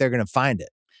 I think they're going to find it.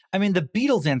 I mean, the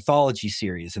Beatles anthology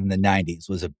series in the 90s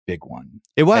was a big one.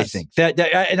 It was. I think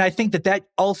and I think that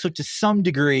also to some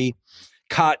degree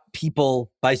caught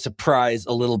people by surprise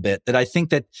a little bit. I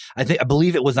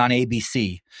believe it was on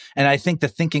ABC. And I think the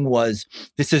thinking was,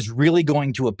 this is really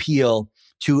going to appeal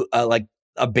to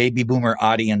a baby boomer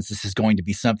audience. This is going to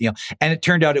be something, and it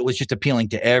turned out it was just appealing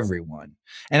to everyone.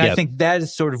 And I think that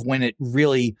is sort of when it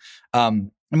really,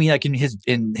 like in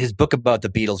his book about the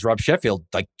Beatles, Rob Sheffield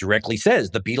directly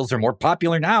says the Beatles are more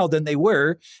popular now than they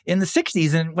were in the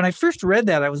 60s. And when I first read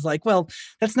that, I was like, well,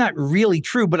 that's not really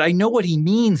true, but I know what he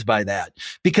means by that,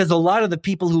 because a lot of the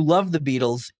people who love the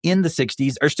Beatles in the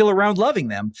 60s are still around loving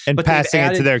them and but passing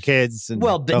it to their kids. And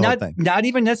not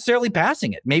even necessarily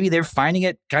passing it. Maybe they're finding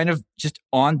it kind of just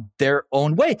on their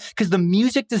own way, because the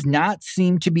music does not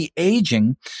seem to be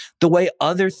aging the way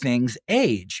other things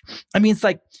age. I mean, it's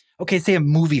like, okay, say a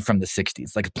movie from the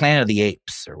 60s, like Planet of the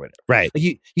Apes or whatever. Right. Like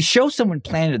you show someone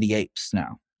Planet of the Apes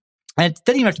now, and it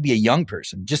doesn't even have to be a young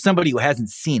person, just somebody who hasn't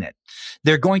seen it.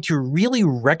 They're going to really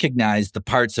recognize the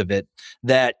parts of it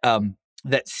that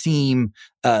seem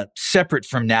separate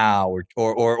from now,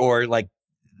 or like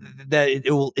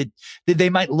that they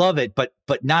might love it, but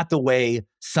not the way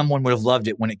someone would have loved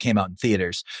it when it came out in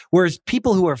theaters. Whereas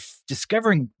people who are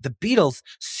discovering the Beatles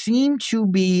seem to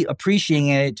be appreciating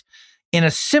it in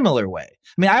a similar way.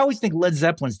 I mean, I always think Led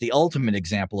Zeppelin's the ultimate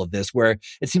example of this, where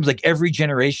it seems like every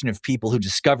generation of people who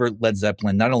discover Led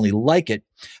Zeppelin not only like it,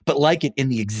 but like it in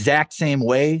the exact same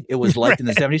way it was liked in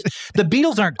the 70s. The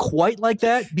Beatles aren't quite like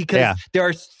that, because there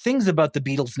are things about the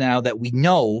Beatles now that we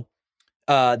know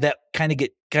that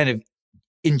kind of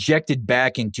injected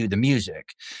back into the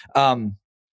music. And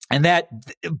that,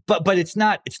 but it's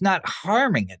not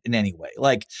harming it in any way.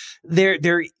 Like they're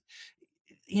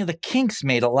the Kinks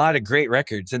made a lot of great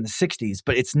records in the 60s,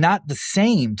 but it's not the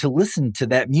same to listen to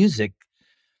that music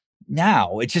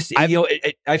now. It's just,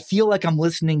 I feel like I'm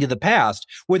listening to the past,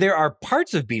 where there are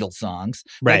parts of Beatles songs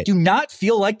that do not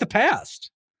feel like the past,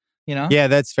 Yeah,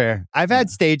 that's fair. I've had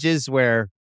stages where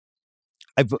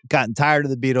I've gotten tired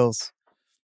of the Beatles.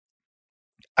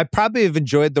 I probably have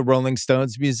enjoyed the Rolling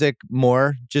Stones music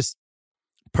more, just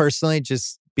personally,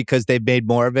 just because they've made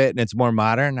more of it and it's more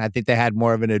modern. I think they had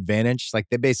more of an advantage. Like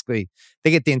they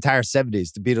get the entire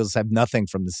 70s. The Beatles have nothing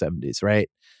from the 70s, right?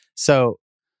 So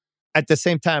at the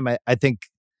same time, I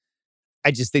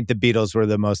just think the Beatles were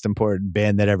the most important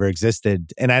band that ever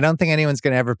existed. And I don't think anyone's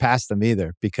going to ever pass them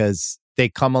either, because they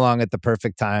come along at the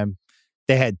perfect time.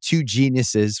 They had 2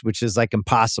 geniuses, which is like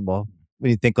impossible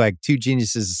when you think like 2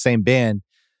 geniuses, the same band.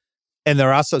 And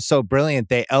they're also so brilliant,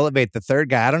 they elevate the third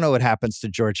guy. I don't know what happens to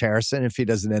George Harrison if he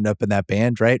doesn't end up in that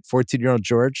band, right? 14-year-old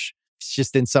George, he's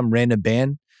just in some random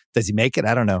band. Does he make it?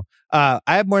 I don't know. I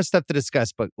have more stuff to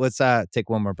discuss, but let's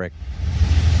take one more break.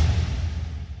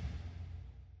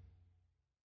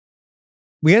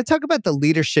 We got to talk about the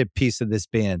leadership piece of this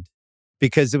band,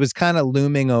 because it was kind of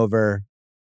looming over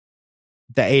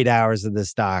the 8 hours of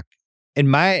this doc.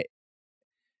 And what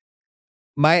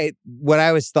I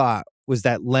always thought was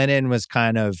that Lennon was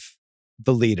kind of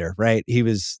the leader, right? He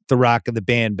was the rock of the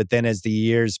band. But then as the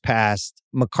years passed,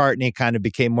 McCartney kind of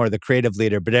became more the creative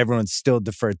leader, but everyone still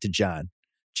deferred to John.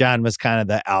 John was kind of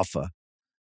the alpha.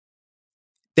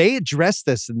 They addressed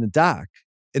this in the doc,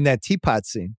 in that teapot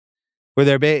scene, where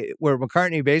where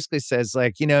McCartney basically says,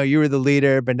 like, you were the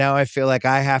leader, but now I feel like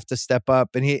I have to step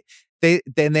up. And they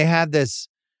have this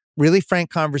really frank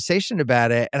conversation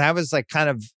about it. And I was like,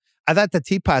 I thought the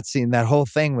teapot scene, that whole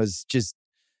thing was just,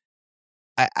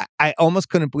 I almost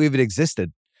couldn't believe it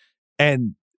existed.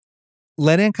 And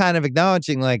Lennon kind of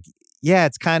acknowledging like, yeah,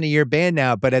 it's kind of your band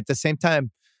now. But at the same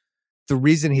time, the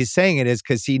reason he's saying it is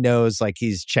because he knows like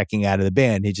he's checking out of the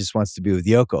band. He just wants to be with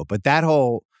Yoko. But that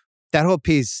whole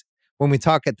piece, when we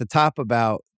talk at the top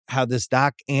about how this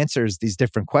doc answers these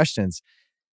different questions.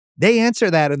 They answer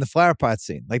that in the flower pot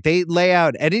scene. Like they lay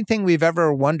out anything we've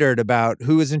ever wondered about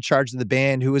who was in charge of the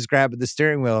band, who was grabbing the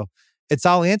steering wheel. It's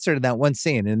all answered in that one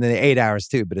scene, and the 8 hours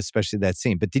too, but especially that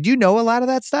scene. But did you know a lot of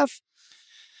that stuff?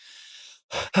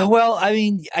 Well, I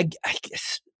mean, I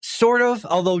guess sort of,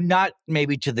 although not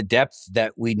maybe to the depth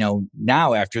that we know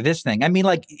now after this thing. I mean,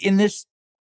 like in this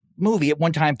movie, at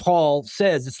one time, Paul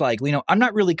says, it's like, I'm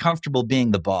not really comfortable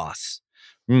being the boss.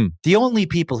 The only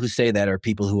people who say that are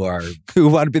people who are who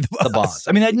want to be the boss.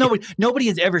 I mean, nobody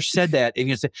has ever said that. If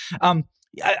you say,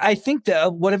 I think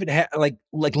that what if it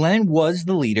like Lennon was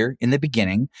the leader in the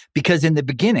beginning, because in the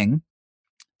beginning,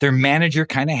 their manager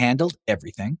kind of handled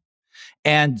everything,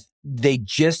 and they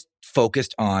just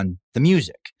focused on the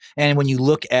music. And when you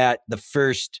look at the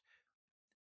first,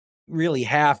 really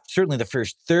certainly the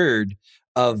first third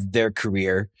of their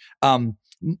career,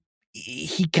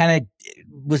 he kind of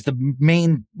was the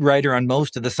main writer on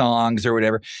most of the songs or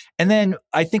whatever. And then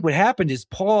I think what happened is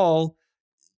Paul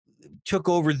took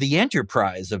over the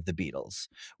enterprise of the Beatles,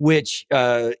 which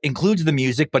includes the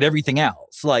music, but everything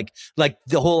else, like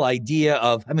the whole idea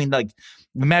of, I mean, like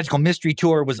the Magical Mystery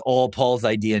Tour was all Paul's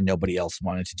idea and nobody else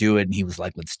wanted to do it. And he was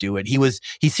like, let's do it.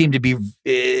 He seemed to be,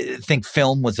 think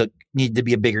film needed to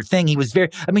be a bigger thing. He was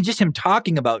just him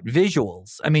talking about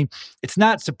visuals. I mean, it's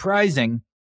not surprising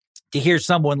to hear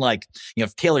someone like,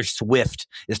 if Taylor Swift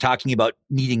is talking about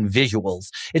needing visuals,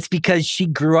 it's because she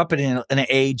grew up in an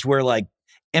age where like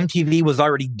MTV was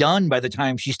already done by the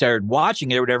time she started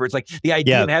watching it or whatever. It's like the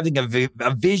idea of having a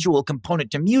visual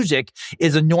component to music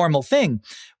is a normal thing.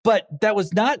 But that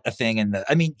was not a thing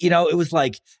it was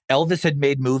like Elvis had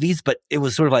made movies, but it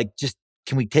was sort of like, just,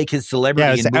 can we take his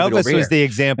celebrity and move it over Elvis was here? the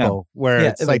example where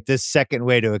it's like this second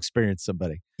way to experience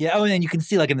somebody. Yeah. Oh, and then you can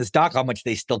see like in this doc how much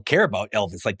they still care about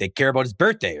Elvis. Like they care about his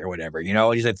birthday or whatever,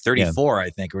 he's at 34,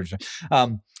 I think.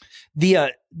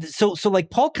 So like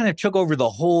Paul kind of took over the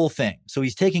whole thing. So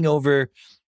he's taking over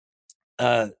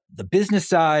the business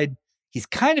side. He's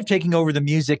kind of taking over the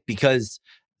music, because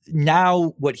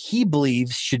now what he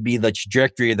believes should be the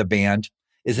trajectory of the band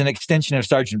is an extension of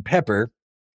Sgt. Pepper,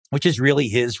 which is really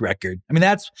his record. I mean,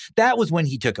 that was when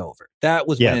he took over. That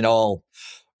was when it all,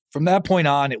 from that point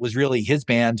on, it was really his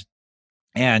band.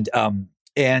 And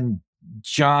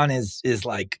John is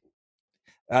like,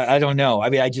 I don't know. I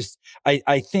mean,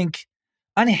 I think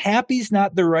unhappy is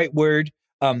not the right word,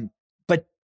 but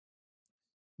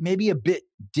maybe a bit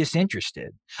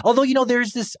disinterested. Although,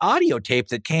 there's this audio tape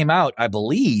that came out, I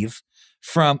believe,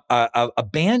 from a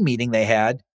band meeting they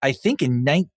had, I think in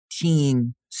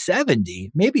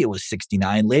 1970, maybe it was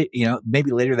 69,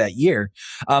 maybe later that year,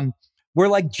 where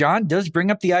like John does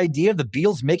bring up the idea of the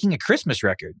Beatles making a Christmas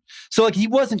record. So like he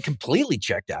wasn't completely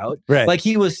checked out. Right. Like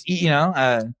he was, maybe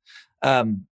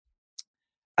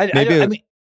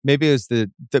it was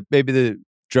maybe the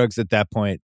drugs at that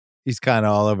point. He's kind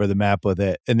of all over the map with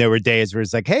it. And there were days where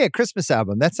it's like, hey, a Christmas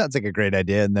album, that sounds like a great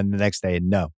idea. And then the next day,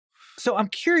 no. So I'm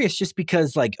curious, just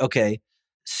because like, okay,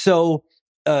 so,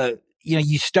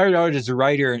 you started out as a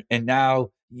writer and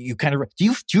now you kind of, do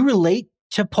you relate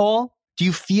to Paul? Do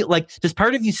you feel like, does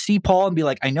part of you see Paul and be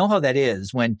like, I know how that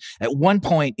is when at one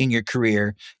point in your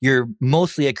career, you're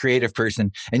mostly a creative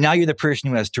person and now you're the person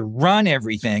who has to run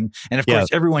everything. And of course,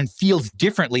 everyone feels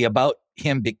differently about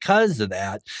him because of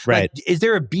that. Right. Like, is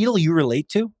there a Beatle you relate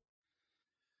to?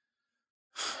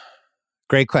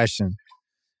 Great question.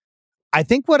 I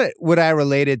think what I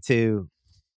related to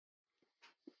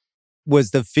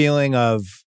was the feeling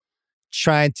of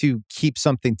trying to keep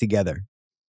something together,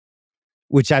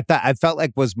 which I felt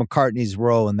like was McCartney's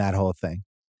role in that whole thing,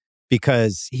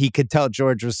 because he could tell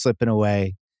George was slipping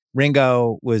away.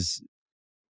 Ringo was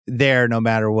there no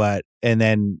matter what. And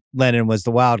then Lennon was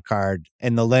the wild card,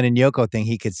 and the Lennon-Yoko thing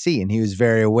he could see. And he was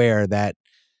very aware that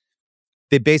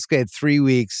they basically had 3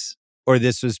 weeks or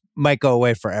this might go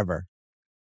away forever.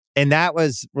 And that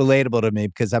was relatable to me,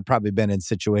 because I've probably been in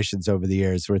situations over the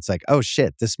years where it's like, oh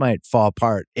shit, this might fall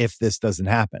apart if this doesn't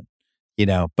happen,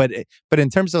 But in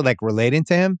terms of like relating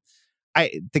to him,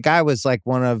 the guy was like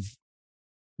one of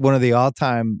the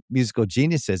all-time musical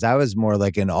geniuses. I was more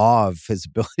like in awe of his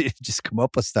ability to just come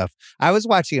up with stuff. I was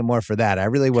watching it more for that. I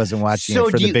really wasn't watching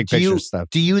it for the big picture stuff.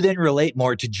 Do you then relate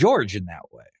more to George in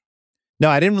that way? No,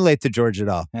 I didn't relate to George at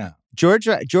all. Yeah. George,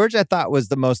 I thought was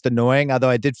the most annoying, although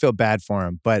I did feel bad for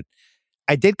him. But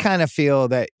I did kind of feel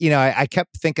that, I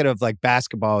kept thinking of like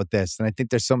basketball with this. And I think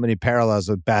there's so many parallels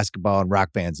with basketball and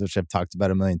rock bands, which I've talked about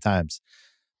a million times.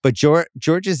 But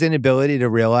George's inability to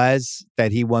realize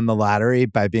that he won the lottery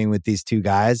by being with these two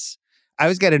guys, I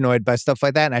always get annoyed by stuff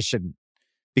like that, and I shouldn't,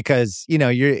 because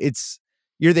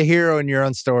you're the hero in your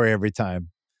own story every time.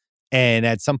 And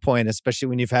at some point, especially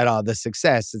when you've had all the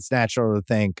success, it's natural to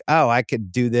think, oh, I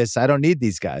could do this. I don't need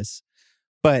these guys.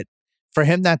 But for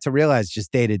him not to realize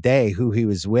just day to day who he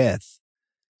was with,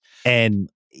 and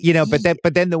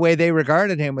but then the way they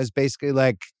regarded him was basically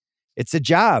like, it's a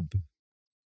job.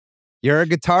 You're a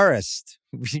guitarist.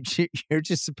 You're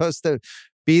just supposed to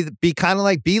be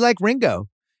like Ringo.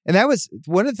 And that was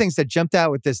one of the things that jumped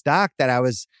out with this doc, that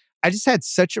I just had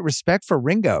such a respect for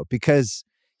Ringo, because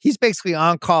he's basically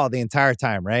on call the entire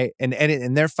time, right?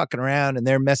 And they're fucking around and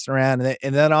they're messing around,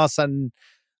 and then all of a sudden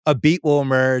a beat will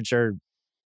emerge or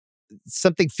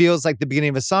something feels like the beginning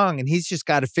of a song, and he's just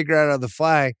got to figure out on the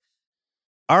fly.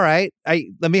 All right,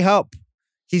 let me help.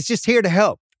 He's just here to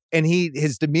help, and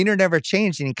his demeanor never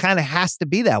changed, and he kind of has to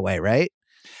be that way, right?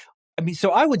 I mean,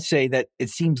 so I would say that it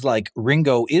seems like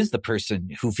Ringo is the person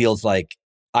who feels like,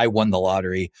 I won the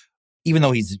lottery, even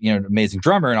though he's, an amazing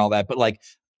drummer and all that. But like,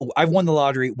 I've won the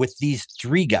lottery with these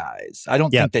three guys. I don't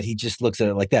think that he just looks at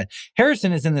it like that.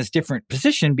 Harrison is in this different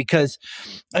position because,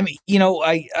 I mean,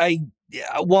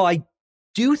 while I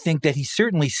do think that he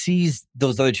certainly sees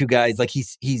those other two guys, like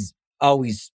he's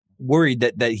always worried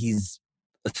that he's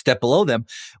a step below them.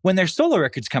 When their solo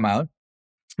records come out,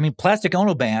 I mean, Plastic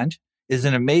Ono Band is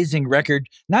an amazing record,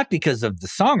 not because of the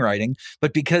songwriting,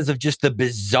 but because of just the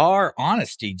bizarre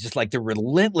honesty, just like the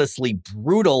relentlessly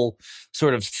brutal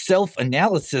sort of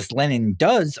self-analysis Lennon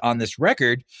does on this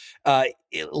record.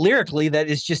 Lyrically, that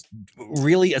is just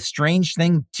really a strange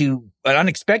thing, an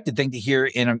unexpected thing to hear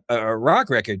in a rock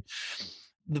record.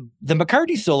 The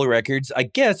McCartney solo records, I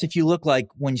guess, if you look like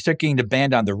when you start getting to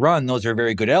Band on the Run, those are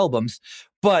very good albums,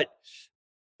 but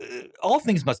All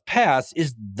Things Must Pass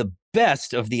is the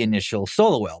best of the initial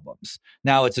solo albums.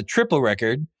 Now it's a triple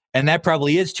record, and that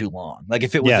probably is too long. Like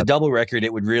if it was a double record,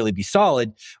 it would really be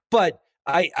solid. But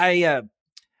the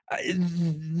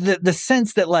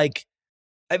sense that, like,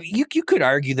 I mean, you could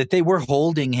argue that they were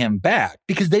holding him back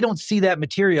because they don't see that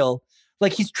material.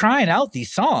 Like he's trying out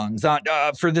these songs on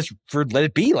for Let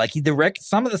It Be. Like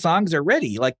some of the songs are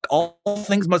ready. Like All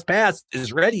Things Must Pass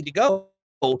is ready to go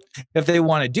if they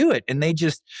want to do it, and they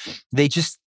don't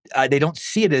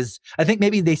see it as, I think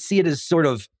maybe they see it as sort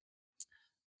of,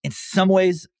 in some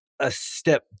ways, a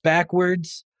step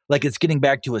backwards. Like it's getting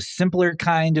back to a simpler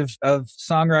kind of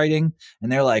songwriting.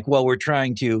 And they're like, well, we're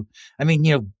trying to, I mean,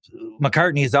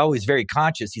 McCartney is always very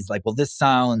conscious. He's like, well, this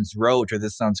sounds rote or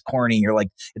this sounds corny. You're like,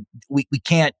 we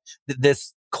can't,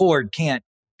 this chord can't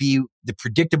be the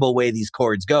predictable way these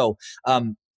chords go.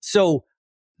 So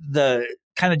the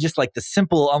kind of just like the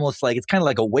simple, almost like, it's kind of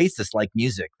like Oasis like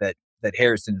music that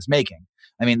Harrison is making.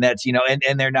 I mean, that's,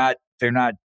 and they're not,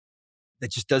 that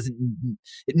just doesn't,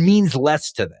 it means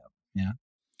less to them. Yeah.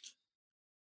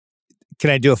 Can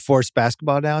I do a forced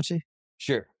basketball analogy?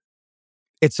 Sure.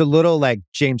 It's a little like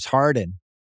James Harden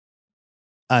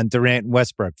on Durant and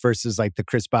Westbrook versus like the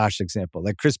Chris Bosh example.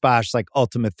 Like Chris Bosh, like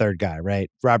ultimate third guy,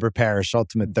 right? Robert Parrish,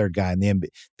 ultimate third guy in the NBA.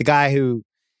 The guy who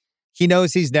he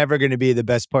knows he's never going to be the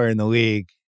best player in the league,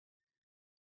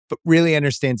 but really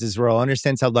understands his role,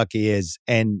 understands how lucky he is,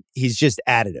 and he's just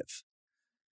additive.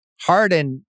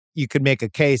 Harden, you could make a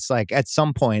case like at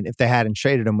some point, if they hadn't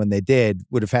traded him when they did,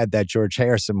 would have had that George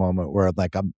Harrison moment where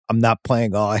like I'm not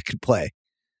playing all I could play.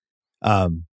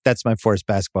 That's my forced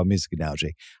basketball music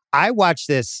analogy. I watched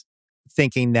this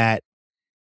thinking that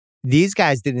these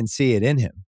guys didn't see it in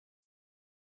him,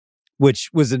 which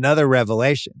was another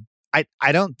revelation.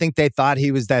 I don't think they thought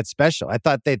he was that special. I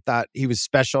thought they thought he was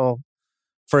special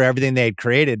for everything they had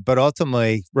created, but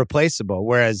ultimately replaceable.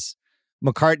 Whereas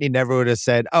McCartney never would have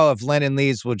said, oh, if Lennon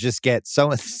leaves, we'll just get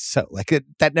so-and-so. Like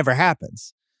that never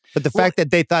happens. But the fact that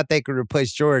they thought they could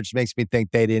replace George makes me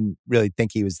think they didn't really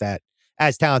think he was that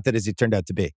as talented as he turned out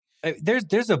to be.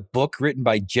 There's a book written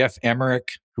by Jeff Emmerich,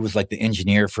 who was like the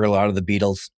engineer for a lot of the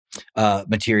Beatles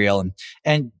material.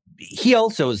 And he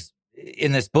also is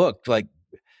in this book, like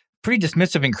pretty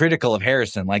dismissive and critical of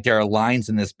Harrison. Like there are lines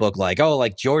in this book like, oh,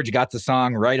 like George got the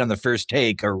song right on the first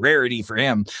take, a rarity for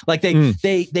him. Like they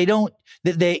don't,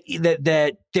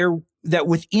 that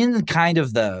within kind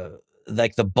of the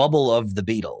bubble of the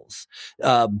Beatles,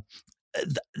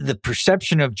 the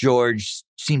perception of George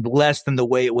seemed less than the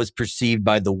way it was perceived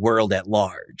by the world at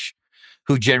large,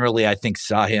 who generally, I think,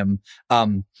 saw him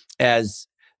as,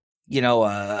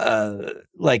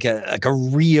 like a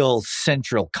real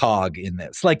central cog in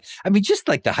this. Like, I mean, just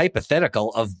like the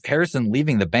hypothetical of Harrison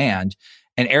leaving the band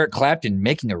and Eric Clapton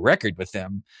making a record with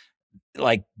them,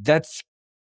 like that's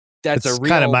it's a real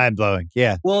kind of mind blowing.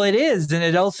 Yeah. Well, it is, and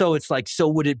it's like, so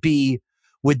would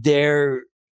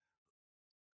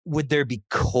there be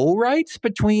co-writes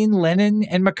between Lennon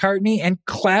and McCartney and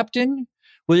Clapton?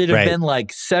 Would it have Right. been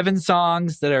like 7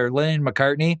 songs that are Lennon and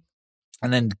McCartney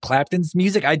and then Clapton's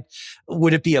music?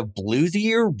 Would it be a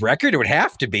bluesier record? It would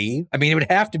have to be. I mean, it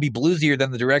would have to be bluesier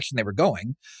than the direction they were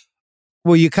going.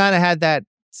 Well, you kind of had that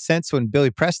sense when Billy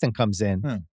Preston comes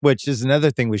in, which is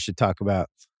another thing we should talk about.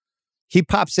 He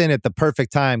pops in at the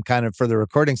perfect time kind of for the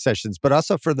recording sessions, but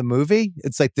also for the movie.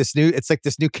 It's like this new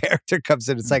character comes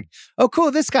in. It's like, oh,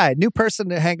 cool, this guy, new person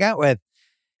to hang out with.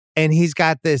 And he's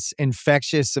got this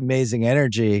infectious, amazing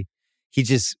energy.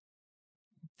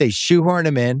 They shoehorn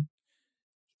him in.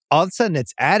 All of a sudden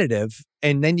it's additive.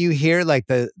 And then you hear like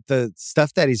the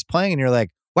stuff that he's playing and you're like,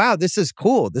 wow, this is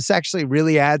cool. This actually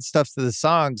really adds stuff to the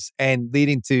songs and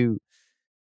leading to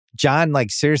John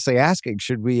like seriously asking,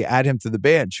 should we add him to the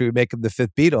band? Should we make him the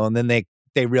 5th Beatle? And then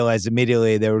they realized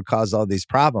immediately they would cause all these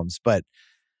problems. But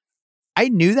I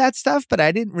knew that stuff, but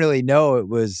I didn't really know it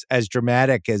was as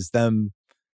dramatic as them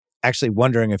actually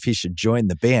wondering if he should join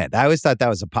the band. I always thought that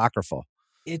was apocryphal.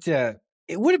 It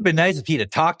would have been nice if he'd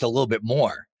have talked a little bit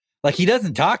more. Like, he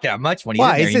doesn't talk that much when he's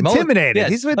in there. He's intimidated. Yes.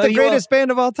 He's with the greatest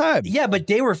band of all time. Yeah, but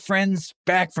they were friends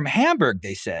back from Hamburg,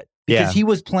 they said, because he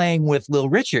was playing with Little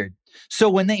Richard. So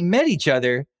when they met each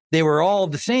other, they were all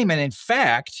the same. And in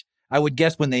fact, I would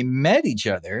guess when they met each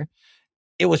other,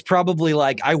 it was probably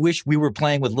like, I wish we were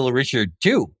playing with Little Richard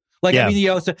too. Like, I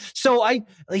mean, so I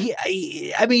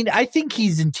mean, I think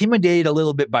he's intimidated a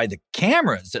little bit by the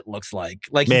cameras. It looks like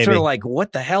he's sort of like,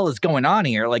 what the hell is going on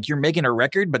here? Like, you're making a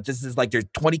record, but this is like, there's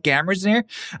 20 cameras in here.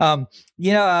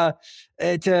 He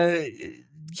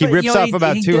rips off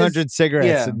about 200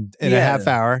 cigarettes in a half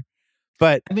hour.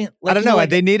 But I mean, I don't know.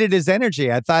 They needed his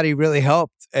energy. I thought he really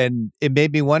helped. And it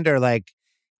made me wonder, like,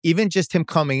 even just him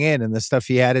coming in and the stuff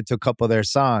he added to a couple of their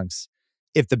songs,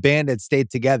 if the band had stayed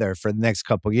together for the next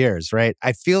couple years, right?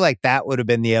 I feel like that would have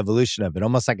been the evolution of it,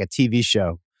 almost like a TV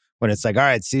show when it's like, all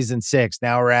right, season 6,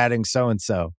 now we're adding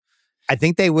so-and-so. I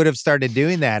think they would have started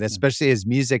doing that, especially as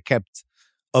music kept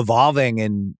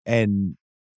evolving and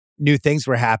new things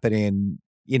were happening. And,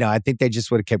 you know, I think they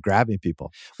just would have kept grabbing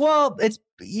people. Well,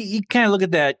 you kind of look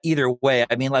at that either way.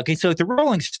 I mean, like, so the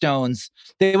Rolling Stones,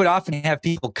 they would often have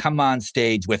people come on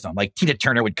stage with them. Like Tina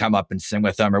Turner would come up and sing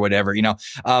with them or whatever, you know.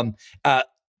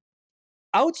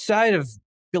 Outside of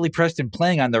Billy Preston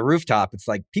playing on the rooftop, it's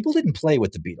like people didn't play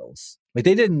with the Beatles. Like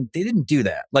they didn't do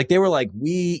that. Like they were like,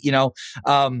 we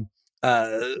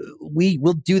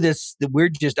will do this. We're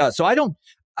just us. So I don't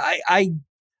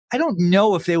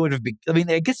know if they would have been, I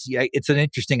mean, I guess it's an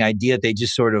interesting idea that they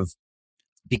just sort of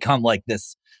become like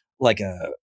this, like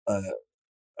a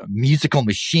musical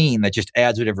machine that just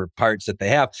adds whatever parts that they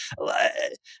have.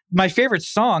 My favorite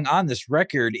song on this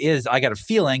record is I Got a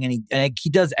Feeling, and he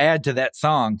does add to that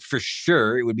song for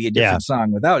sure. It would be a different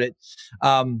song without it.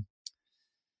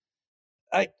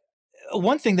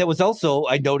 One thing that was also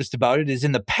I noticed about it is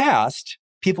in the past,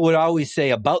 people would always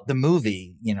say about the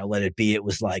movie, you know, Let It Be, it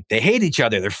was like they hate each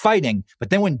other, they're fighting. But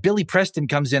then when Billy Preston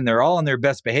comes in, they're all on their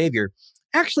best behavior.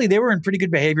 Actually, they were in pretty good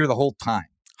behavior the whole time.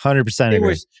 100%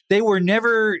 agree. They were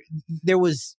never, there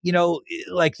was, you know,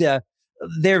 like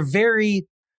they're very,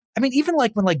 I mean, even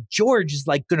like when like George is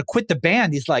like going to quit the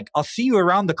band, he's like, I'll see you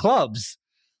around the clubs.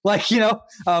 Like, you know,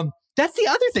 that's the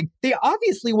other thing. They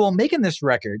obviously, while making this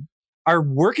record, are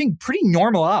working pretty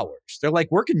normal hours. They're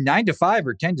like working 9 to 5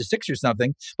 or 10 to 6 or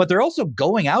something, but they're also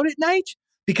going out at night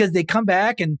because they come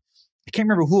back and I can't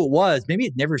remember who it was. Maybe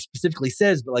it never specifically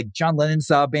says, but like John Lennon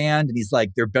saw a band and he's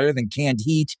like, they're better than Canned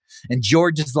Heat. And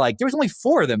George is like, there was only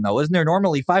 4 of them though. Isn't there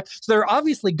normally 5? So they're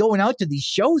obviously going out to these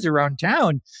shows around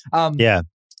town. And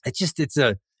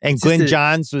Glenn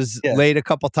Johns was late a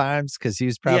couple times because he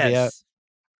was probably out.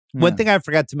 One thing I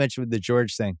forgot to mention with the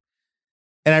George thing,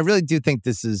 and I really do think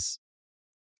this is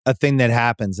a thing that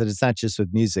happens, and it's not just with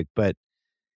music, but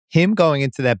him going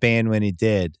into that band when he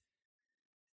did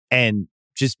and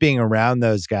just being around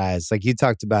those guys, like you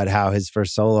talked about how his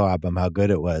first solo album, how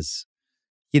good it was.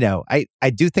 You know, I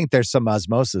do think there's some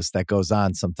osmosis that goes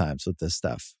on sometimes with this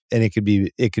stuff. And it could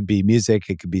be music,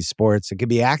 it could be sports, it could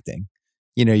be acting.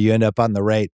 You know, you end up on the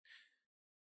right,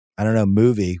 I don't know,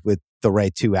 movie with the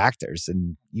right 2 actors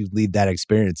and you lead that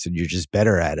experience and you're just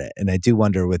better at it. And I do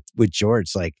wonder with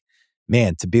George, like,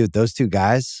 man, to be with those 2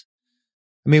 guys.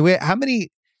 I mean, how many?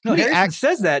 No, Harrison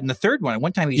says that in the third one.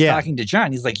 One time he's talking to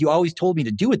John. He's like, you always told me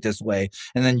to do it this way.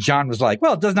 And then John was like,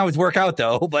 well, it doesn't always work out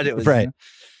though. But it was right. You know.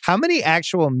 How many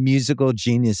actual musical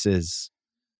geniuses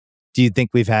do you think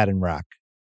we've had in rock?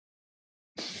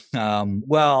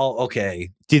 Well, okay.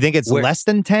 Do you think it's less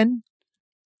than 10?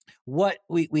 What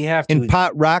we have to in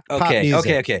pop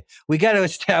music. Okay. We got to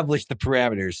establish the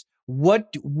parameters.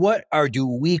 What do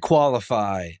we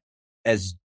qualify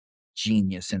as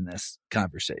genius in this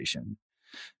conversation?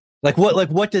 Like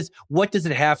what does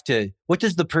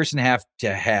the person have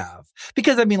to have?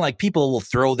 Because I mean, like, people will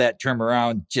throw that term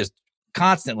around just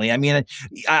constantly. I mean,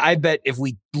 I bet if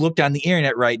we looked on the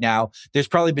internet right now, there's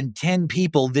probably been 10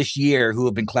 people this year who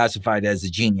have been classified as a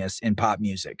genius in pop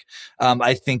music.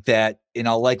 I think that in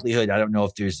all likelihood, I don't know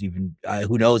if there's even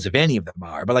who knows if any of them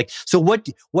are. But like, so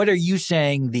what are you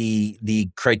saying the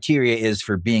criteria is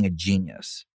for being a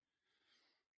genius?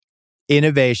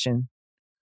 Innovation,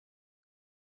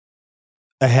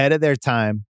 ahead of their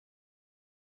time,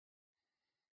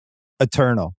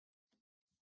 eternal.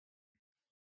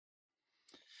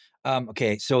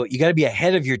 Okay, so you got to be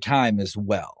ahead of your time as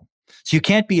well. So you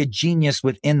can't be a genius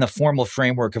within the formal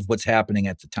framework of what's happening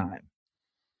at the time.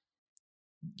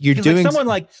 You're doing like someone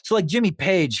like Jimmy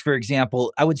Page, for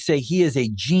example. I would say he is a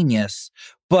genius,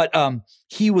 but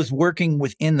he was working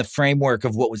within the framework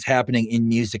of what was happening in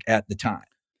music at the time.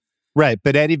 Right,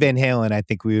 but Eddie Van Halen, I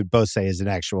think we would both say was an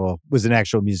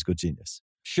actual musical genius.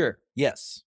 Sure.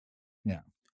 Yes. Yeah.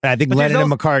 And I think Lennon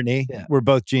and McCartney were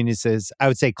both geniuses. I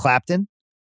would say Clapton.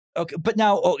 Okay, but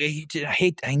now,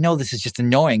 I know this is just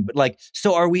annoying, but like,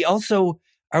 so are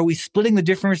we splitting the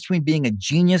difference between being a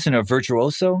genius and a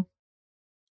virtuoso?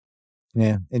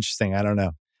 Yeah, interesting. I don't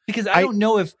know. Because I don't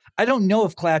know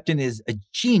if Clapton is a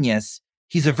genius.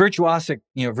 He's a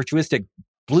virtuosic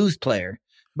blues player.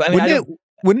 But I mean,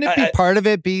 wouldn't it be part of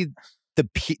it be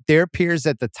their peers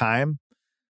at the time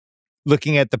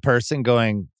looking at the person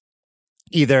going,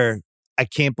 either I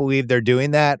can't believe they're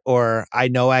doing that, or I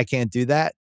know I can't do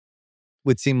that?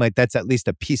 Would seem like that's at least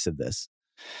a piece of this.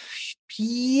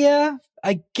 Yeah,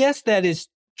 I guess that is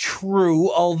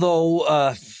true.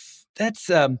 Although that's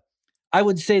I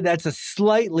would say that's a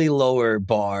slightly lower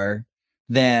bar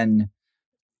than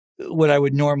what I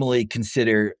would normally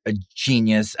consider a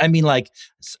genius. I mean, like,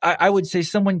 I would say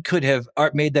someone could have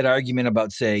made that argument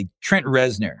about, say, Trent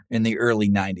Reznor in the early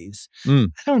 90s. I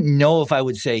don't know if I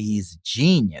would say he's a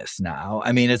genius now.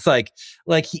 I mean, it's like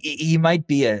he might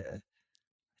be a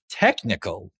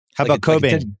technical. How about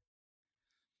Cobain?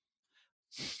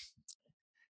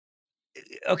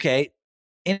 Okay,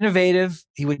 innovative.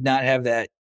 He would not have that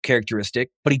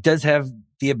characteristic, but he does have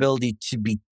the ability to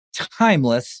be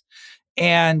timeless.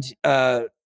 And I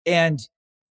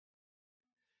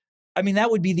mean,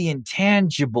 that would be the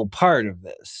intangible part of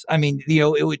this. I mean,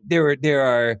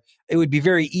 it would be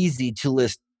very easy to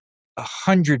list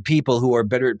 100 people who are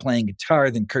better at playing guitar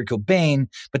than Kurt Cobain,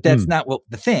 but that's not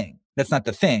That's not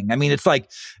the thing. I mean, it's like,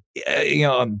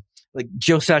 like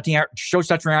Joe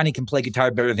Satriani can play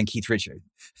guitar better than Keith Richards.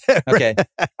 Okay.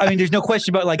 I mean, there's no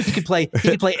question about, like, he could play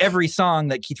every song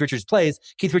that Keith Richards plays.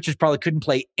 Keith Richards probably couldn't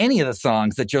play any of the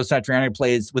songs that Joe Satriani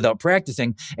plays without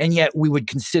practicing. And yet we would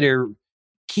consider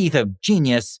Keith a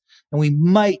genius, and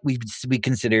we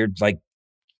considered, like,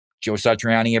 Joe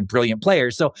Satriani a brilliant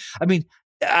player. So, I mean,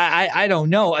 I don't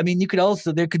know. I mean,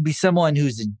 there could be someone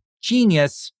who's a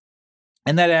genius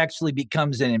and that actually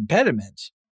becomes an impediment.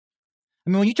 I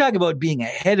mean, when you talk about being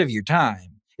ahead of your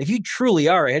time, if you truly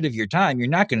are ahead of your time, you're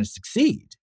not going to succeed.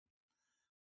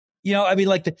 I mean,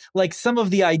 like some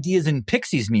of the ideas in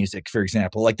Pixies music, for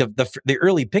example, like the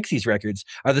early Pixies records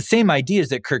are the same ideas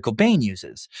that Kurt Cobain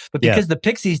uses. But because the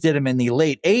Pixies did them in the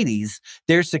late 80s,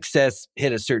 their success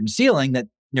hit a certain ceiling that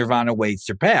Nirvana way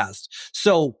surpassed.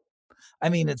 So, I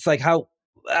mean, it's like how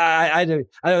I don't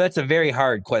know. That's a very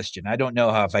hard question. I don't know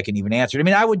if I can even answer it. I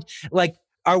mean, I would like.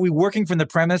 Are we working from the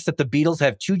premise that the Beatles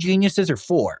have 2 geniuses or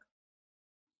 4?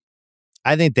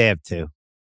 I think they have 2. I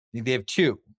think they have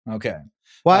 2. Okay.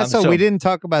 Well, so we didn't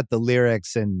talk about the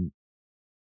lyrics and,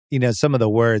 some of the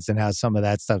words and how some of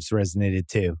that stuff's resonated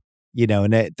too.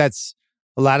 And that's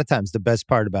a lot of times the best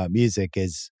part about music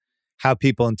is how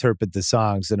people interpret the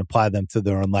songs and apply them to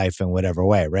their own life in whatever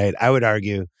way, right? I would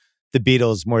argue the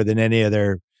Beatles, more than any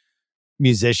other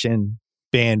musician,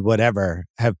 band, whatever,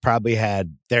 have probably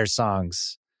had their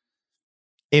songs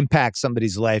impact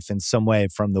somebody's life in some way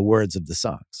from the words of the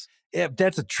songs. Yeah,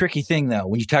 that's a tricky thing, though,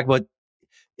 when you talk about,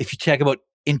 if you talk about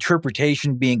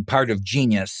interpretation being part of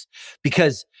genius,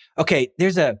 because, okay,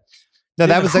 that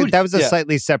was a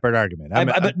slightly separate argument.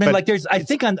 I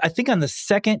think on the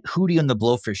second Hootie and the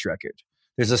Blowfish record,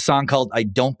 there's a song called "I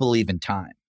Don't Believe in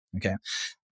Time." Okay,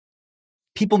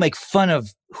 people make fun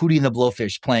of Hootie and the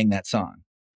Blowfish playing that song.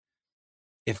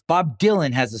 If Bob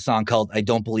Dylan has a song called "I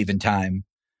Don't Believe in Time,"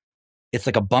 it's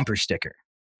like a bumper sticker.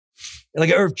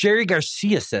 Or if Jerry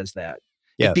Garcia says that,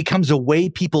 it becomes a way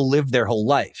people live their whole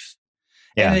life.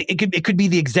 Yeah. And it could be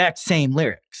the exact same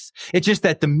lyrics. It's just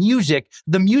that the music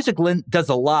does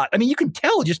a lot. I mean, you can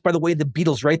tell just by the way the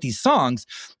Beatles write these songs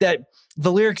that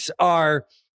the lyrics are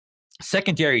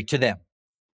secondary to them.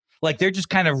 Like they're just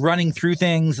kind of running through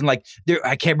things, and like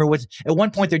I can't remember at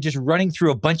one point they're just running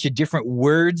through a bunch of different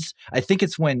words. I think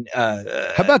it's when how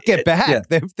about Get Back?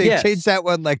 Yeah. They changed that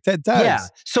one like 10 times. Yeah.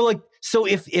 So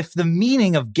if the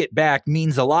meaning of Get Back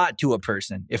means a lot to a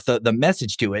person, if the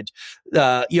message to it,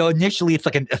 initially it's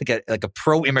like a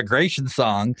pro-immigration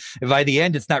song. By the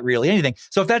end, it's not really anything.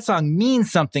 So if that song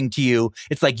means something to you,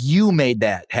 it's like you made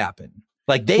that happen.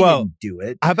 Like they didn't do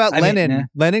it. How about Lennon?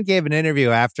 Lennon gave an interview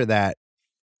after that,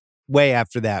 way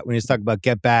after that, when he was talking about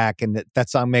Get Back, and that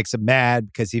song makes him mad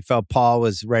because he felt Paul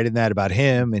was writing that about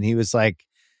him. And he was like,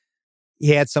 he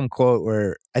had some quote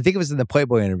where, I think it was in the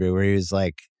Playboy interview, where he was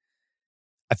like,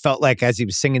 I felt like as he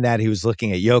was singing that, he was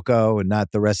looking at Yoko and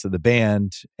not the rest of the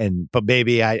band. But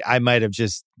maybe I might have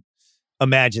just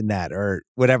imagined that or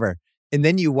whatever. And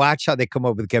then you watch how they come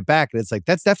up with Get Back, and it's like,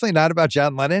 that's definitely not about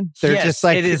John Lennon. They're just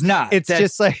like, it is not. It's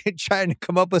just like trying to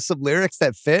come up with some lyrics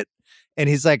that fit. And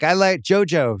he's like, I like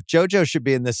JoJo. JoJo should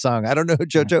be in this song. I don't know who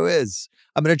JoJo is.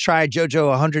 I'm going to try JoJo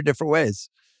 100 different ways.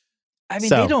 I mean,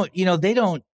 they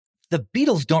don't, the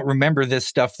Beatles don't remember this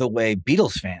stuff the way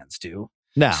Beatles fans do.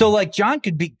 No. So like John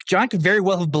could very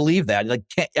well have believed that. Like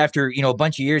after, a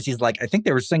bunch of years, he's like, I think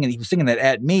he was singing that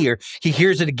at me, or he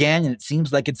hears it again and it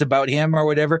seems like it's about him or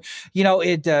whatever.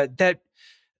 That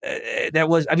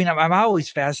was, I mean, I'm always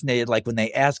fascinated, like when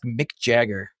they ask Mick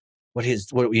Jagger what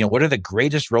are the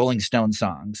greatest Rolling Stone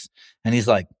songs? And he's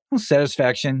like,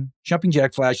 Satisfaction, Jumping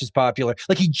Jack Flash is popular.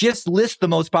 Like he just lists the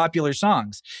most popular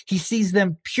songs. He sees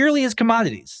them purely as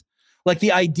commodities. Like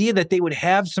the idea that they would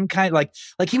have some kind like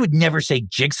he would never say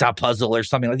Jigsaw Puzzle or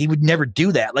something. Like he would never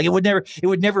do that. Like it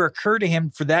would never occur to him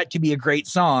for that to be a great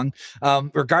song,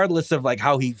 regardless of like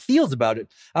how he feels about it.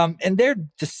 And they're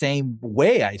the same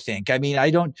way, I think. I mean,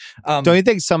 I don't. Don't you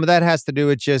think some of that has to do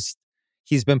with just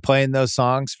he's been playing those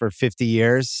songs for 50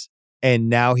 years and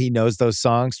now he knows those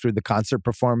songs through the concert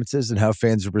performances and how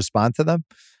fans respond to them?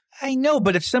 I know,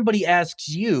 but if somebody asks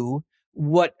you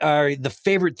what are the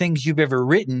favorite things you've ever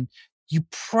written, you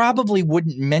probably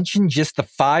wouldn't mention just the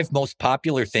 5 most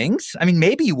popular things. I mean,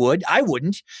 maybe you would. I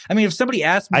wouldn't. I mean, if somebody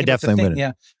asked me, I definitely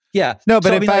wouldn't. Yeah. No,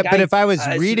 but if I was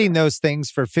reading those things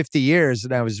for 50 years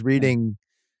and I was reading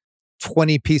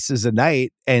 20 pieces a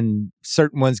night and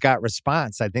certain ones got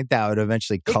response, I think that would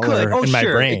eventually color in my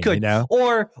brain. It could.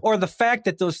 Or the fact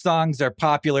that those songs are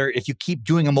popular, if you keep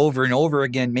doing them over and over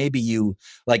again, maybe you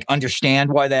like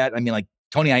understand why that. I mean, like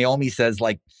Tony Iommi says,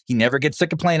 like he never gets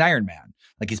sick of playing Iron Man.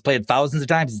 Like he's played thousands of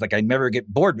times. He's like, I never get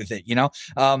bored with it,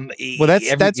 Well,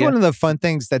 that's one of the fun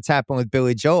things that's happened with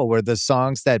Billy Joel, where the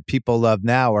songs that people love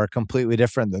now are completely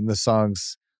different than the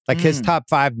songs. Like his top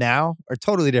 5 now are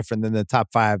totally different than the top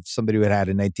 5 somebody would have had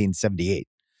in 1978.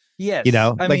 Yes.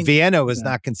 I mean, Vienna was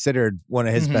not considered one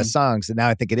of his best songs, and now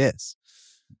I think it is.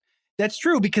 That's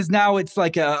true, because now it's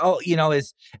like,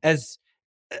 as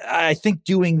I think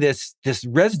doing this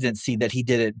residency that he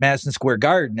did at Madison Square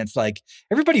Garden, it's like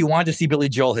everybody who wanted to see Billy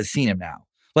Joel has seen him now.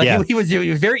 Like it was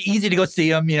very easy to go see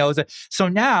him, So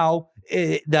now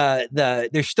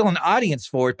there's still an audience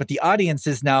for it, but the audience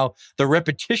is now the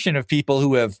repetition of people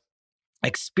who have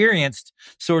experienced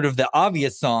sort of the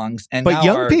obvious songs, and but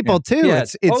young people too.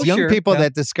 Yes. It's young people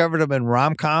that discovered them in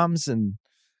rom-coms and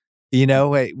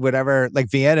whatever.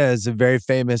 Like Vienna is a very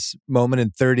famous moment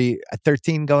in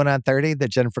 13 going on 30, the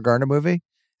Jennifer Garner movie.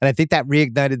 And I think that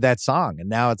reignited that song. And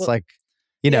now it's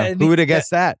who would have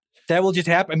guessed that? That will just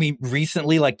happen. I mean,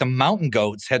 recently, like the Mountain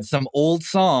Goats had some old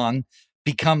song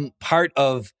become part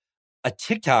of a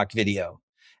TikTok video.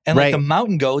 And like the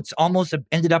Mountain Goats almost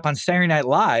ended up on Saturday Night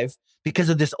Live because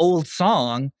of this old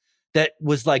song that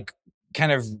was like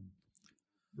kind of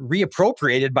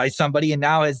reappropriated by somebody, and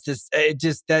now it's just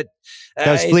that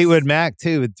was Fleetwood Mac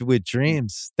too with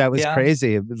Dreams. That was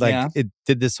crazy. It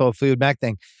did this whole Fleetwood Mac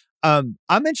thing. I'm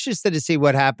interested to see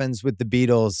what happens with the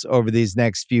Beatles over these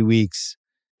next few weeks.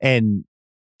 And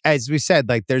as we said,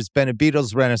 like there's been a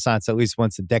Beatles renaissance at least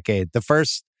once a decade. The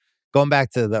first, going back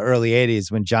to the early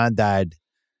 80s when John died,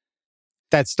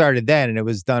 that started then, and it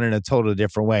was done in a totally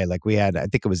different way. Like we had, I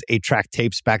think it was 8-track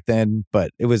tapes back then, but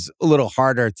it was a little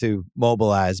harder to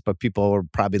mobilize, but people were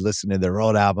probably listening to their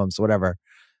old albums, whatever.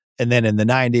 And then in the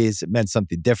 90s, it meant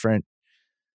something different.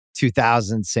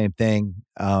 2000, same thing.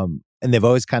 And they've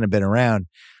always kind of been around.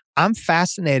 I'm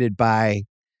fascinated by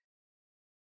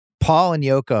Paul and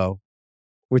Yoko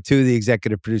were 2 of the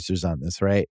executive producers on this,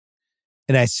 right?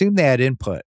 And I assume they had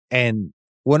input. And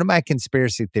one of my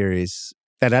conspiracy theories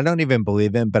that I don't even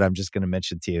believe in, but I'm just going to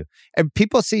mention to you. And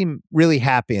people seem really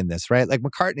happy in this, right? Like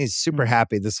McCartney's super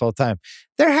happy this whole time.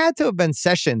 There had to have been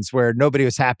sessions where nobody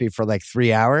was happy for like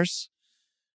 3 hours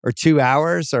or 2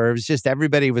 hours, or it was just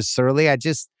everybody was surly.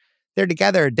 they're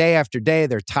together day after day.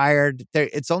 They're tired.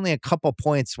 It's only a couple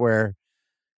points where,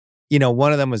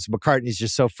 one of them was McCartney's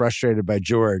just so frustrated by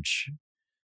George,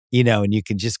 and you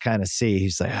can just kind of see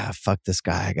he's like, fuck this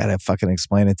guy. I got to fucking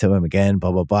explain it to him again,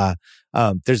 blah, blah,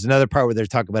 blah. There's another part where they're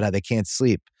talking about how they can't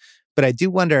sleep. But I do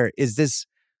wonder,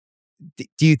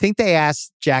 do you think they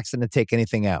asked Jackson to take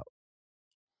anything out?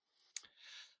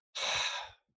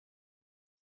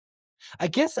 I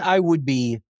guess I would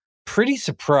be pretty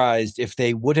surprised if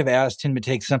they would have asked him to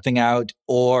take something out,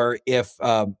 or if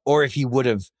he would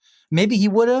have. Maybe he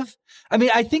would have. I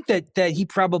mean, I think that he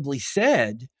probably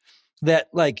said that,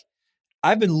 like,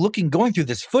 I've been going through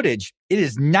this footage. It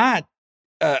is not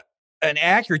an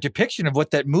accurate depiction of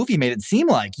what that movie made it seem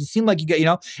like. You seem like you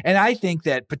got, and I think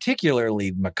that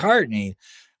particularly McCartney,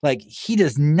 like, he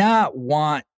does not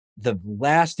want the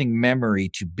lasting memory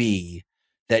to be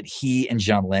that he and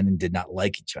John Lennon did not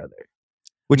like each other.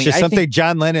 Which is something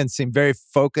John Lennon seemed very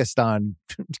focused on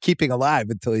keeping alive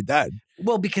until he died.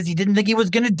 Well, because he didn't think he was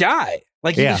going to die.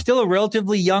 Like, he was still a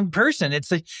relatively young person.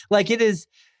 It's like it is,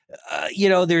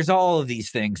 there's all of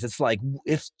these things. It's like,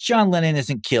 if John Lennon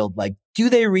isn't killed, like, do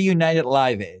they reunite at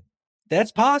Live Aid?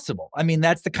 That's possible. I mean,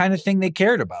 that's the kind of thing they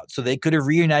cared about. So they could have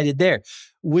reunited there.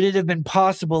 Would it have been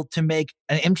possible to make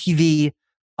an MTV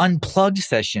Unplugged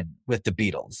session with the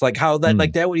Beatles? Like, how that,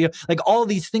 like, that would, like, all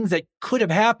these things that could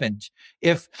have happened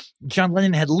if John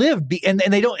Lennon had lived, and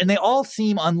they all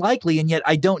seem unlikely, and yet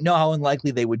I don't know how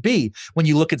unlikely they would be when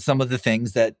you look at some of the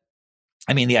things that,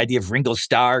 I mean, the idea of Ringo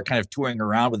Starr kind of touring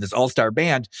around with this all-star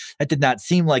band, that did not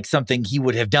seem like something he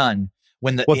would have done.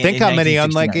 Think how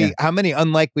many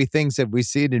unlikely things have we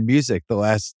seen in music the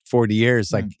last 40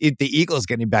 years? Like the Eagles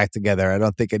getting back together. I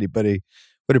don't think anybody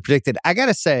would have predicted. I got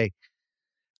to say,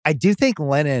 I do think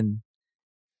Lennon,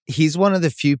 he's one of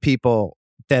the few people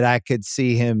that I could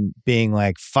see him being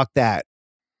like, fuck that,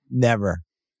 never.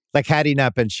 Like, had he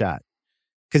not been shot.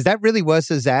 Because that really was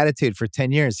his attitude for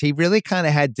 10 years. He really kind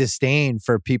of had disdain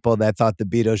for people that thought the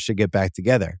Beatles should get back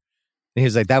together. And he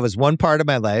was like, that was one part of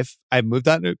my life. I moved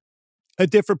on to a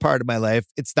different part of my life.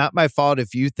 It's not my fault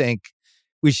if you think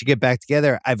we should get back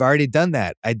together. I've already done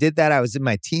that. I did that. I was in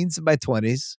my teens and my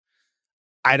 20s.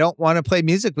 I don't want to play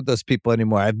music with those people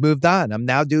anymore. I've moved on. I'm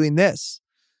now doing this.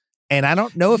 And I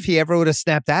don't know if he ever would have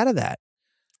snapped out of that.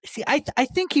 See, I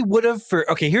think he would have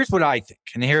here's what I think.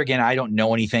 And here again, I don't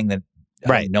know anything that,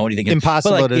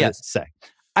 impossible to say.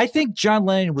 I think John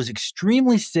Lennon was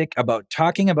extremely sick about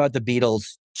talking about the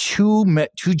Beatles to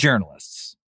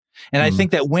journalists. And I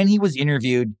think that when he was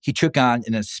interviewed, he took on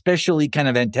an especially kind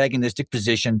of antagonistic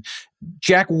position.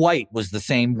 Jack White was the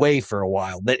same way for a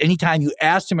while, that anytime you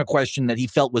asked him a question that he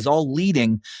felt was all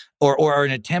leading or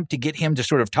an attempt to get him to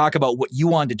sort of talk about what you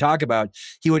wanted to talk about,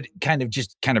 he would kind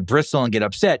of bristle and get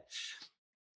upset.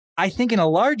 I think in a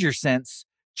larger sense,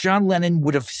 John Lennon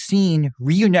would have seen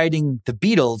reuniting the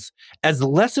Beatles as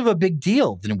less of a big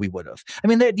deal than we would have. I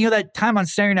mean, that time on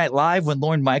Saturday Night Live when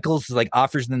Lorne Michaels like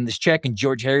offers them this check and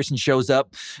George Harrison shows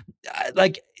up,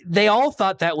 like, they all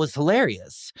thought that was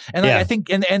hilarious. And I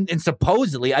think, and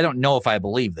supposedly, I don't know if I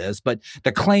believe this, but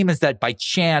the claim is that by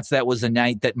chance that was a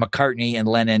night that McCartney and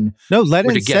Lennon. No,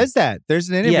 Lennon says that. There's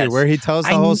an interview where he tells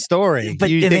the whole story. But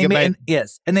they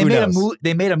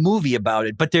made a movie about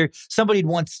it. But somebody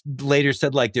once later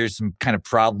said, like, there's some kind of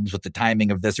problems with the timing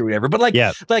of this or whatever. But like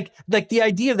the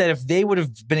idea that if they would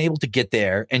have been able to get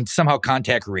there and somehow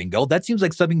contact Ringo, that seems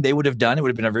like something they would have done. It would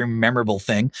have been a very memorable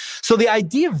thing. So the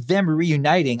idea of them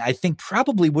reuniting, I think,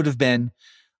 probably would have been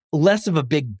less of a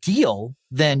big deal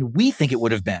than we think it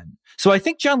would have been. So I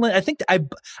think John Lennon,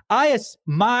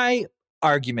 my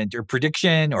argument or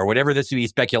prediction or whatever this would be,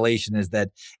 speculation, is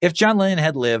that if John Lennon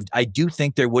had lived, I do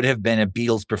think there would have been a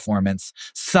Beatles performance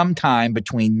sometime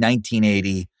between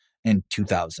 1980 and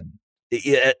 2000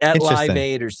 at Live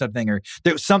Aid or something, or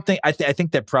there was something. I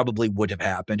think that probably would have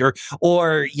happened, or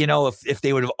if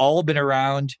they would have all been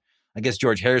around. I guess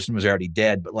George Harrison was already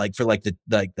dead, but like for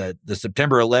the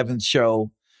September 11th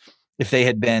show, if they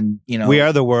had been, We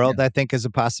Are the World, I think is a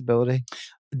possibility.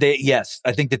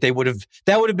 I think that that would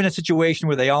have been a situation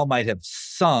where they all might have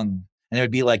sung, and it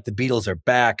would be like the Beatles are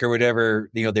back or whatever.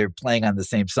 They're playing on the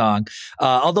same song.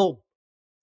 Although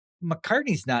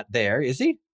McCartney's not there, is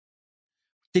he?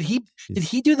 Did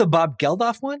he do the Bob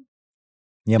Geldof one?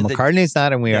 Yeah, McCartney's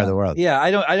not in We Are the World. Yeah,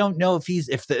 I don't know if he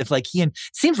and it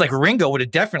seems like Ringo would have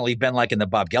definitely been like in the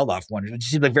Bob Geldof one. It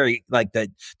seems like very like that.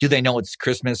 Do they know it's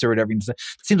Christmas or whatever? It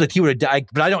seems like he would have died,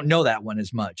 but I don't know that one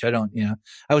as much. I don't,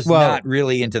 I was not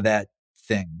really into that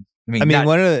thing. I mean,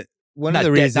 one of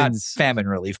the reasons, not famine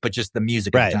relief, but just the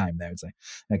music at the time. There, it's like,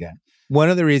 okay. One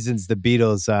of the reasons the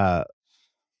Beatles, I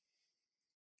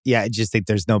just think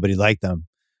there's nobody like them.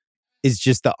 is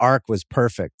just the arc was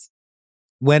perfect.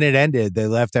 When it ended, they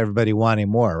left everybody wanting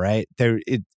more, right?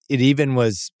 It even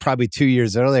was probably 2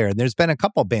 years earlier. And there's been a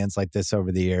couple bands like this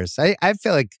over the years. I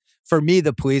feel like for me,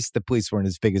 the Police weren't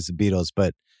as big as the Beatles,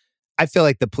 but I feel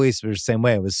like the Police were the same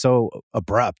way. It was so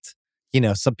abrupt.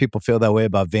 Some people feel that way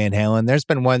about Van Halen. There's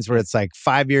been ones where it's like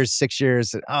 5 years, 6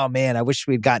 years. And, oh man, I wish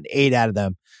we'd gotten 8 out of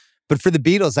them. But for the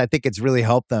Beatles, I think it's really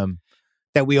helped them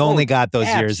that we only got those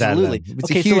years out of them.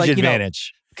 It's a huge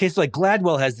advantage. So like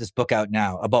Gladwell has this book out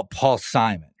now about Paul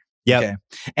Simon. Yeah. Okay.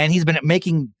 And he's been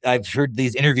I've heard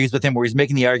these interviews with him where he's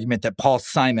making the argument that Paul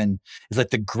Simon is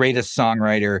like the greatest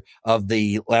songwriter of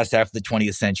the last half of the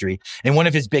 20th century. And one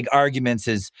of his big arguments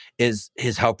is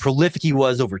how prolific he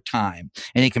was over time.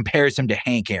 And he compares him to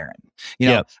Hank Aaron.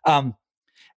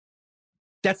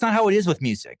 That's not how it is with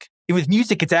music. With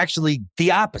music, it's actually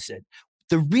the opposite.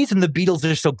 The reason the Beatles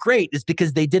are so great is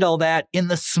because they did all that in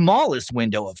the smallest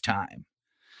window of time.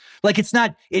 Like it's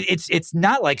not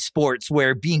like sports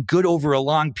where being good over a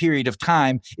long period of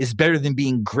time is better than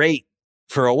being great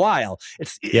for a while.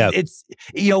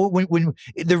 When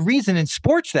the reason in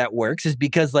sports that works is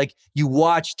because like you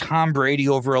watch Tom Brady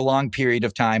over a long period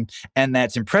of time and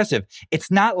that's impressive. It's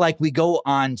not like we go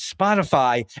on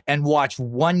Spotify and watch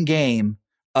one game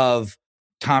of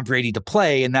Tom Brady to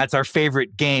play and that's our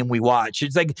favorite game we watch.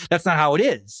 It's like that's not how it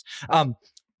is.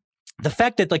 The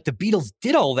fact that like the Beatles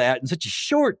did all that in such a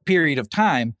short period of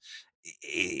time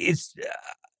is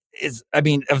of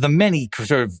the many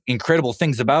sort of incredible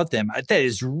things about them, that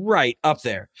is right up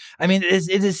there. I mean, it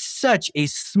is such a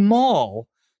small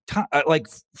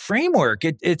framework.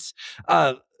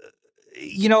 Anytime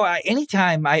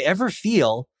I ever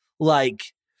feel like,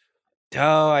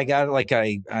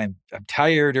 I'm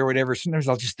tired or whatever, sometimes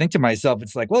I'll just think to myself,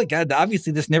 it's like, well, God,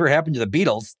 obviously this never happened to the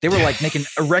Beatles. They were like making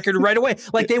a record right away.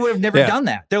 Like they would have never done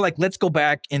that. They're like, let's go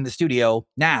back in the studio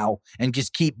now and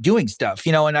just keep doing stuff,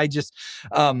 and I just,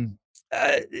 that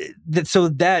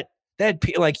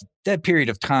period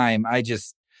of time, I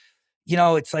just,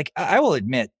 it's like, I will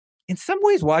admit in some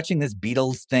ways watching this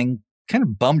Beatles thing kind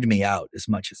of bummed me out as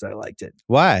much as I liked it.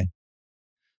 Why?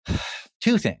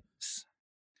 Two things.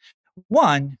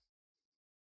 One,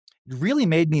 it really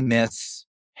made me miss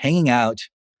hanging out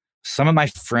with some of my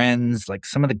friends, like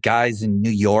some of the guys in New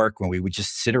York, when we would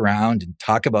just sit around and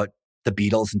talk about the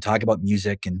Beatles and talk about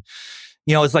music. And,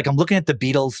 it's like I'm looking at the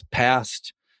Beatles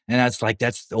past and that's like,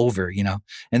 that's over,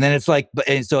 And then it's like,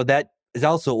 and so that is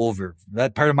also over.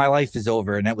 That part of my life is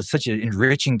over. And that was such an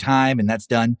enriching time and that's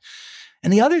done.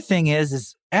 And the other thing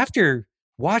is after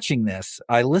watching this,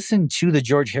 I listened to the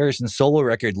George Harrison solo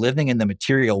record, Living in the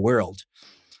Material World.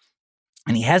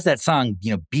 And he has that song,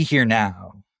 Be Here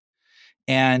Now.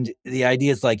 And the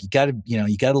idea is like, you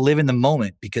gotta live in the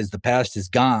moment because the past is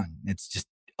gone. It's just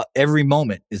every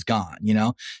moment is gone,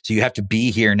 so you have to be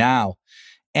here now.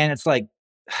 And it's like,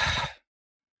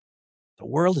 the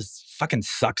world is fucking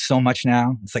sucks so much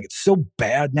now. It's like, it's so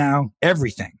bad now.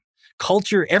 Everything.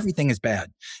 Culture, everything is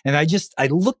bad. And I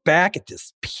look back at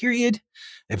this period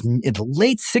in the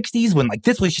late 60s when like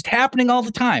this was just happening all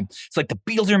the time. It's like the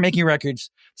Beatles are making records,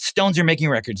 Stones are making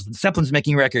records, the Zeppelin's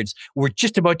making records. We're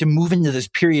just about to move into this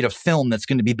period of film that's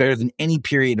going to be better than any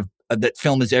period of that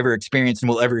film has ever experienced and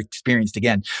will ever experience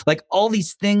again. Like all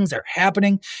these things are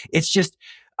happening. It's just,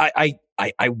 I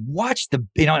watched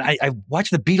I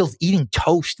watched the Beatles eating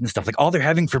toast and stuff. Like all they're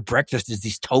having for breakfast is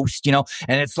these toast, and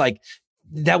it's like,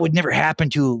 that would never happen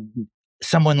to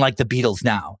someone like the Beatles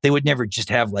now. They would never just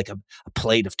have like a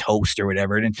plate of toast or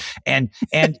whatever. And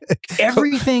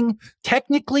everything,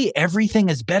 technically everything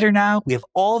is better now. We have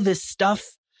all this stuff.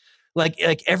 Like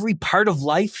every part of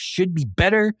life should be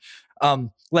better. I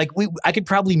could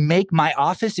probably make my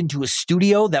office into a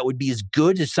studio that would be as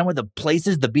good as some of the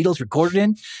places the Beatles recorded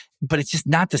in, but it's just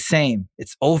not the same.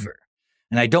 It's over.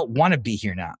 And I don't want to be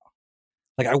here now.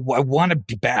 Like I want to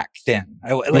be back then.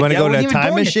 You want to go to a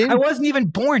time machine? I wasn't even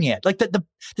born yet. Like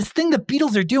this thing the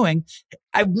Beatles are doing,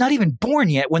 I'm not even born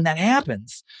yet when that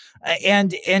happens.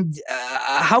 And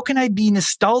how can I be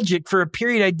nostalgic for a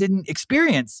period I didn't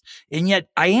experience? And yet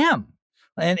I am.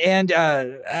 And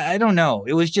I don't know.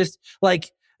 It was just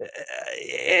like,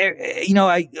 I'd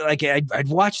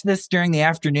watch this during the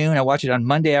afternoon. I watch it on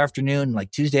Monday afternoon, like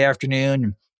Tuesday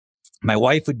afternoon. My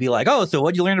wife would be like, "Oh, so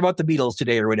what'd you learn about the Beatles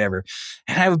today or whatever?"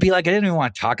 And I would be like, "I didn't even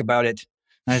want to talk about it."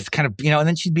 And it's kind of, and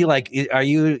then she'd be like, "Are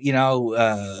you,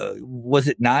 was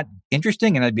it not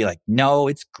interesting?" And I'd be like, "No,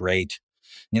 it's great."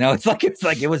 It's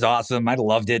like it was awesome. I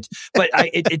loved it. But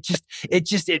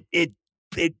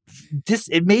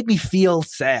it made me feel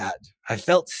sad. I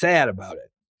felt sad about it.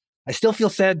 I still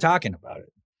feel sad talking about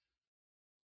it.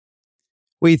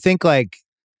 Well, you think like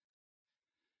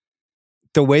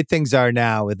the way things are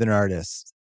now with an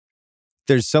artist,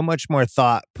 there's so much more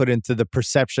thought put into the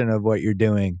perception of what you're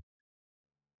doing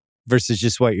versus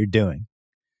just what you're doing.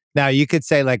 Now, you could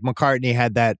say like McCartney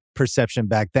had that perception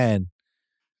back then.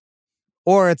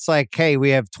 Or it's like, hey, we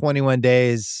have 21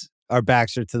 days, our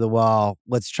backs are to the wall.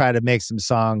 Let's try to make some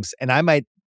songs. And I might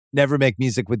never make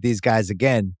music with these guys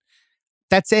again.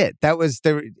 That's it. That was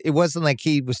there. It wasn't like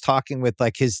he was talking with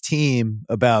like his team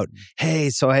about, hey,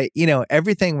 so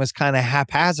everything was kind of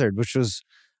haphazard, which was,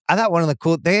 I thought one of the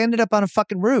cool, they ended up on a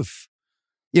fucking roof.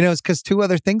 It's because 2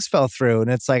 other things fell through and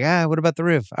it's like, what about the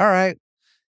roof? All right.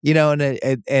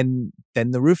 And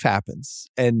then the roof happens.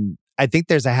 And I think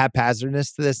there's a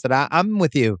haphazardness to this that I'm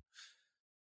with you.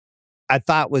 I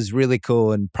thought was really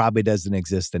cool and probably doesn't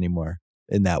exist anymore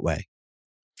in that way.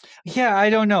 Yeah, I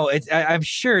don't know. I'm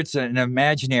sure it's an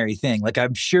imaginary thing. Like,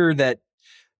 I'm sure that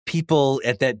people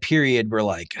at that period were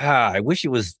like, I wish it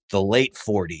was the late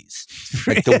 40s.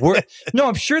 Like the war. No,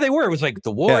 I'm sure they were. It was like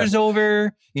the war is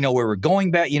over, where we're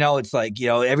going back, it's like,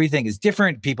 everything is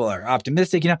different. People are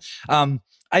optimistic,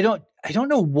 I don't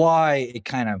know why it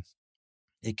kind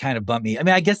of bumped me. I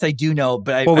mean, I guess I do know,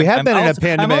 but we have been in a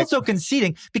pandemic. I'm also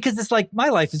conceding because it's like my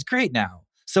life is great now.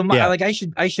 So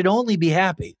I should only be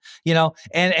happy,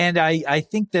 and I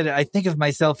think that I think of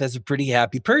myself as a pretty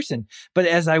happy person. But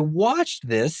as I watched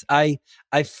this, I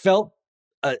felt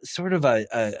sort of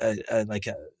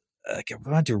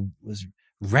was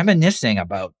reminiscing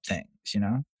about things,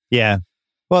 Yeah.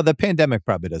 Well, the pandemic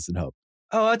probably doesn't help.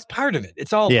 Oh, it's part of it.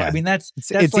 It's all. Yeah. I mean, it's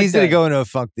like easy to go into a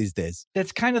funk these days.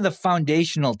 That's kind of the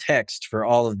foundational text for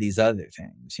all of these other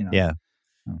things, Yeah.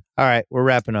 All right, we're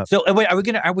wrapping up. So wait, are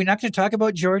we not going to talk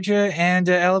about Georgia and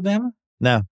Alabama?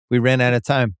 No, we ran out of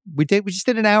time. We just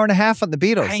did an hour and a half on the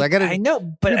Beatles. I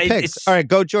know, but all right,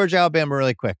 go Georgia, Alabama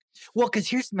really quick. Well, because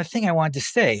here's my thing I wanted to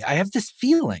say. I have this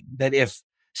feeling that if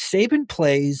Saban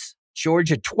plays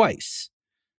Georgia twice,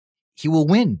 he will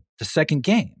win the second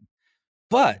game.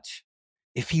 But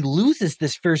if he loses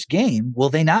this first game, will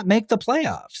they not make the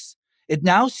playoffs? It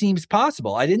now seems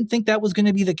possible. I didn't think that was going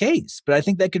to be the case, but I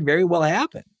think that could very well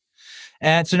happen.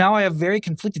 And so now I have very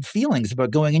conflicted feelings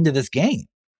about going into this game.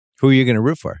 Who are you going to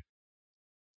root for?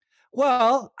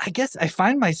 Well, I guess I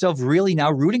find myself really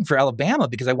now rooting for Alabama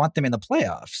because I want them in the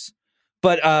playoffs.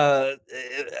 But,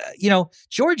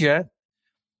 Georgia,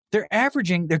 they're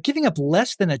giving up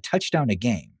less than a touchdown a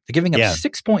game. They're giving up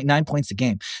 6.9 points a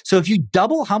game. So if you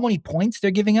double how many points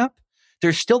they're giving up,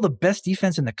 they're still the best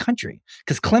defense in the country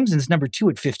because Clemson's number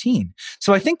 2 at 15.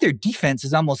 So I think their defense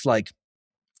is almost like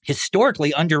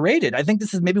historically underrated. I think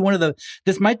this is maybe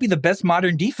this might be the best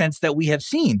modern defense that we have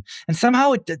seen. And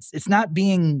somehow it's not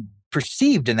being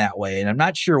perceived in that way. And I'm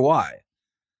not sure why.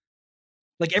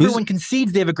 Like everyone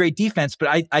concedes they have a great defense,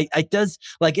 but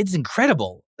it's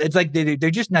incredible. It's like they're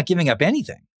just not giving up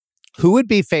anything. Who would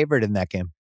be favored in that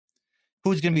game?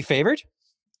 Who's going to be favored?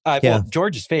 Well,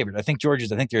 Georgia's favored. I think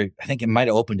it might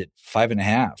have opened at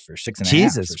 5.5 or 6.5.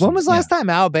 Jesus. When was the last time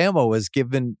Alabama was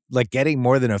getting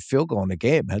more than a field goal in a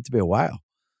game? It had to be a while.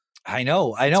 I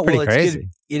know. It's pretty crazy.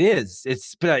 It is.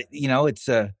 It's going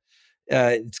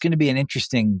to be an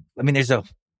interesting,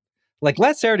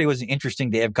 last Saturday was an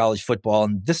interesting day of college football,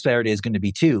 and this Saturday is going to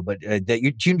be too. But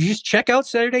you just check out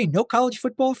Saturday? No college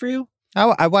football for you?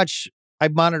 I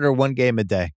monitor one game a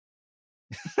day.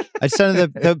 I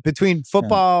started between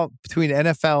football, between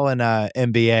NFL and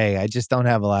NBA, I just don't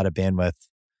have a lot of bandwidth.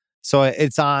 So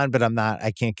it's on, but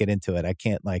I can't get into it. I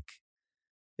can't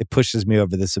it pushes me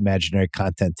over this imaginary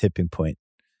content tipping point,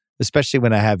 especially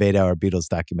when I have 8-hour Beatles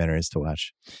documentaries to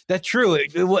watch. That's true.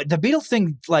 The Beatles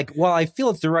thing, while I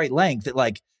feel it's the right length, it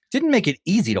didn't make it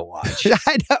easy to watch.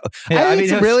 I know. Yeah,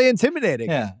 it's really intimidating.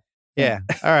 Yeah. Yeah.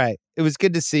 All right. It was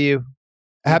good to see you.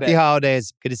 Happy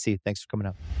holidays. Good to see you. Thanks for coming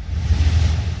up.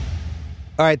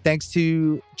 All right, thanks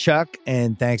to Chuck,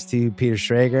 and thanks to Peter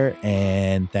Schrager,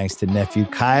 and thanks to nephew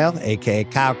Kyle, a.k.a.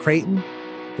 Kyle Creighton,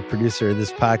 the producer of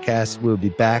this podcast. We'll be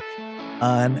back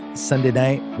on Sunday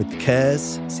night with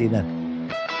Cuz. See you then.